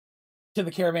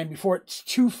the caravan before it's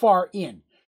too far in.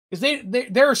 Because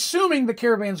they're assuming the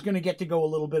caravan's going to get to go a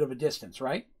little bit of a distance,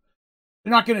 right?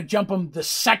 They're not going to jump them the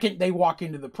second they walk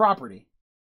into the property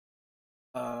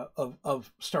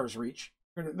of Stars Reach.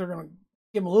 They're going to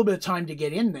give them a little bit of time to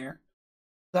get in there.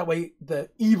 That way the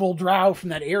evil drow from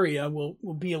that area will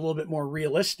be a little bit more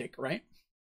realistic, right?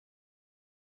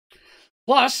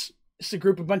 Plus, it's a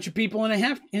bunch of people in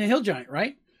a hill giant,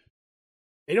 right?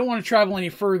 They don't want to travel any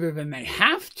further than they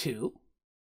have to,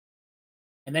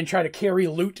 and then try to carry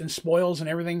loot and spoils and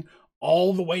everything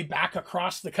all the way back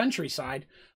across the countryside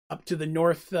up to the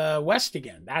northwest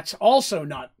again. That's also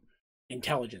not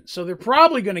intelligence. So they're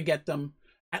probably going to get them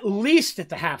at least at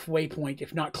the halfway point,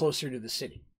 if not closer to the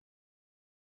city.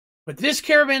 But this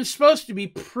caravan's supposed to be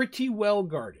pretty well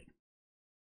guarded.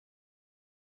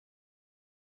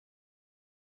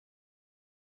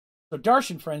 So Darsh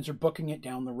and friends are booking it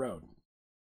down the road.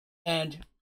 And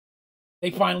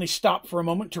they finally stop for a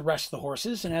moment to rest the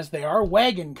horses. And as they are, a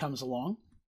wagon comes along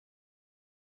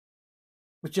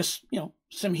with just,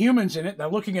 some humans in it. They're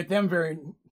looking at them very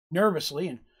nervously.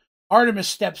 And Artemis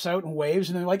steps out and waves.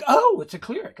 And they're like, oh, it's a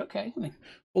cleric. Okay. And they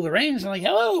pull the reins and they're like,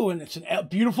 hello. And it's a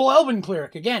beautiful elven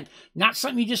cleric. Again, not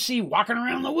something you just see walking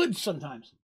around the woods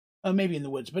sometimes. Maybe in the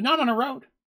woods, but not on a road.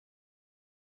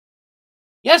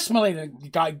 Yes, my lady. The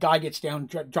guy gets down,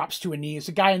 drops to a knee. There's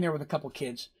a guy in there with a couple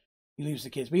kids. He leaves the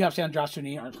kids. But he hops down, drops to a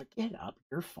knee. I was like, get up.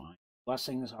 You're fine.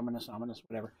 Blessings, ominous,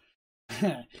 whatever.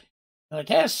 They're like,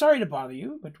 hey, sorry to bother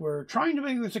you, but we're trying to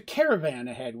there's a caravan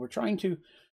ahead. We're trying to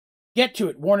get to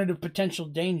it, warned of potential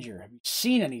danger. Have you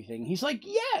seen anything? He's like,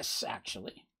 yes,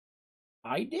 actually.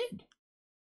 I did.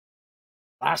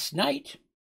 Last night,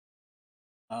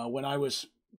 when I was,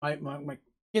 my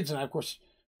kids and I, of course,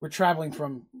 were traveling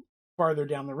from farther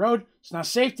down the road. It's not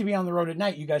safe to be on the road at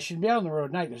night. You guys shouldn't be out on the road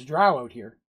at night. There's drow out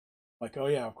here. Like, oh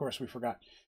yeah, of course we forgot.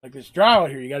 Like, there's drow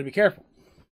out here. You got to be careful.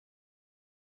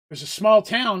 There's a small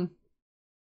town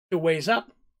a ways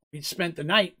up. We'd spent the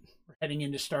night. We're heading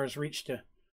into Star's Reach to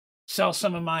sell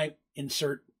some of my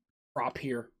insert prop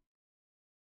here.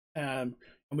 And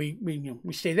we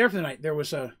stayed there for the night. There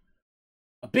was a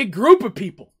big group of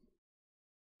people,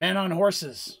 men on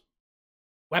horses,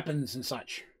 weapons and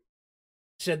such.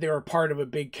 Said they were part of a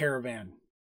big caravan.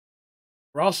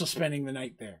 We're also spending the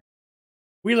night there.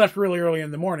 We left really early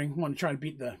in the morning. Wanted to try and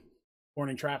beat the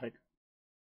morning traffic.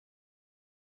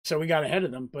 So we got ahead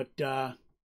of them, but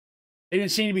they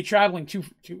didn't seem to be traveling too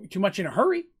much in a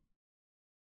hurry.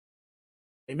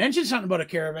 They mentioned something about a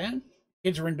caravan.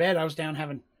 Kids were in bed. I was down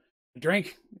having a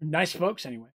drink. Nice folks,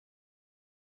 anyway.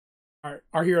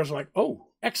 Our heroes are like, oh,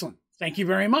 excellent. Thank you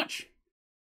very much.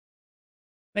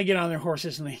 They get on their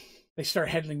horses and they start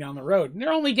heading down the road. And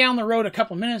they're only down the road a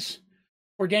couple minutes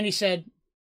where Denny said,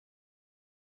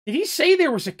 did he say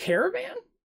there was a caravan?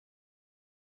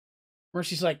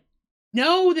 Mercy's like,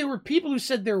 no, there were people who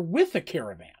said they're with a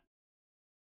caravan.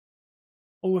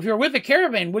 Well, if you're with a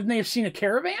caravan, wouldn't they have seen a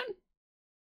caravan?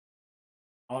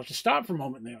 I'll have to stop for a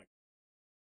moment. And they're like,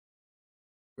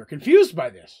 we're confused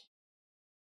by this.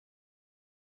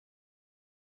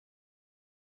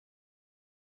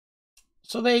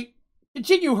 So they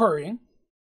continue hurrying,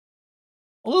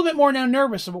 a little bit more now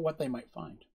nervous about what they might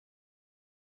find.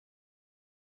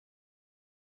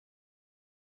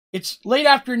 It's late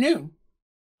afternoon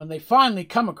when they finally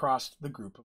come across the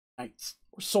group of knights,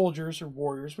 or soldiers, or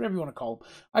warriors, whatever you want to call them.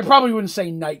 I probably wouldn't say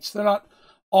knights. They're not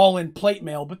all in plate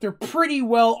mail, but they're pretty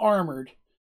well armored,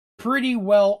 pretty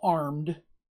well armed,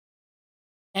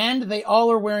 and they all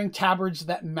are wearing tabards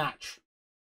that match.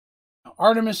 Now,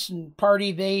 Artemis and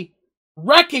party, they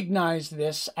recognize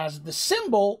this as the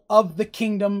symbol of the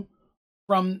kingdom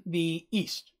from the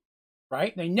east,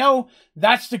 right? They know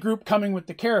that's the group coming with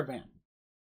the caravan.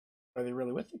 Are they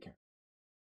really with the caravan?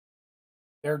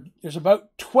 There's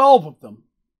about 12 of them,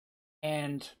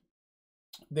 and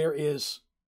there is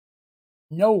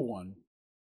no one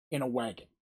in a wagon.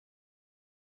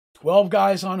 12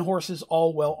 guys on horses,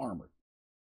 all well armored.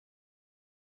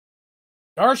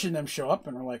 Darsh and them show up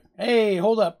and are like, hey,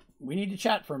 hold up. We need to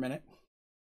chat for a minute.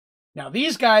 Now,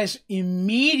 these guys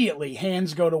immediately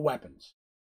hands go to weapons.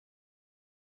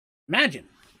 Imagine,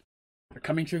 they're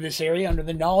coming through this area under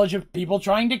the knowledge of people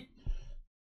trying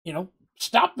to,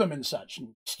 stop them and such and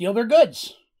steal their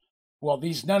goods. Well,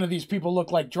 none of these people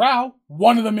look like drow.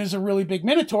 One of them is a really big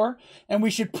minotaur, and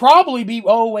we should probably be,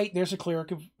 oh, wait, there's a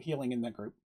cleric of healing in that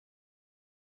group.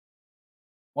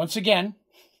 Once again,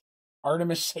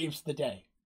 Artemis saves the day.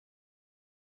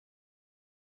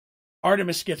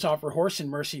 Artemis gets off her horse and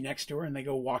Mercy next to her, and they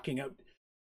go walking out.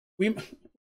 We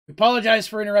apologize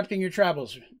for interrupting your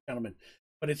travels, gentlemen,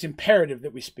 but it's imperative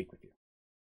that we speak with you.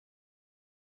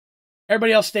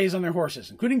 Everybody else stays on their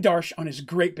horses, including Darsh on his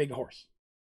great big horse.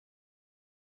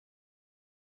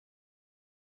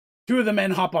 Two of the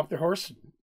men hop off their horse and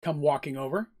come walking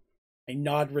over. They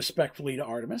nod respectfully to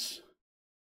Artemis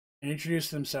and introduce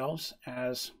themselves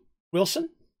as Wilson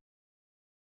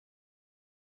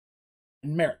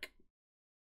and Merrick.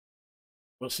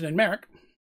 Wilson and Merrick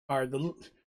are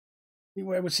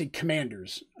I would say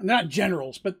commanders. Not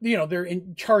generals, but, they're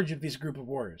in charge of this group of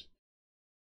warriors.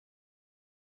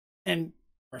 And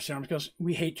Artemis goes,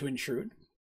 we hate to intrude.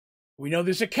 We know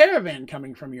there's a caravan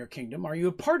coming from your kingdom. Are you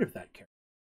a part of that caravan?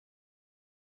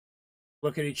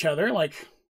 Look at each other like,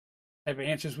 type of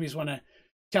answers we just want to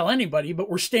tell anybody, but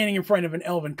we're standing in front of an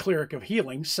elven cleric of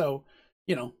healing, so,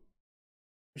 you know,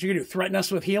 what you gonna do, threaten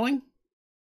us with healing?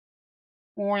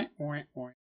 Like,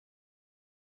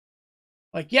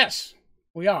 yes,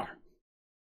 we are.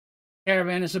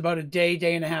 Caravan is about a day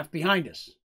and a half behind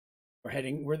us.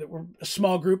 We're a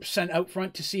small group sent out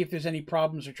front to see if there's any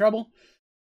problems or trouble.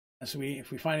 And so if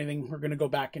we find anything, we're going to go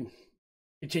back and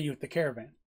continue with the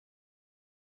caravan.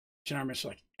 And Artemis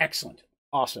like, excellent,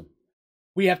 awesome.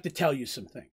 We have to tell you some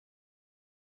things.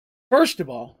 First of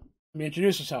all, let me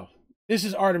introduce myself. This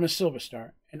is Artemis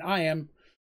Silverstar, and I am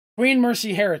Queen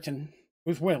Mercy Harriton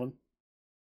with Willem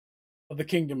of the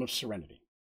Kingdom of Serenity.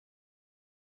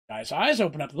 Guys' eyes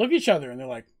open up to look at each other, and they're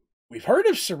like, we've heard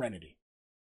of Serenity.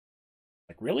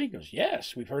 Like, really? He goes,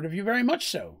 yes, we've heard of you very much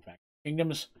so. In fact, the kingdom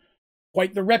has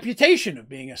quite the reputation of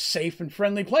being a safe and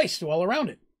friendly place to all around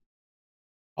it.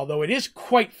 Although it is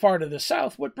quite far to the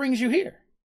south, what brings you here?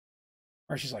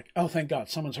 Mercy's like, oh, thank God,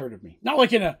 someone's heard of me. Not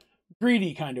like in a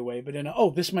greedy kind of way, but in a, oh,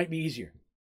 this might be easier.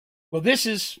 Well, this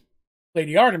is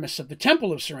Lady Artemis of the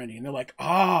Temple of Serenity. And they're like,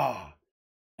 ah,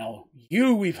 now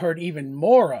you we've heard even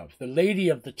more of, the Lady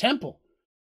of the Temple.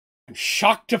 I'm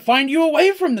shocked to find you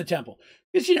away from the temple.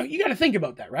 Because, you know, you got to think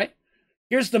about that, right?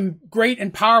 Here's the great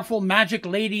and powerful magic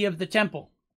lady of the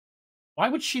temple. Why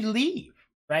would she leave,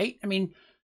 right? I mean,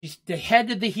 she's the head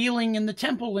of the healing in the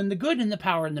temple and the good and the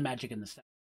power and the magic and the stuff,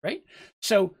 right?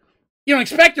 So you don't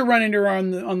expect to run into her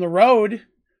on the road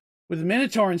with the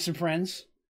Minotaur and some friends.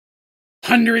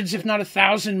 Hundreds, if not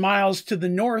 1,000 miles to the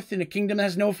north in a kingdom that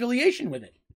has no affiliation with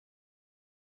it.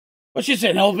 But she's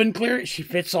an elven cleric. She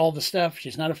fits all the stuff.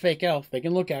 She's not a fake elf. They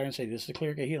can look at her and say, this is the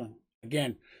cleric of healing.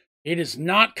 Again, it is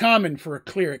not common for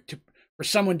for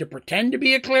someone to pretend to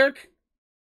be a cleric,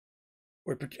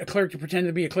 or a cleric to pretend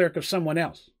to be a cleric of someone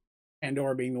else.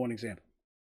 Pandora being the one example.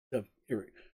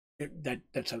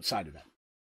 That's outside of that.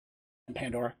 And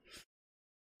Pandora.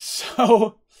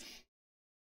 So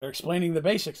they're explaining the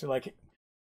basics. They're like,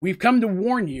 we've come to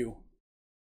warn you,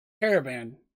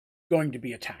 caravan going to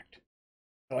be attacked.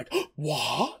 They're like,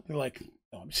 what? They're like,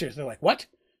 no, I'm serious. They're like, what?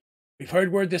 We've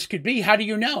heard where this could be. How do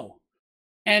you know?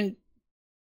 And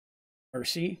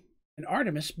Mercy and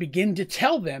Artemis begin to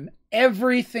tell them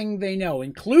everything they know,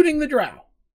 including the Drow.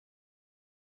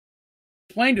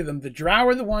 Explain to them the Drow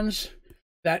are the ones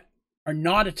that are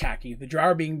not attacking. The Drow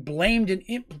are being blamed and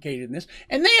implicated in this.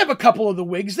 And they have a couple of the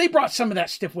wigs. They brought some of that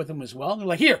stuff with them as well. They're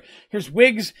like, here's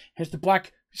wigs. Here's the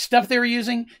black stuff they were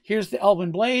using. Here's the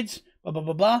elven blades, blah, blah,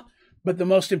 blah, blah. But the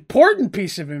most important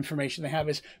piece of information they have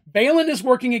is Balin is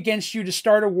working against you to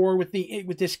start a war with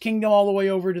this kingdom all the way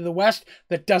over to the west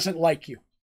that doesn't like you.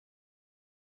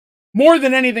 More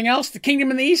than anything else, the kingdom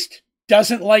in the east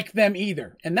doesn't like them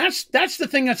either. And that's the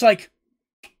thing that's like,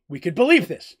 we could believe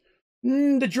this.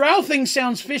 The Drow thing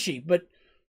sounds fishy, but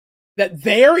that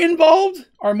they're involved,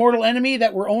 our mortal enemy,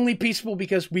 that we're only peaceful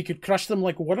because we could crush them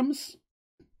like worms.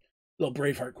 Little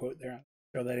Braveheart quote there. I'll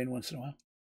throw that in once in a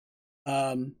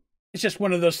while. It's just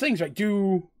one of those things, right?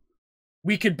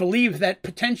 We could believe that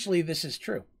potentially this is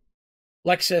true.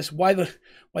 Lex says, why the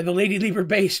lady leave her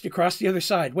base to cross the other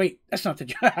side? Wait, that's not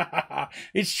the...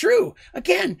 It's true.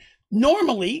 Again,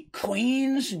 normally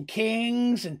queens and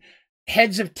kings and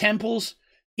heads of temples,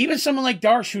 even someone like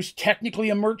Darsh, who's technically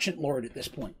a merchant lord at this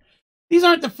point, these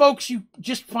aren't the folks you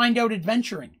just find out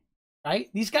adventuring, right?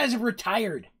 These guys have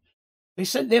retired. They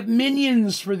said they have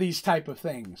minions for these type of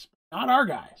things, not our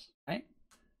guys.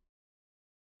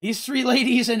 These three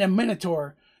ladies and a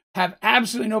Minotaur have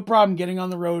absolutely no problem getting on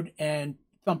the road and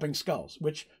thumping skulls,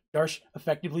 which Darsh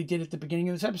effectively did at the beginning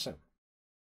of this episode.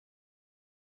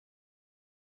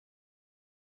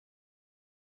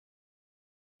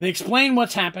 They explain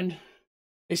what's happened.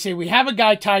 They say, we have a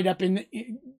guy tied up in...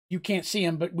 You can't see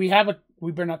him, but we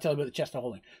better not tell about the chest of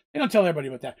holding. They don't tell everybody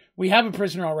about that. We have a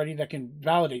prisoner already that can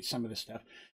validate some of this stuff.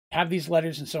 Have these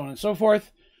letters and so on and so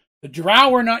forth. The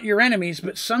Drow are not your enemies,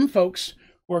 but some folks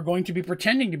who are going to be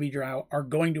pretending to be Drow are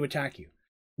going to attack you.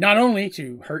 Not only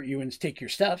to hurt you and take your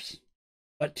stuffs,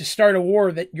 but to start a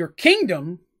war that your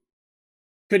kingdom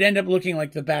could end up looking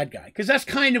like the bad guy. Because that's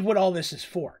kind of what all this is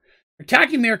for.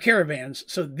 Attacking their caravans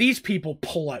so these people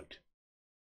pull out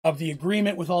of the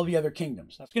agreement with all the other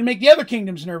kingdoms. That's going to make the other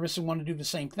kingdoms nervous and want to do the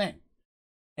same thing.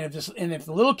 And if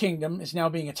the little kingdom is now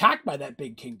being attacked by that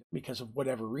big kingdom because of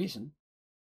whatever reason,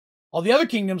 all the other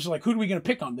kingdoms are like, who are we going to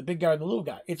pick on, the big guy or the little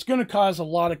guy? It's going to cause a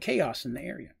lot of chaos in the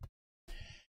area.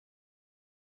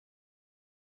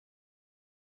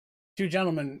 Two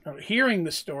gentlemen are hearing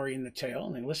the story in the tale,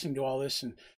 and they're listening to all this,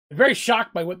 and they're very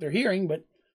shocked by what they're hearing, but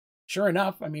sure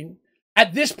enough, I mean,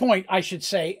 at this point, I should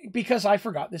say, because I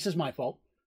forgot, this is my fault,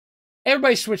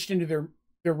 everybody switched into their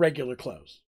their regular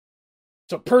clothes.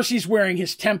 So Percy's wearing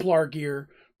his Templar gear.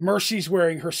 Mercy's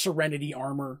wearing her Serenity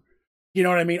armor. You know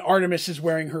what I mean? Artemis is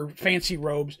wearing her fancy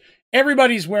robes.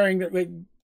 Everybody's wearing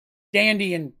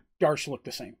Dandy and Darsh look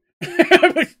the same.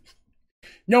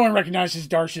 No one recognizes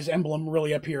Darsh's emblem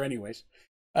really up here anyways.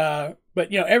 But,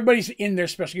 you know, everybody's in their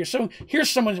special gear. So here's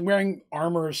someone wearing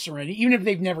armor of Serenity. Even if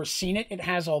they've never seen it, it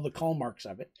has all the call marks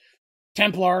of it.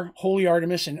 Templar, Holy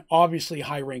Artemis, and obviously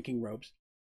high-ranking robes.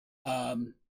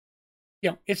 You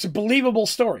know, it's a believable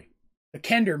story. The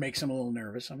Kender makes him a little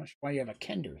nervous. I'm not sure why you have a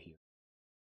Kender here.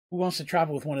 Who wants to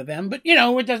travel with one of them? But, you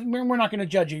know, it doesn't, we're not going to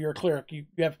judge you. You're a cleric. You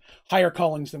have higher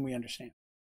callings than we understand.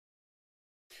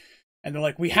 And they're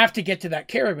like, we have to get to that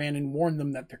caravan and warn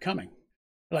them that they're coming.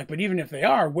 They're like, but even if they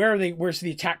are, where's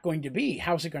the attack going to be?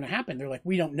 How's it going to happen? They're like,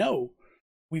 we don't know.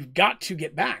 We've got to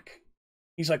get back.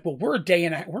 He's like, well, we're a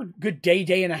good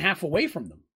day and a half away from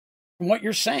them. From what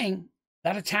you're saying,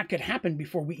 that attack could happen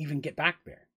before we even get back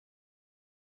there.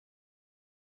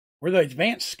 We're the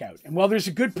advanced scout. And while there's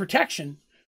a good protection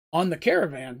on the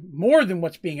caravan, more than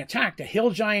what's being attacked, a hill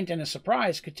giant and a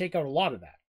surprise could take out a lot of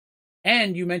that.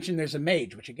 And you mentioned there's a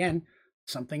mage, which again,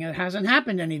 something that hasn't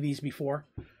happened any of these before.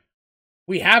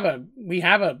 We have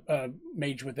a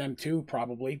mage with them too,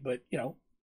 probably, but you know,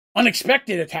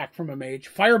 unexpected attack from a mage,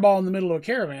 fireball in the middle of a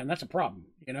caravan, that's a problem,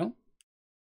 you know?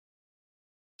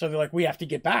 So they're like, we have to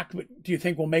get back, but do you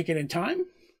think we'll make it in time?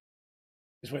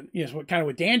 Is what kind of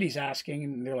what Dandy's asking,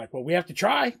 and they're like, well, we have to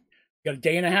try. We got a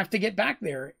day and a half to get back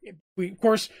there. Of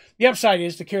course, the upside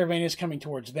is the caravan is coming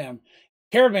towards them.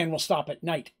 Caravan will stop at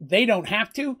night. They don't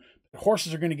have to. The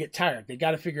horses are going to get tired. They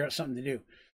got to figure out something to do.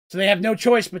 So they have no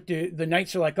choice, but the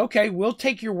knights are like, okay, we'll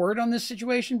take your word on this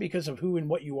situation because of who and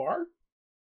what you are.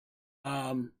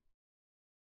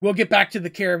 We'll get back to the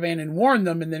caravan and warn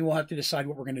them, and then we'll have to decide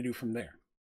what we're going to do from there.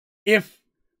 If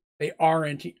they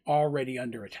aren't already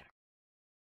under attack.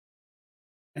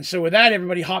 And so with that,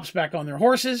 everybody hops back on their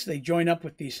horses. They join up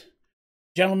with these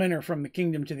gentlemen are from the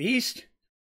kingdom to the east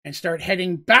and start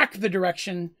heading back the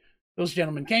direction those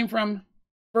gentlemen came from,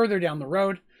 further down the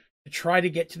road, to try to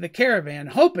get to the caravan,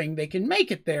 hoping they can make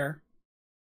it there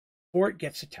before it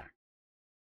gets attacked.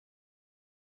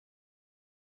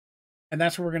 And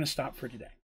that's where we're going to stop for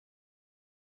today.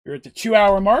 We're at the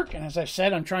 2-hour mark, and as I've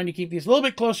said, I'm trying to keep these a little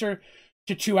bit closer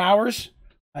to 2 hours.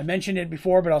 I mentioned it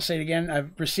before, but I'll say it again.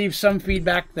 I've received some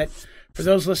feedback that for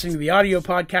those listening to the audio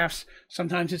podcasts,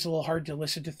 sometimes it's a little hard to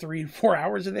listen to 3 and 4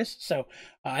 hours of this. So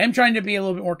I am trying to be a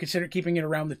little bit more considerate, keeping it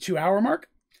around the 2-hour mark.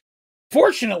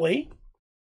 Fortunately,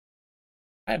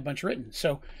 I had a bunch written.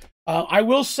 So I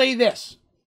will say this.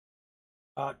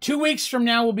 2 weeks from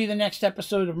now will be the next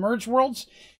episode of Merge Worlds.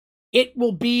 It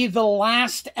will be the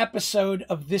last episode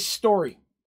of this story.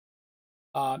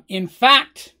 In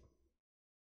fact,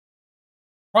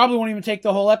 probably won't even take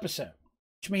the whole episode,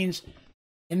 which means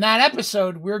in that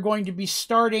episode, we're going to be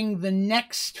starting the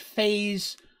next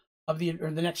phase of the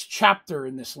next chapter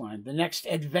in this line, the next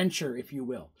adventure, if you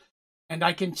will. And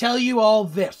I can tell you all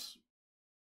this.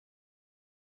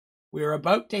 We're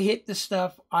about to hit the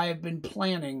stuff I have been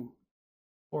planning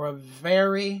for a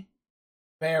very,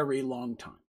 very long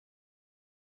time.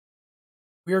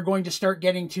 We are going to start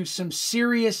getting to some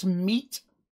serious meat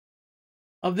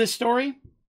of this story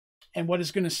and what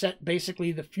is going to set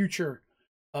basically the future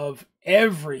of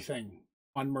everything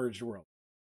on Merged World.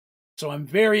 So I'm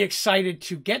very excited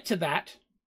to get to that.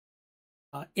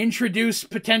 Introduce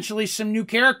potentially some new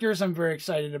characters I'm very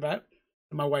excited about.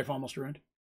 My wife almost ruined.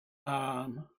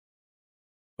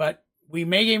 But we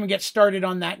may even get started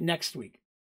on that next week.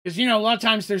 Because, you know, a lot of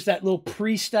times there's that little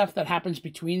pre-stuff that happens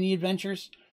between the adventures.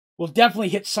 We'll definitely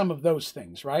hit some of those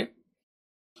things, right?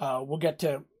 We'll get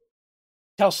to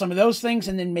tell some of those things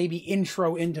and then maybe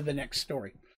intro into the next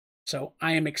story. So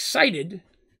I am excited to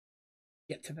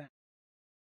get to that,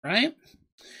 right?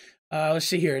 Let's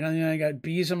see here. I got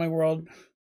bees on my world.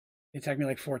 They attacked me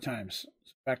like 4 times.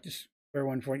 Back to square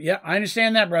one for it. Yeah, I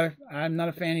understand that, brother. I'm not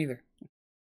a fan either.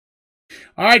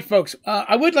 All right, folks.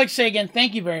 I would like to say again,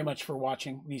 thank you very much for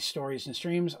watching these stories and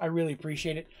streams. I really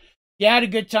appreciate it. If you had a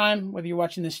good time, whether you're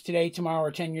watching this today, tomorrow,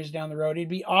 or 10 years down the road, it'd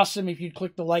be awesome if you'd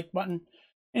click the like button.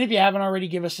 And if you haven't already,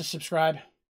 give us a subscribe.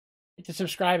 Hit the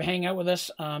subscribe, hang out with us.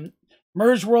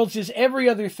 Merge Worlds is every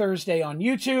other Thursday on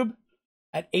YouTube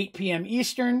at 8 p.m.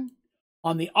 Eastern.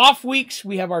 On the off weeks,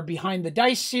 we have our Behind the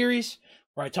Dice series,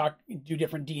 where I do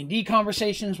different D&D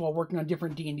conversations while working on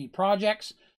different D&D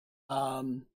projects.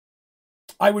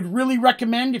 I would really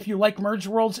recommend, if you like Merge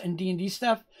Worlds and D&D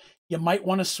stuff, you might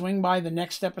want to swing by the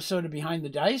next episode of Behind the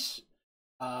Dice,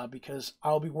 because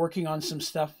I'll be working on some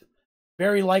stuff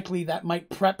very likely that might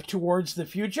prep towards the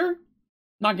future.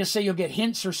 Not going to say you'll get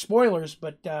hints or spoilers,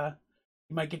 but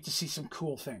you might get to see some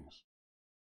cool things.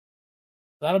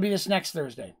 That'll be this next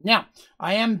Thursday. Now,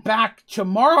 I am back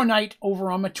tomorrow night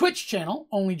over on my Twitch channel,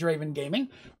 Only Draven Gaming.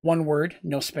 One word,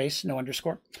 no space, no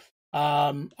underscore.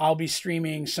 I'll be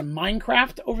streaming some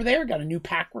Minecraft over there. Got a new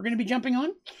pack we're going to be jumping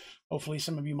on. Hopefully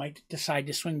some of you might decide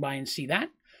to swing by and see that.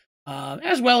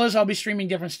 As well as I'll be streaming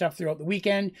different stuff throughout the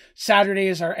weekend. Saturday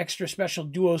is our extra special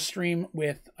duo stream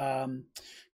with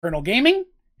Colonel Gaming.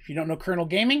 If you don't know Colonel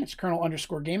Gaming, it's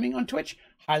Colonel_Gaming on Twitch.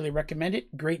 Highly recommend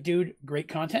it. Great dude, great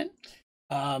content.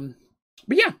 But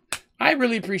yeah, I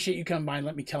really appreciate you coming by and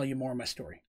let me tell you more of my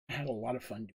story. I had a lot of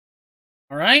fun.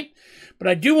 All right? But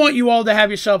I do want you all to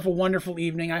have yourself a wonderful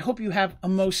evening. I hope you have a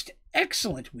most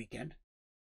excellent weekend.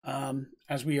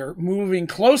 As we are moving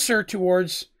closer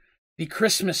towards the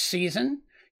Christmas season,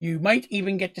 you might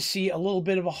even get to see a little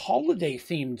bit of a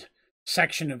holiday-themed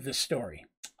section of this story.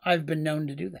 I've been known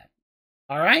to do that.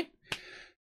 All right?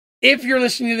 If you're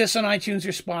listening to this on iTunes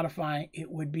or Spotify,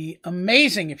 it would be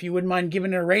amazing if you wouldn't mind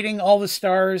giving it a rating, all the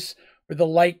stars or the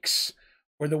likes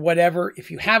or the whatever. If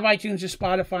you have iTunes or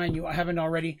Spotify and you haven't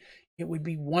already, it would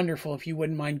be wonderful if you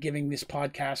wouldn't mind giving this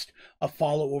podcast a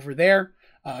follow over there.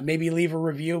 Maybe leave a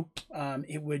review.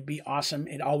 It would be awesome.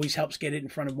 It always helps get it in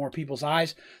front of more people's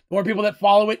eyes. The more people that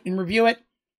follow it and review it,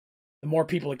 the more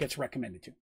people it gets recommended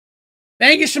to.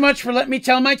 Thank you so much for letting me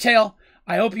tell my tale.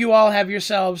 I hope you all have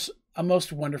yourselves a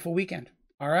most wonderful weekend.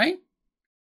 All right?